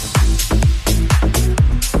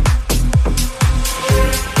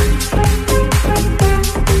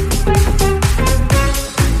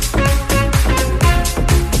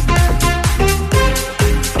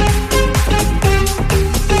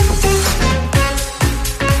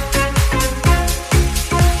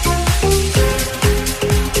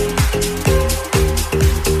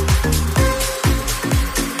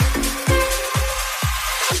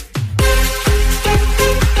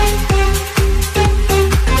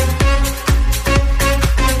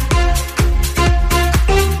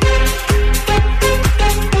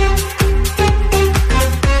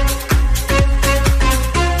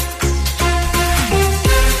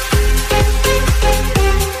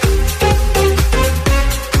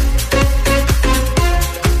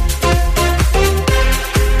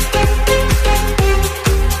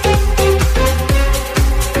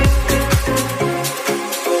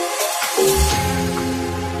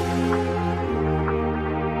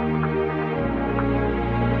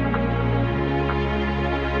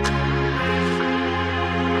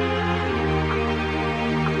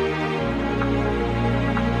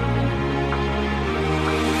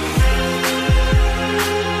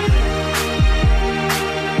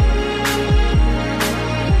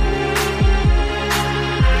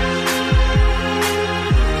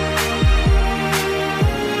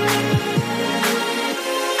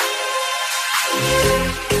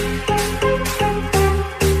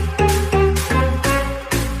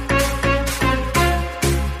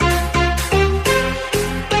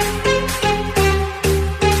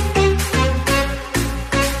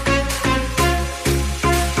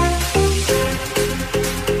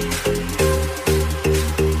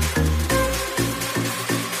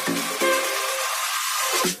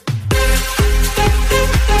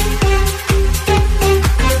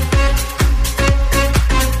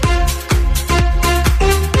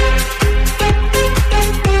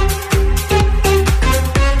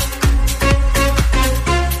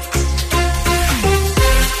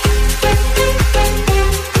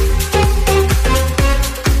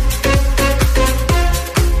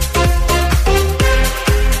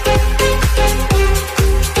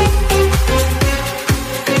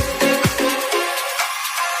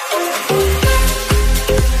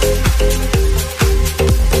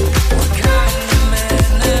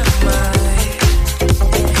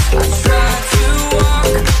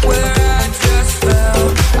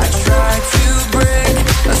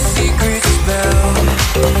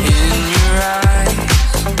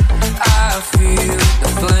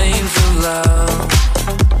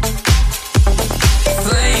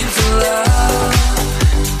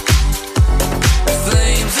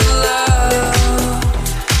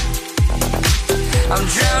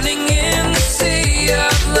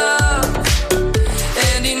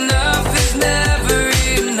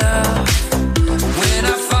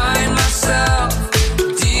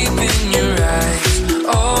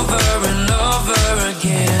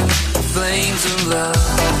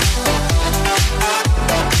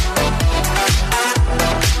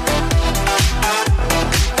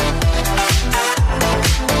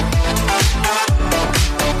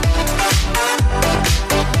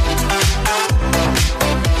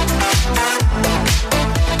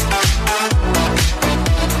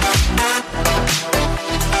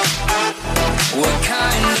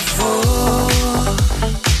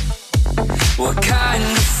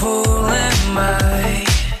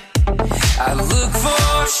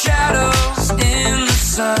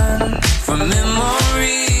 run from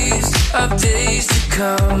memories of days to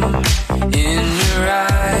come. In your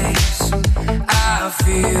eyes, I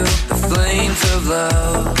feel the flames of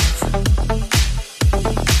love.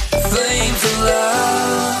 Flames of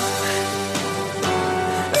love.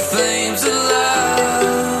 Flames of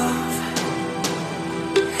love.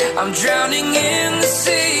 I'm drowning in the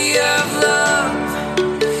sea of love,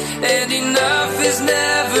 and enough is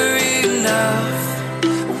never enough.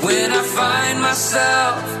 When I find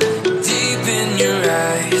myself deep in your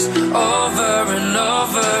eyes, over and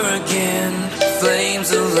over again. Flames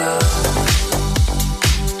of love.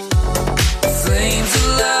 Flames of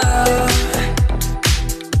love.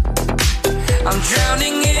 I'm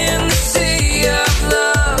drowning in the sea of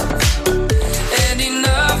love, and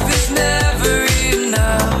enough is never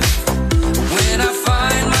enough. When I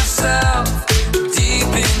find myself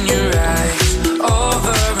deep in your eyes,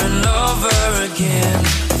 over and over again.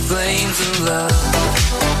 Flames of love.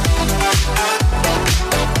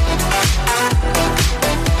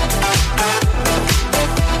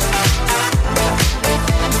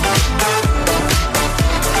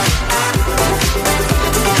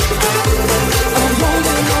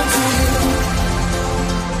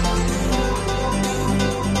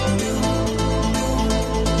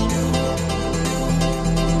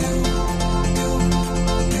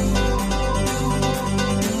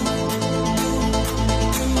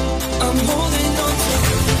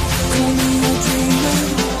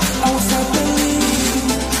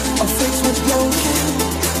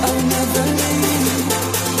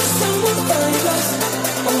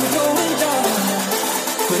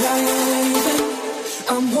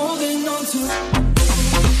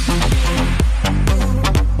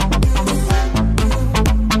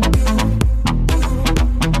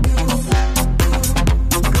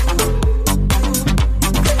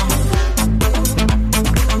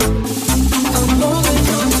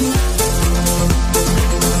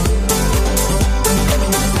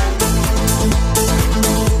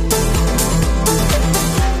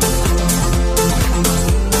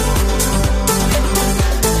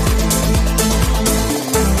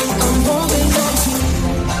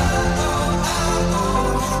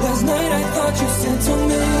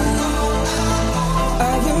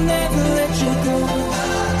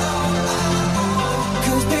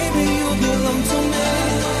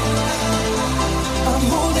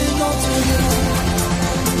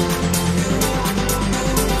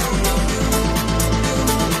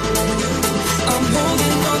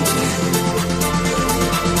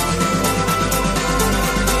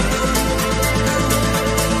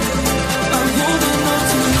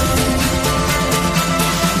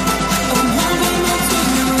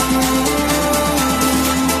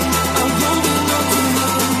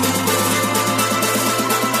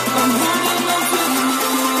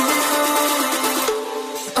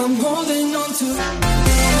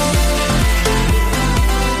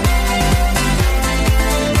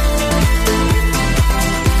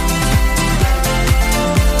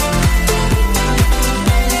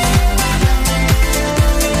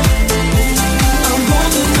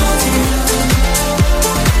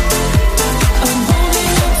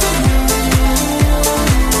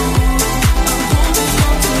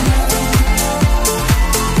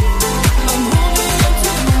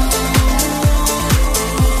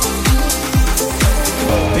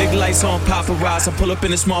 I pull up in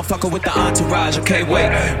this motherfucker with the entourage, okay, wait.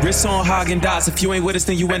 Wrists on Haagen-Dazs, if you ain't with us,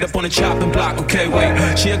 then you end up on the chopping block, okay,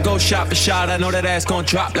 wait. She'll go shot for shot, I know that ass gon'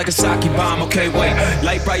 drop like a sake bomb, okay, wait.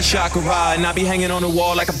 Light bright chakra, and I be hanging on the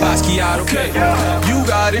wall like a Basquiat, okay. You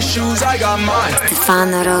got issues, I got mine.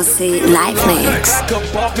 Stefano Rossi, Life Mix. Back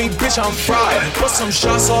up off me, bitch, I'm fried. Put some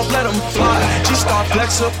shots off, let them fly. She start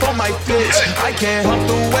flex up on my bitch. I can't help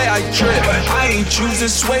the way I trip. I ain't choose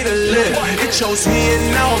this way to live. It chose me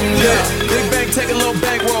and now I'm lit. Big bank, take a little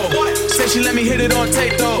bankroll. Say she let me hit it on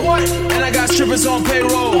tape though. And I got strippers on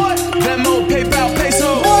payroll. Venmo, PayPal,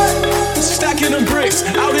 peso. Stacking them bricks.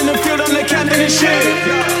 Out in the field, I'm the captain and shit.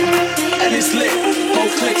 And it's lit. Whole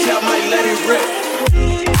click, y'all might let it rip.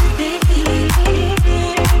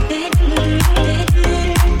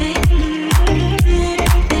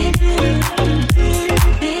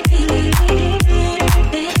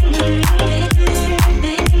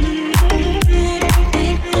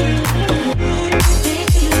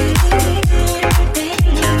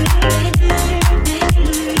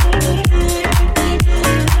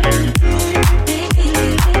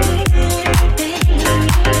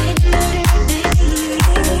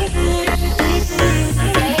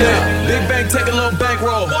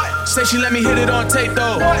 Say she let me hit it on tape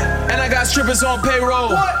though. And I got strippers on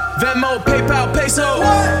payroll. Venmo, PayPal, peso.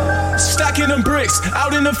 Stacking them bricks.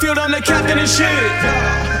 Out in the field, I'm the captain and shit.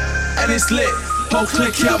 And it's lit. Whole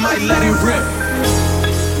click, y'all might let it rip.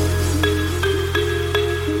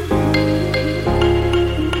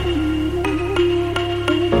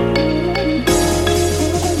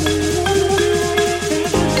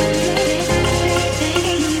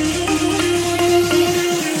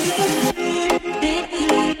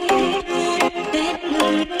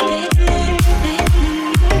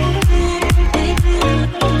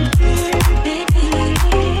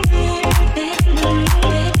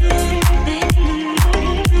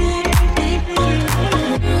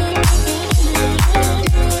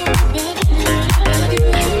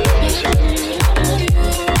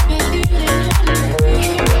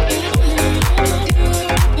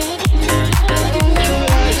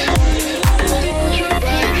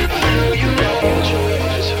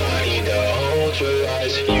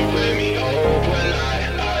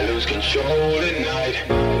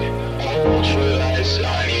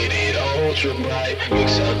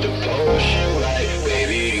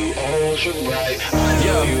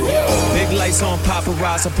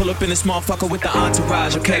 I pull up in this motherfucker with the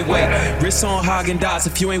entourage, okay, wait. Wrists on Haagen-Dazs,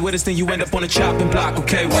 if you ain't with us, then you end up on the chopping block,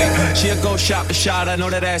 okay, wait. She'll go shot for shot, I know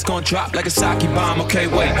that ass gon' drop like a sake bomb, okay,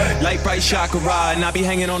 wait. Light bright chakra, and I be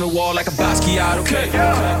hanging on the wall like a Basquiat, okay.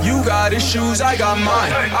 You got issues, I got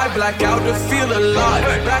mine. I black out to feel alive.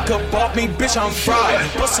 Back up off me, bitch, I'm fried.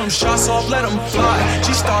 Put some shots off, let them fly.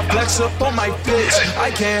 She start flex up on my bitch.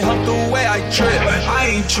 I can't help the way I trip. I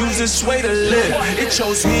ain't choose this way to live. It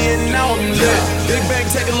chose me and now I'm lit. Big bang,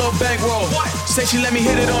 take a little bankroll. Say she let me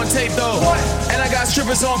hit it on tape though. And I got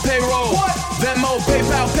strippers on payroll. Venmo,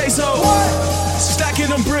 PayPal, peso. Stacking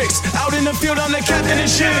them bricks. Out in the field, I'm the captain and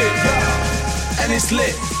shit. And it's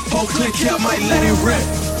lit. Whole click, y'all might let it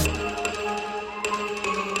rip.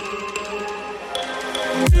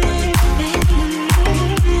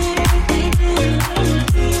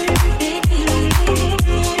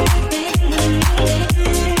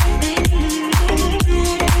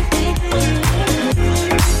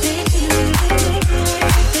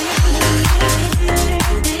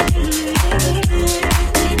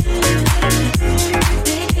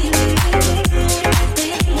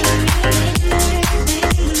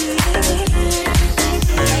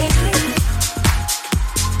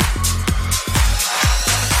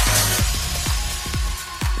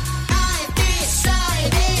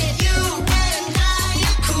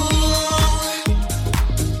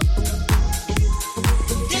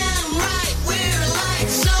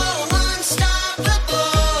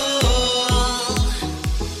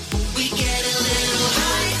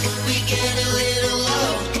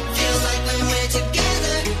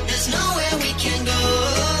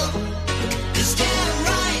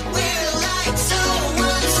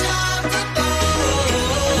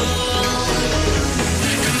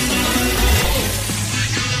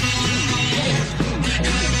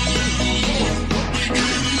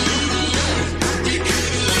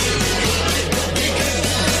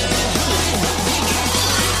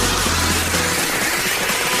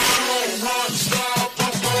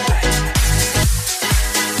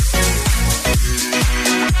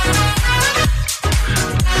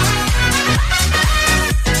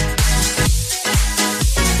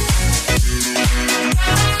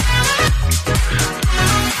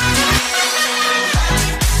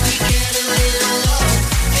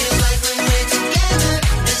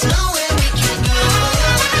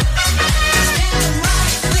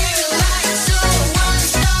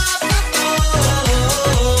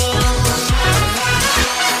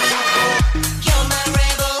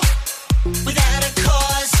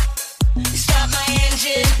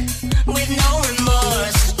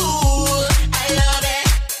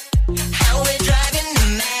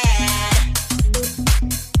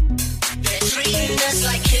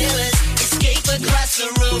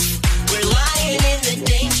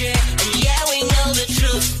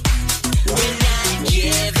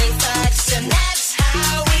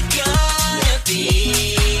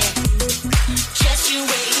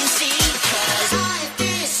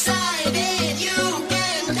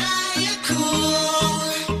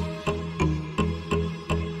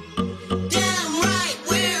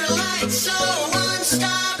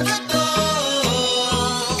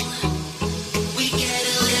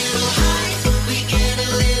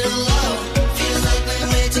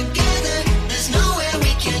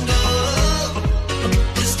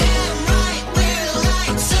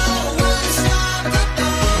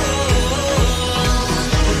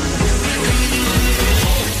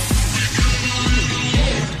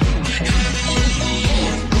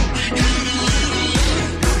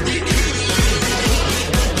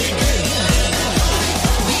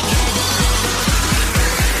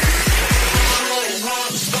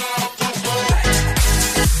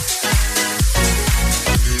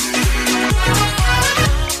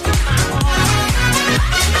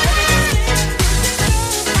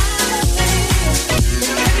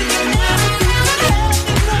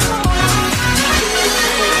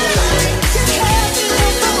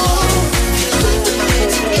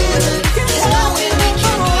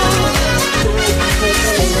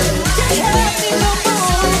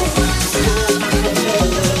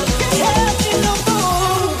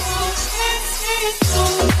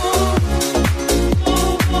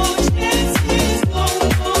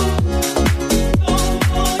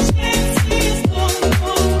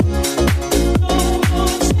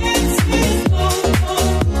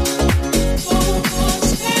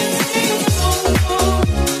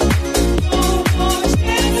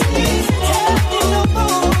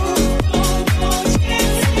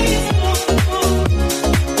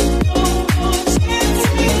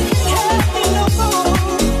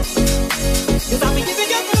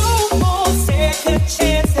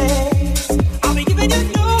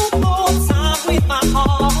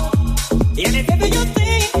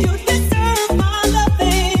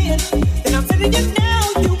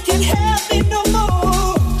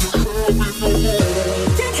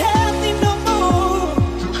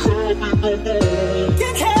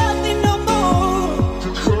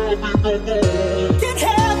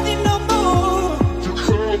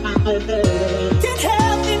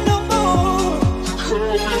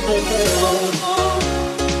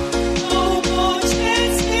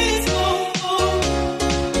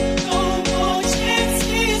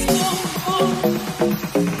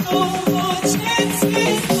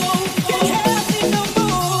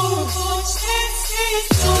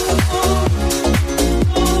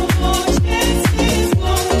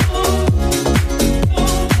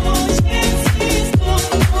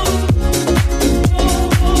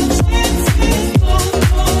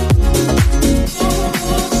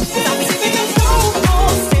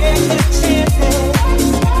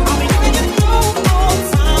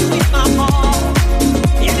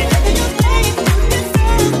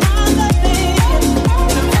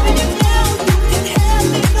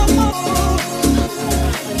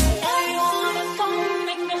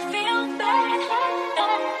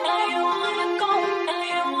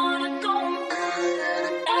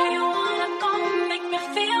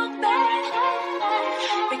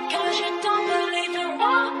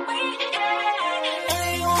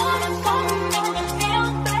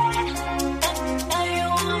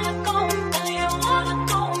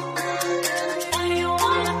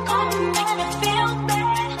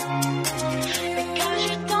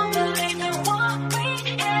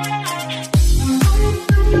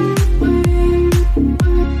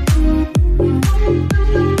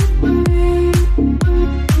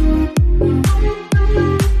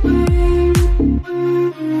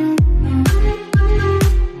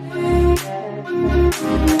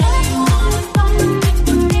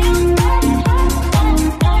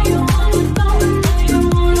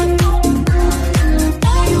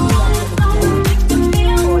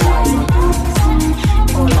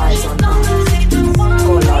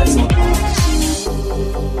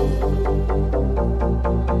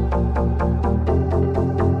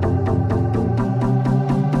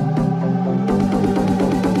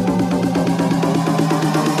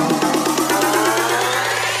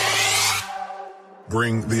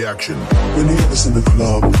 Bring the action. When you have us in the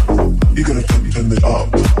club, you gotta turn it up.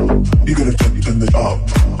 You gotta turn it up.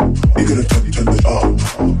 You gotta turn it up.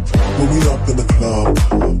 When we up in the club,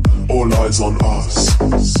 all eyes on us.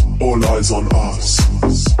 All eyes on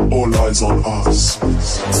us. All eyes on us.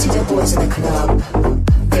 See the boys in the club,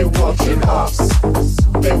 they're watching us.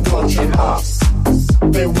 They're watching us.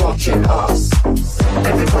 They're watching us.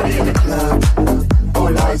 Everybody in the club,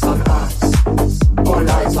 all eyes on us. All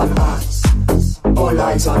eyes on us. All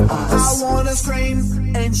eyes on us. I wanna scream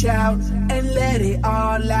and shout and let it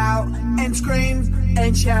all out. And scream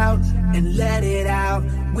and shout and let it out.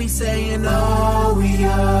 We saying oh, we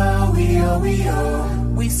oh, we oh, we oh.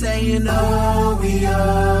 We saying oh, we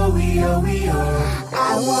oh, we oh, we oh.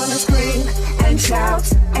 I wanna scream and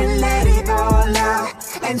shout and let it all out.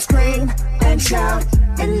 And scream and shout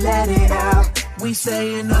and let it out. We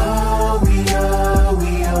saying oh, we oh,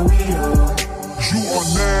 we oh, we oh. You are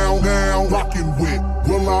now rocking with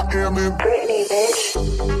Will I Am in Britney, bitch.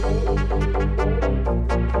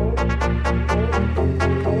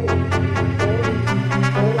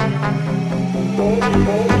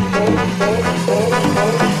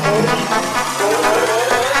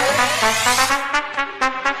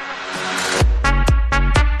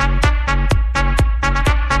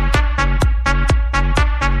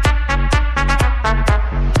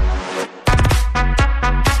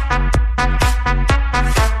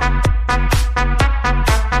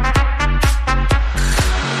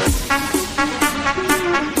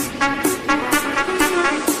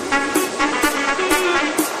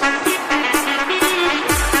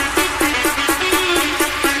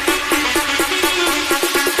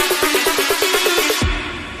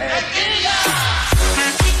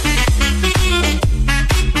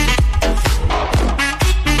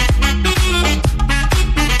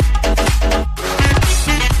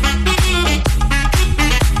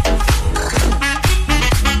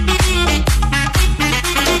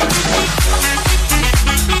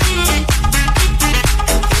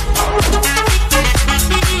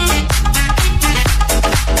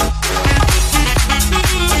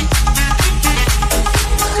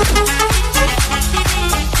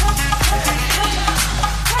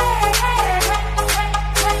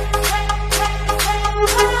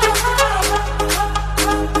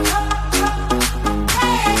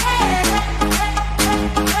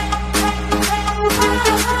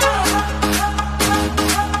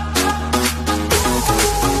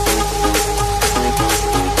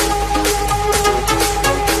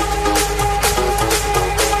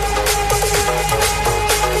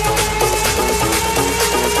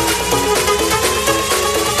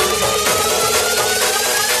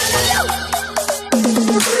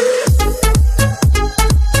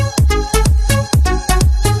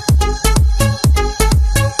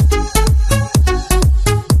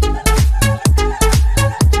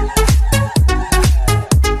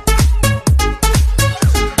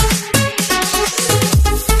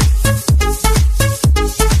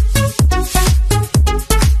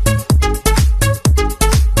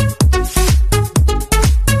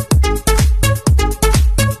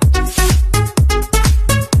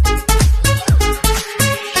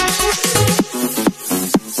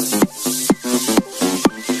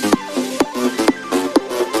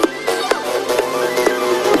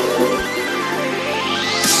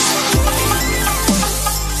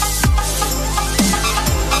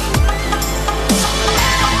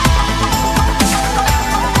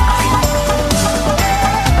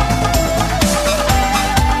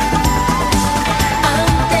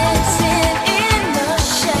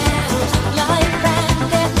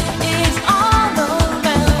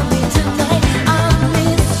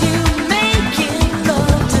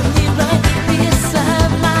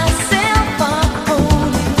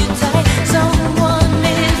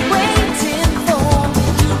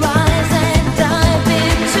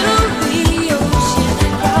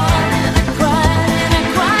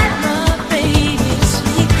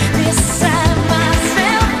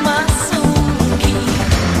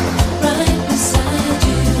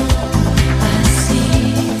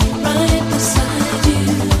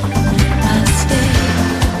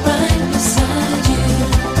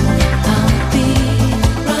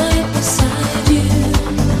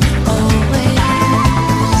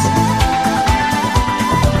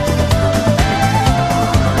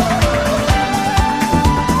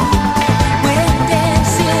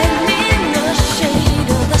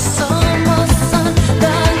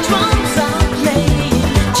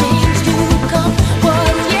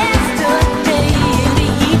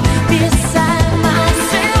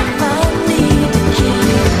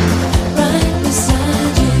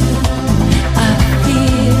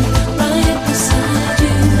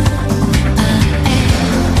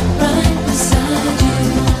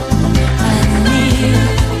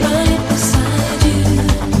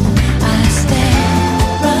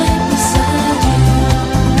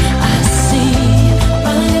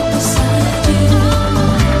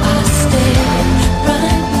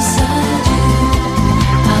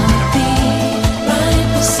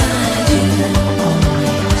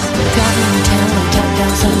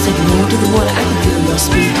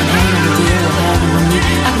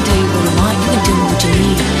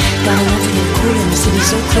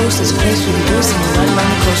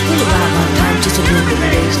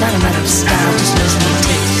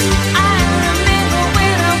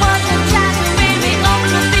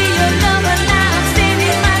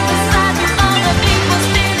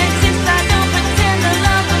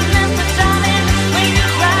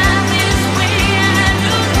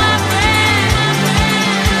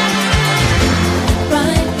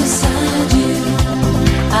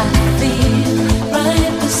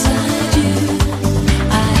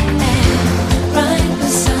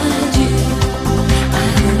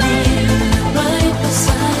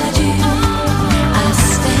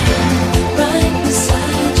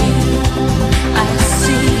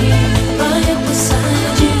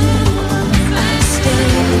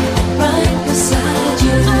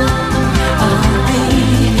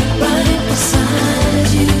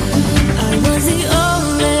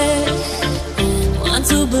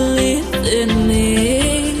 in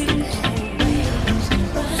me.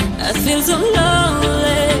 I feel so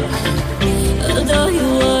lonely, although you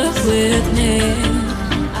were with me.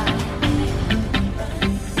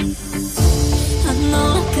 I know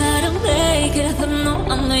I gotta make it, I know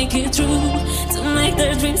I'll make it through, to make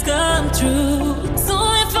their dreams come true. So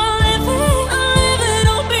if I live it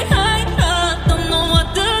all behind. I don't know what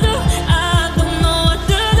to do, I don't know what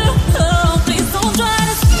to do. Oh, please don't try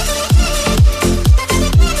to.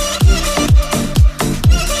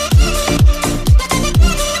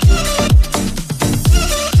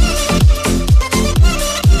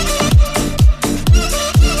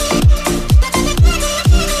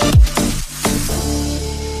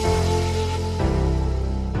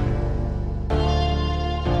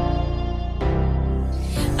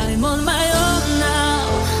 I'm on my own now.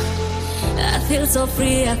 I feel so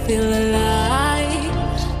free, I feel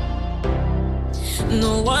alive.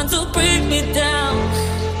 No one to bring me down.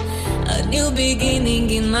 A new beginning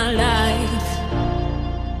in my life.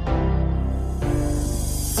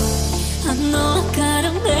 I know I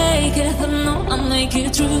gotta make it, I know I'll make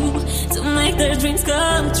it through, to make their dreams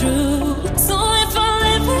come true. So if I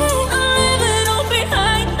live it all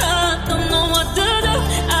behind. I don't know what to do,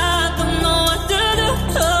 I don't know what to do.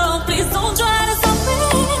 Oh, please don't try to stop me.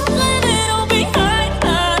 Leave it all behind.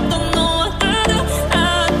 I don't know what to do, I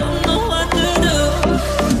don't know what to do.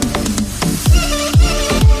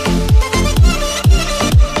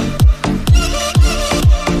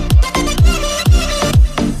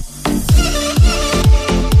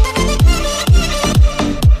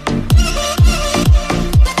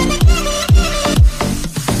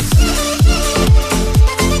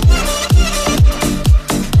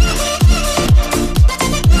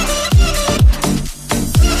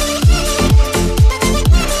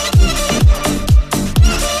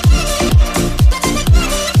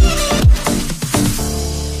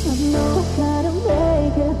 I know I gotta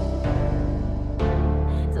make it,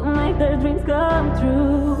 to make their dreams come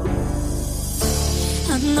true.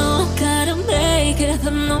 I know I gotta make it, I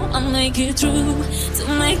know I'll make it through, to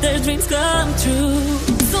make their dreams come true.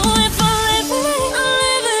 So if I live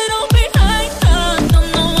it all behind. I don't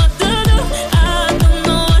know what to do, I don't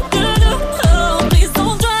know what to do. Oh, please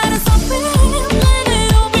don't try to stop me. Leave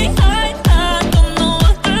it all behind. I don't know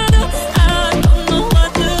what to do, I don't know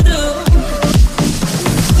what to do.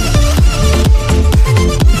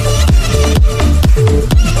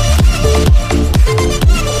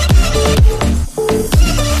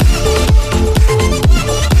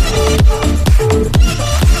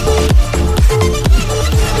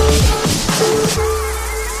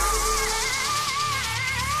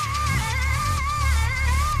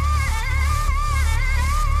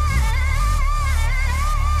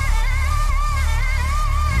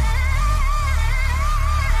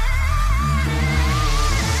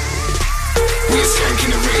 We're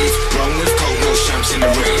skanking the rave, wrong with cold, no champs in the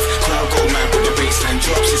rave. Crowd go mad with the baseline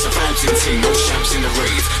drops, it's a bouncing thing, no champs in the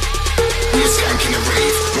rave. We're skanking the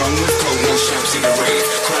rave, wrong with cold, no champs in the rave.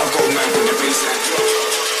 Crowd go mad with the baseline drops.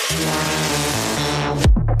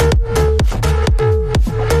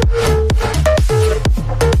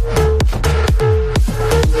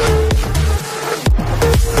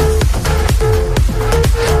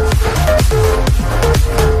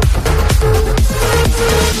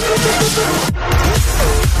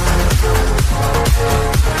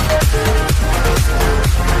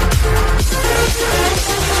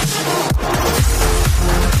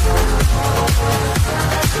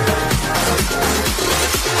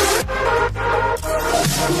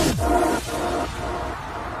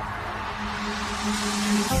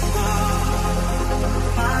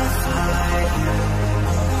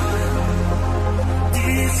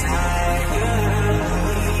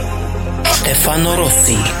 Stefano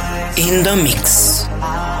Rossi in the mix.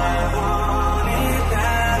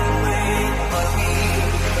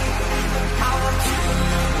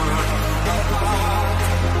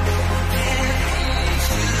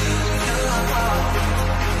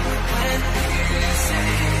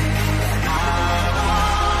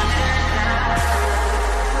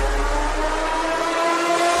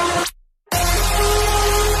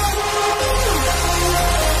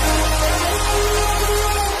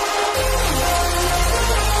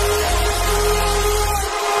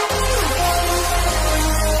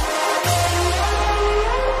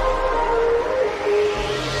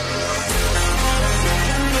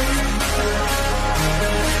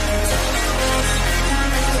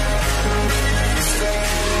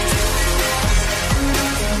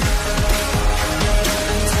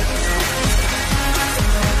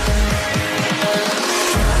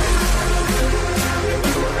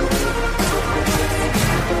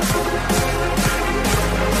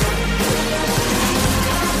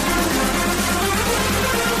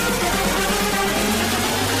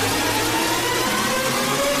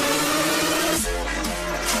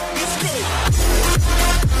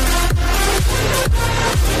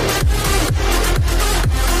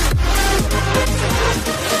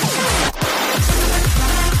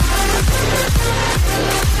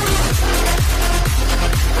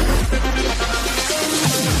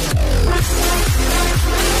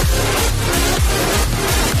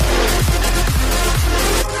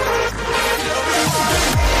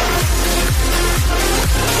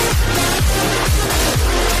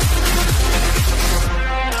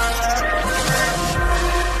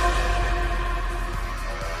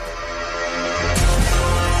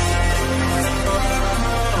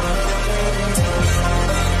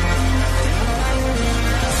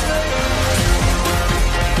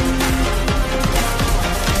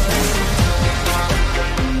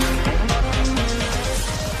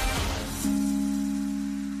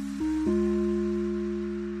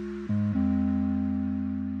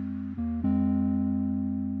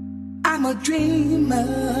 a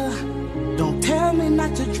dreamer. Don't tell me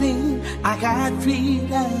not to dream. I got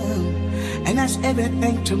freedom, and that's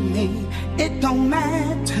everything to me. It don't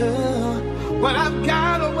matter what I've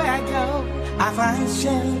got or where I go. I find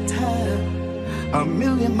shelter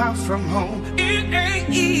 1,000,000 miles from home. It ain't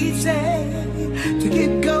easy to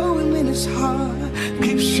get going when it's hard.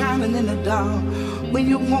 Keep shining in the dark when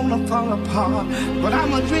you wanna fall apart. But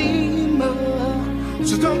I'm a dreamer,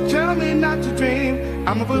 so don't tell me not to dream.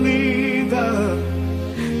 I'm a believer,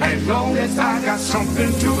 as long as I got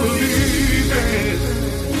something to believe in.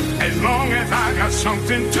 As long as I got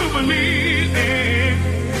something to believe in.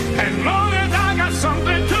 As long as I got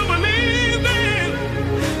something to believe in.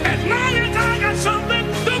 As long as I got something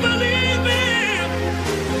to believe in.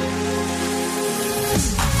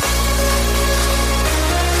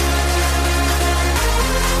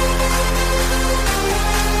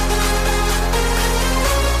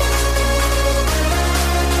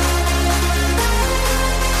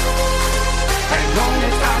 As long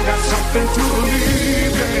as I got something to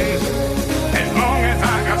believe in. As long as I got something to believe in. As long as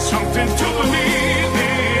I got something to believe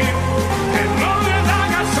in. As long as I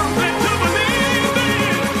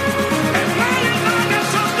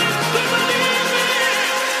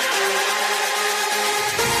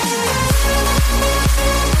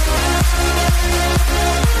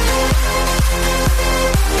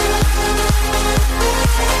something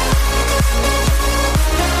to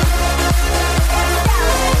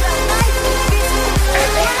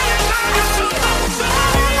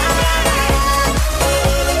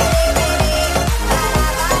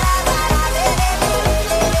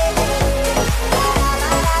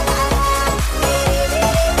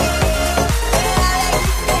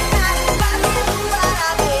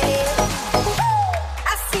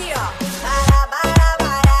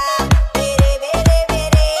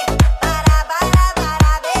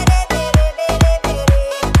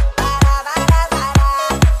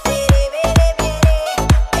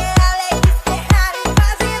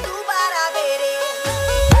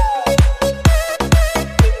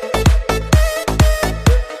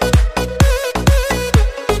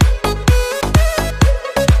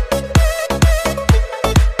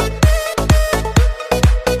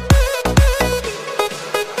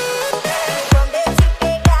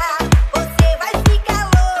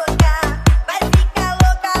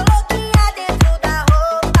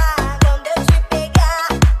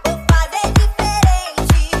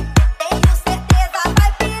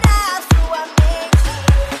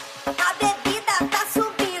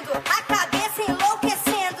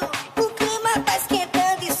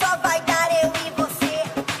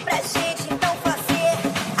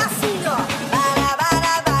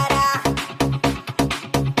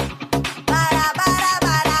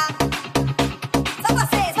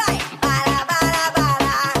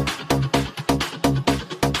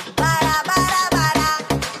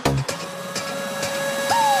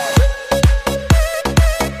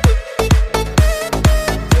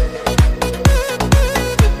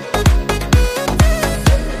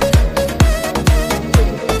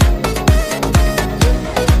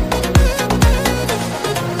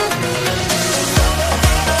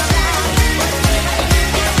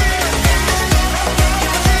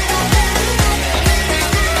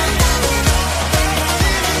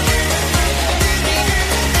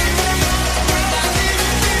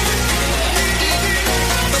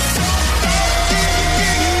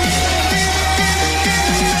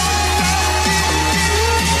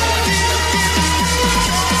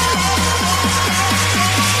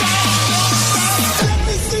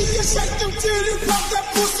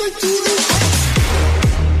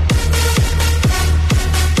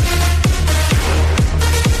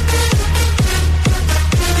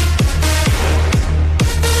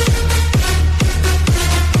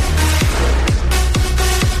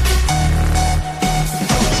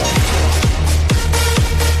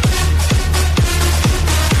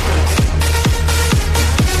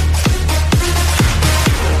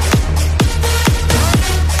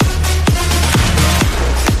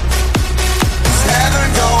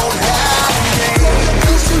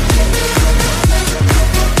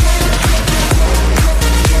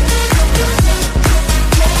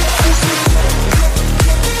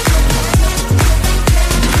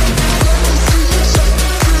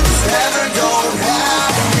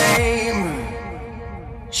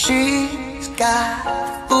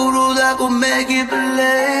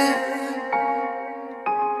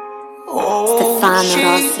Stefano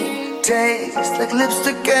Rossi. Tastes like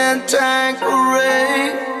lipstick and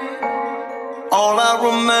Tanqueray. All I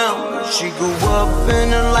remember, she grew up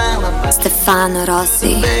in Atlanta. Stefano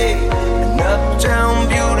Rossi. An uptown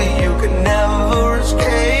beauty you could never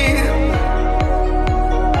escape.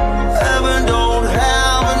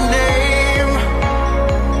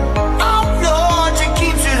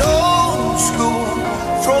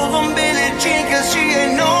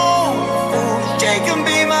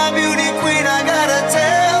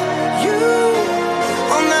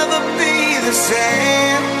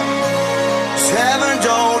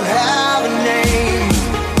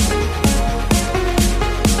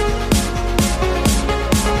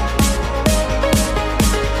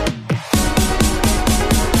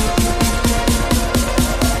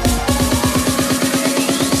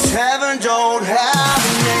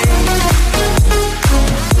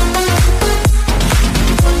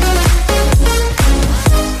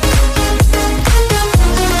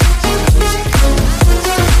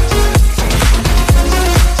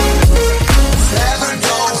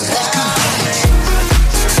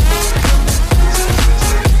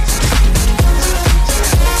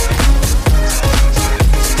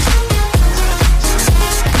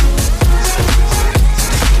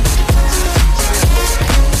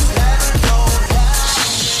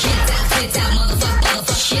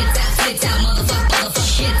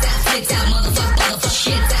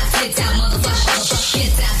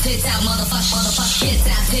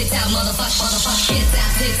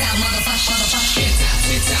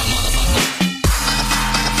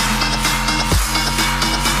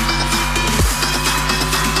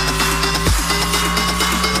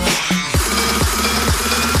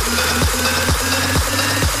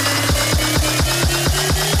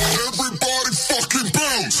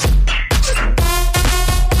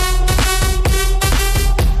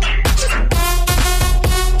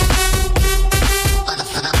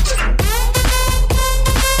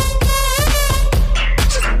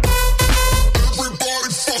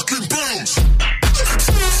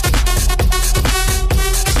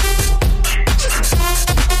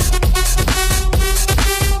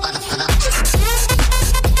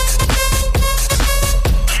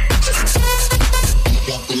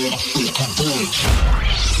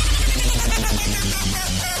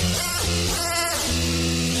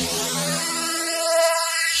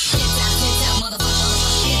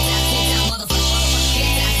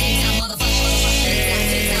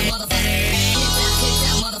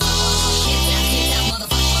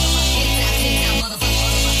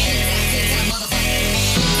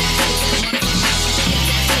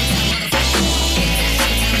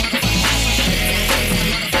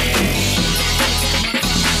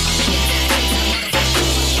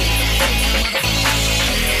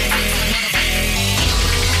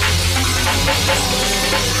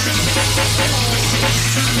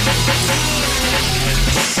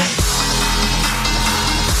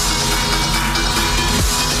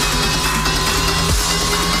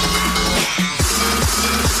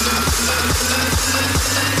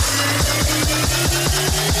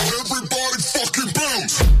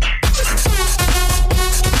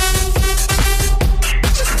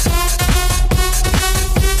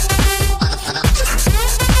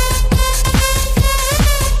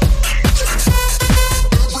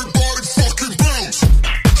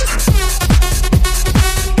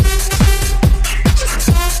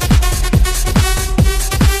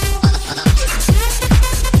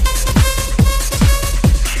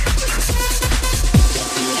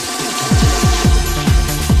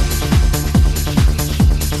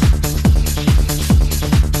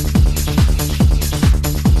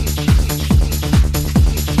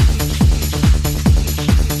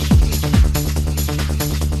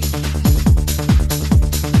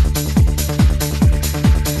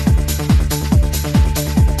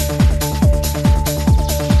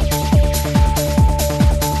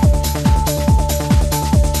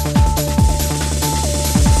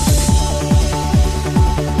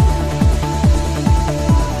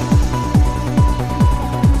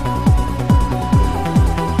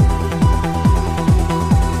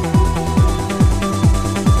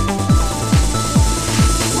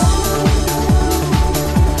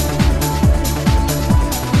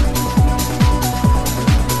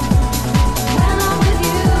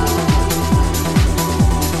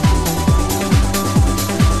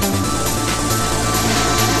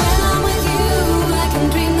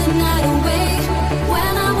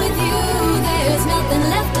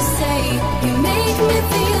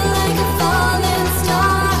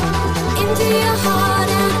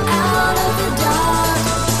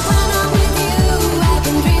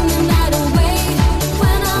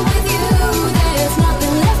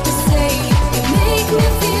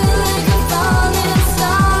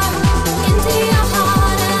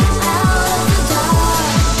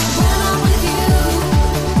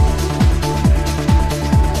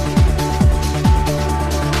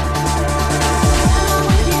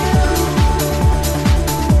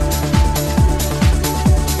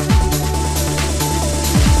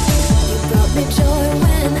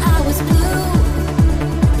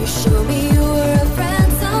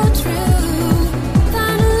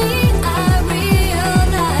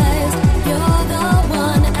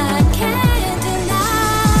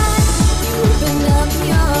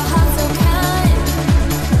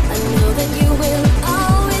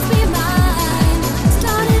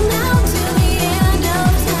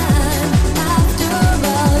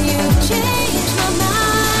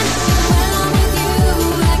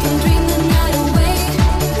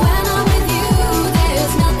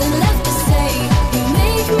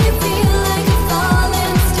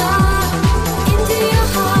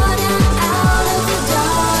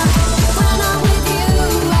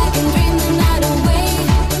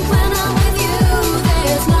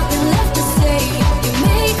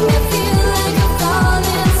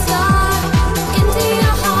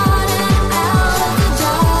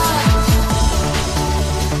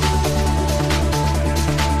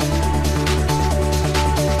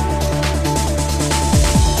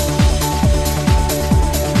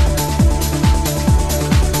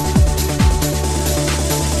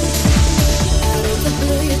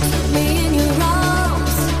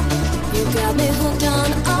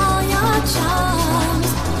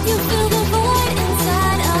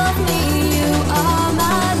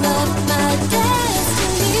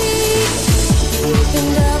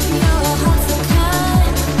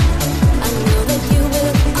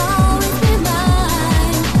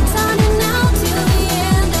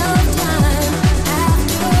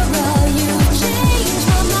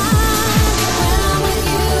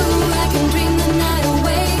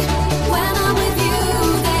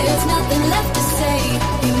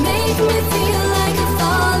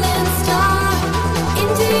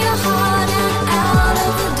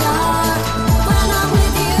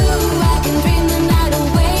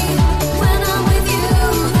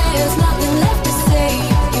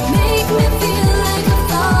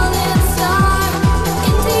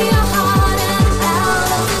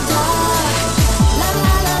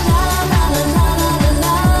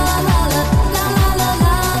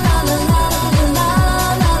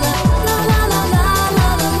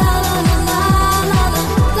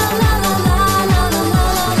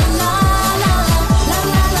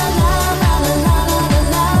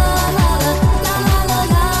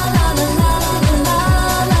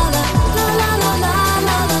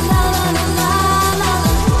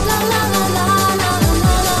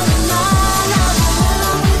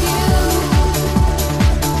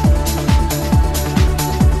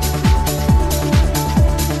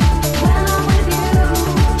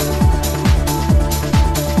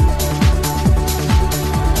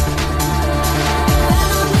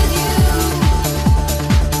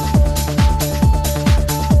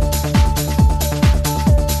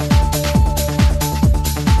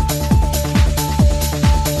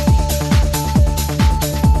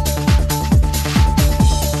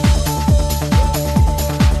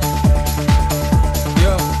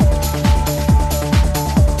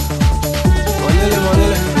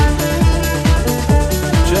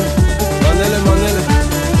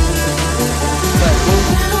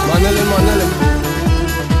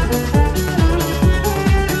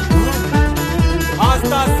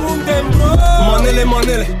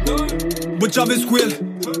 Bă, ce aveți cu ele?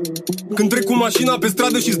 Când trec cu mașina pe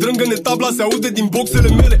stradă și zdrângăne tabla, se aude din boxele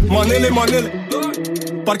mele. Manele, manele,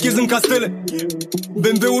 parchez în castele.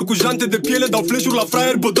 BMW-uri cu jante de piele, dau flash-uri la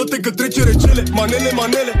fraier, bă, dă-te că trece recele. Manele,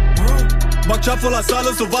 manele, bag ceafă la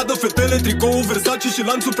sală să vadă fetele. Tricoul Versace și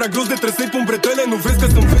lanțul prea gros de trăsei pun bretele. Nu vezi că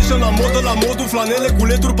sunt fashion la modă, la modul flanele, cu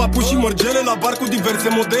leduri, papuși și mărgele. La bar cu diverse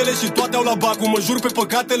modele și toate au la bacu, mă jur pe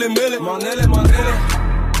păcatele mele. Manele, manele,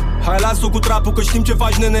 hai las-o cu trapul că știm ce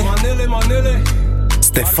faci, nene. Manele, manele,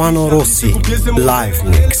 Stefano Rossi, live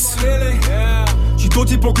mix. Și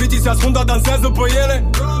toți ipocritii se ascund, dar dansează pe ele.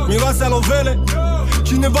 Miroase alovele,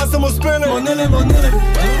 cineva să mă spele. Manele, manele,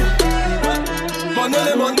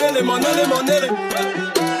 manele, manele, manele, manele,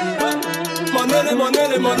 manele,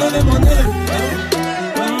 manele, manele, manele,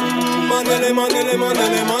 manele, manele,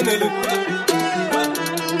 manele, manele,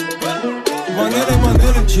 manele,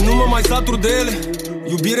 manele. Și nu mă mai satur de ele.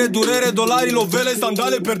 Iubire, durere, dolari, lovele,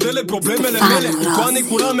 sandale, perdele, problemele mele. Icoane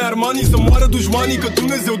cu rame, Armani, să moară dușmanii, că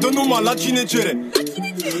Dumnezeu dă numai la cine cere.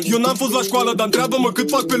 Eu n-am fost la școală, dar întreabă-mă cât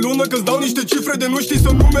fac pe lună, că-ți dau niște cifre de nu știi să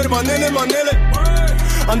numeri. Manele, manele,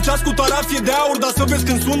 am ceas cu tarafie de aur, dar să vezi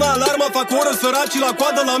când sună alarma, fac oră săracii la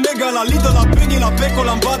coadă, la Mega, la Lidl, la Penny, la Peco,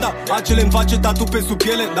 la Ambada. Acele îmi face tatu pe sub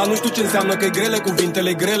piele, dar nu știu ce înseamnă că-i grele,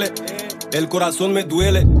 cuvintele grele. El corazon me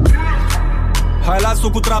duele. Hai las-o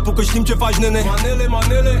cu trapul că știm ce faci, nene. Manele,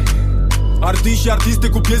 manele, artiști și artiste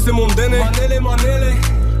cu piese mondene. Manele, manele,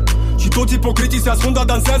 și toți ipocritii se ascund, dar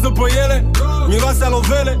dansează pe ele. Miroase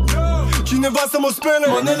alovele, cineva să mă spele.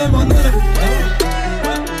 Manele, manele,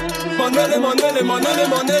 manele, manele, manele,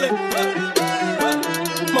 manele,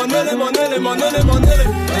 manele, manele, manele, manele,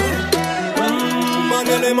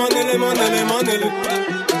 manele, manele, manele, manele,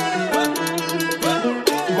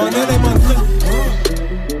 manele, manele.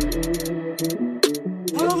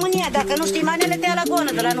 În România, dacă nu știi manele, te ia la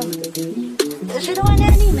goană de la nume. Și nu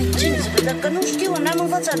manea nimeni. Cine spune? Dacă nu știu, n-am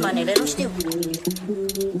învățat manele, nu știu.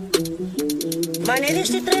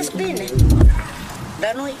 Maneliștii trăiesc bine.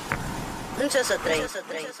 Dar noi, în ce să trăim?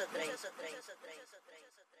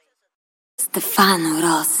 Stefano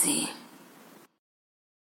Rossi.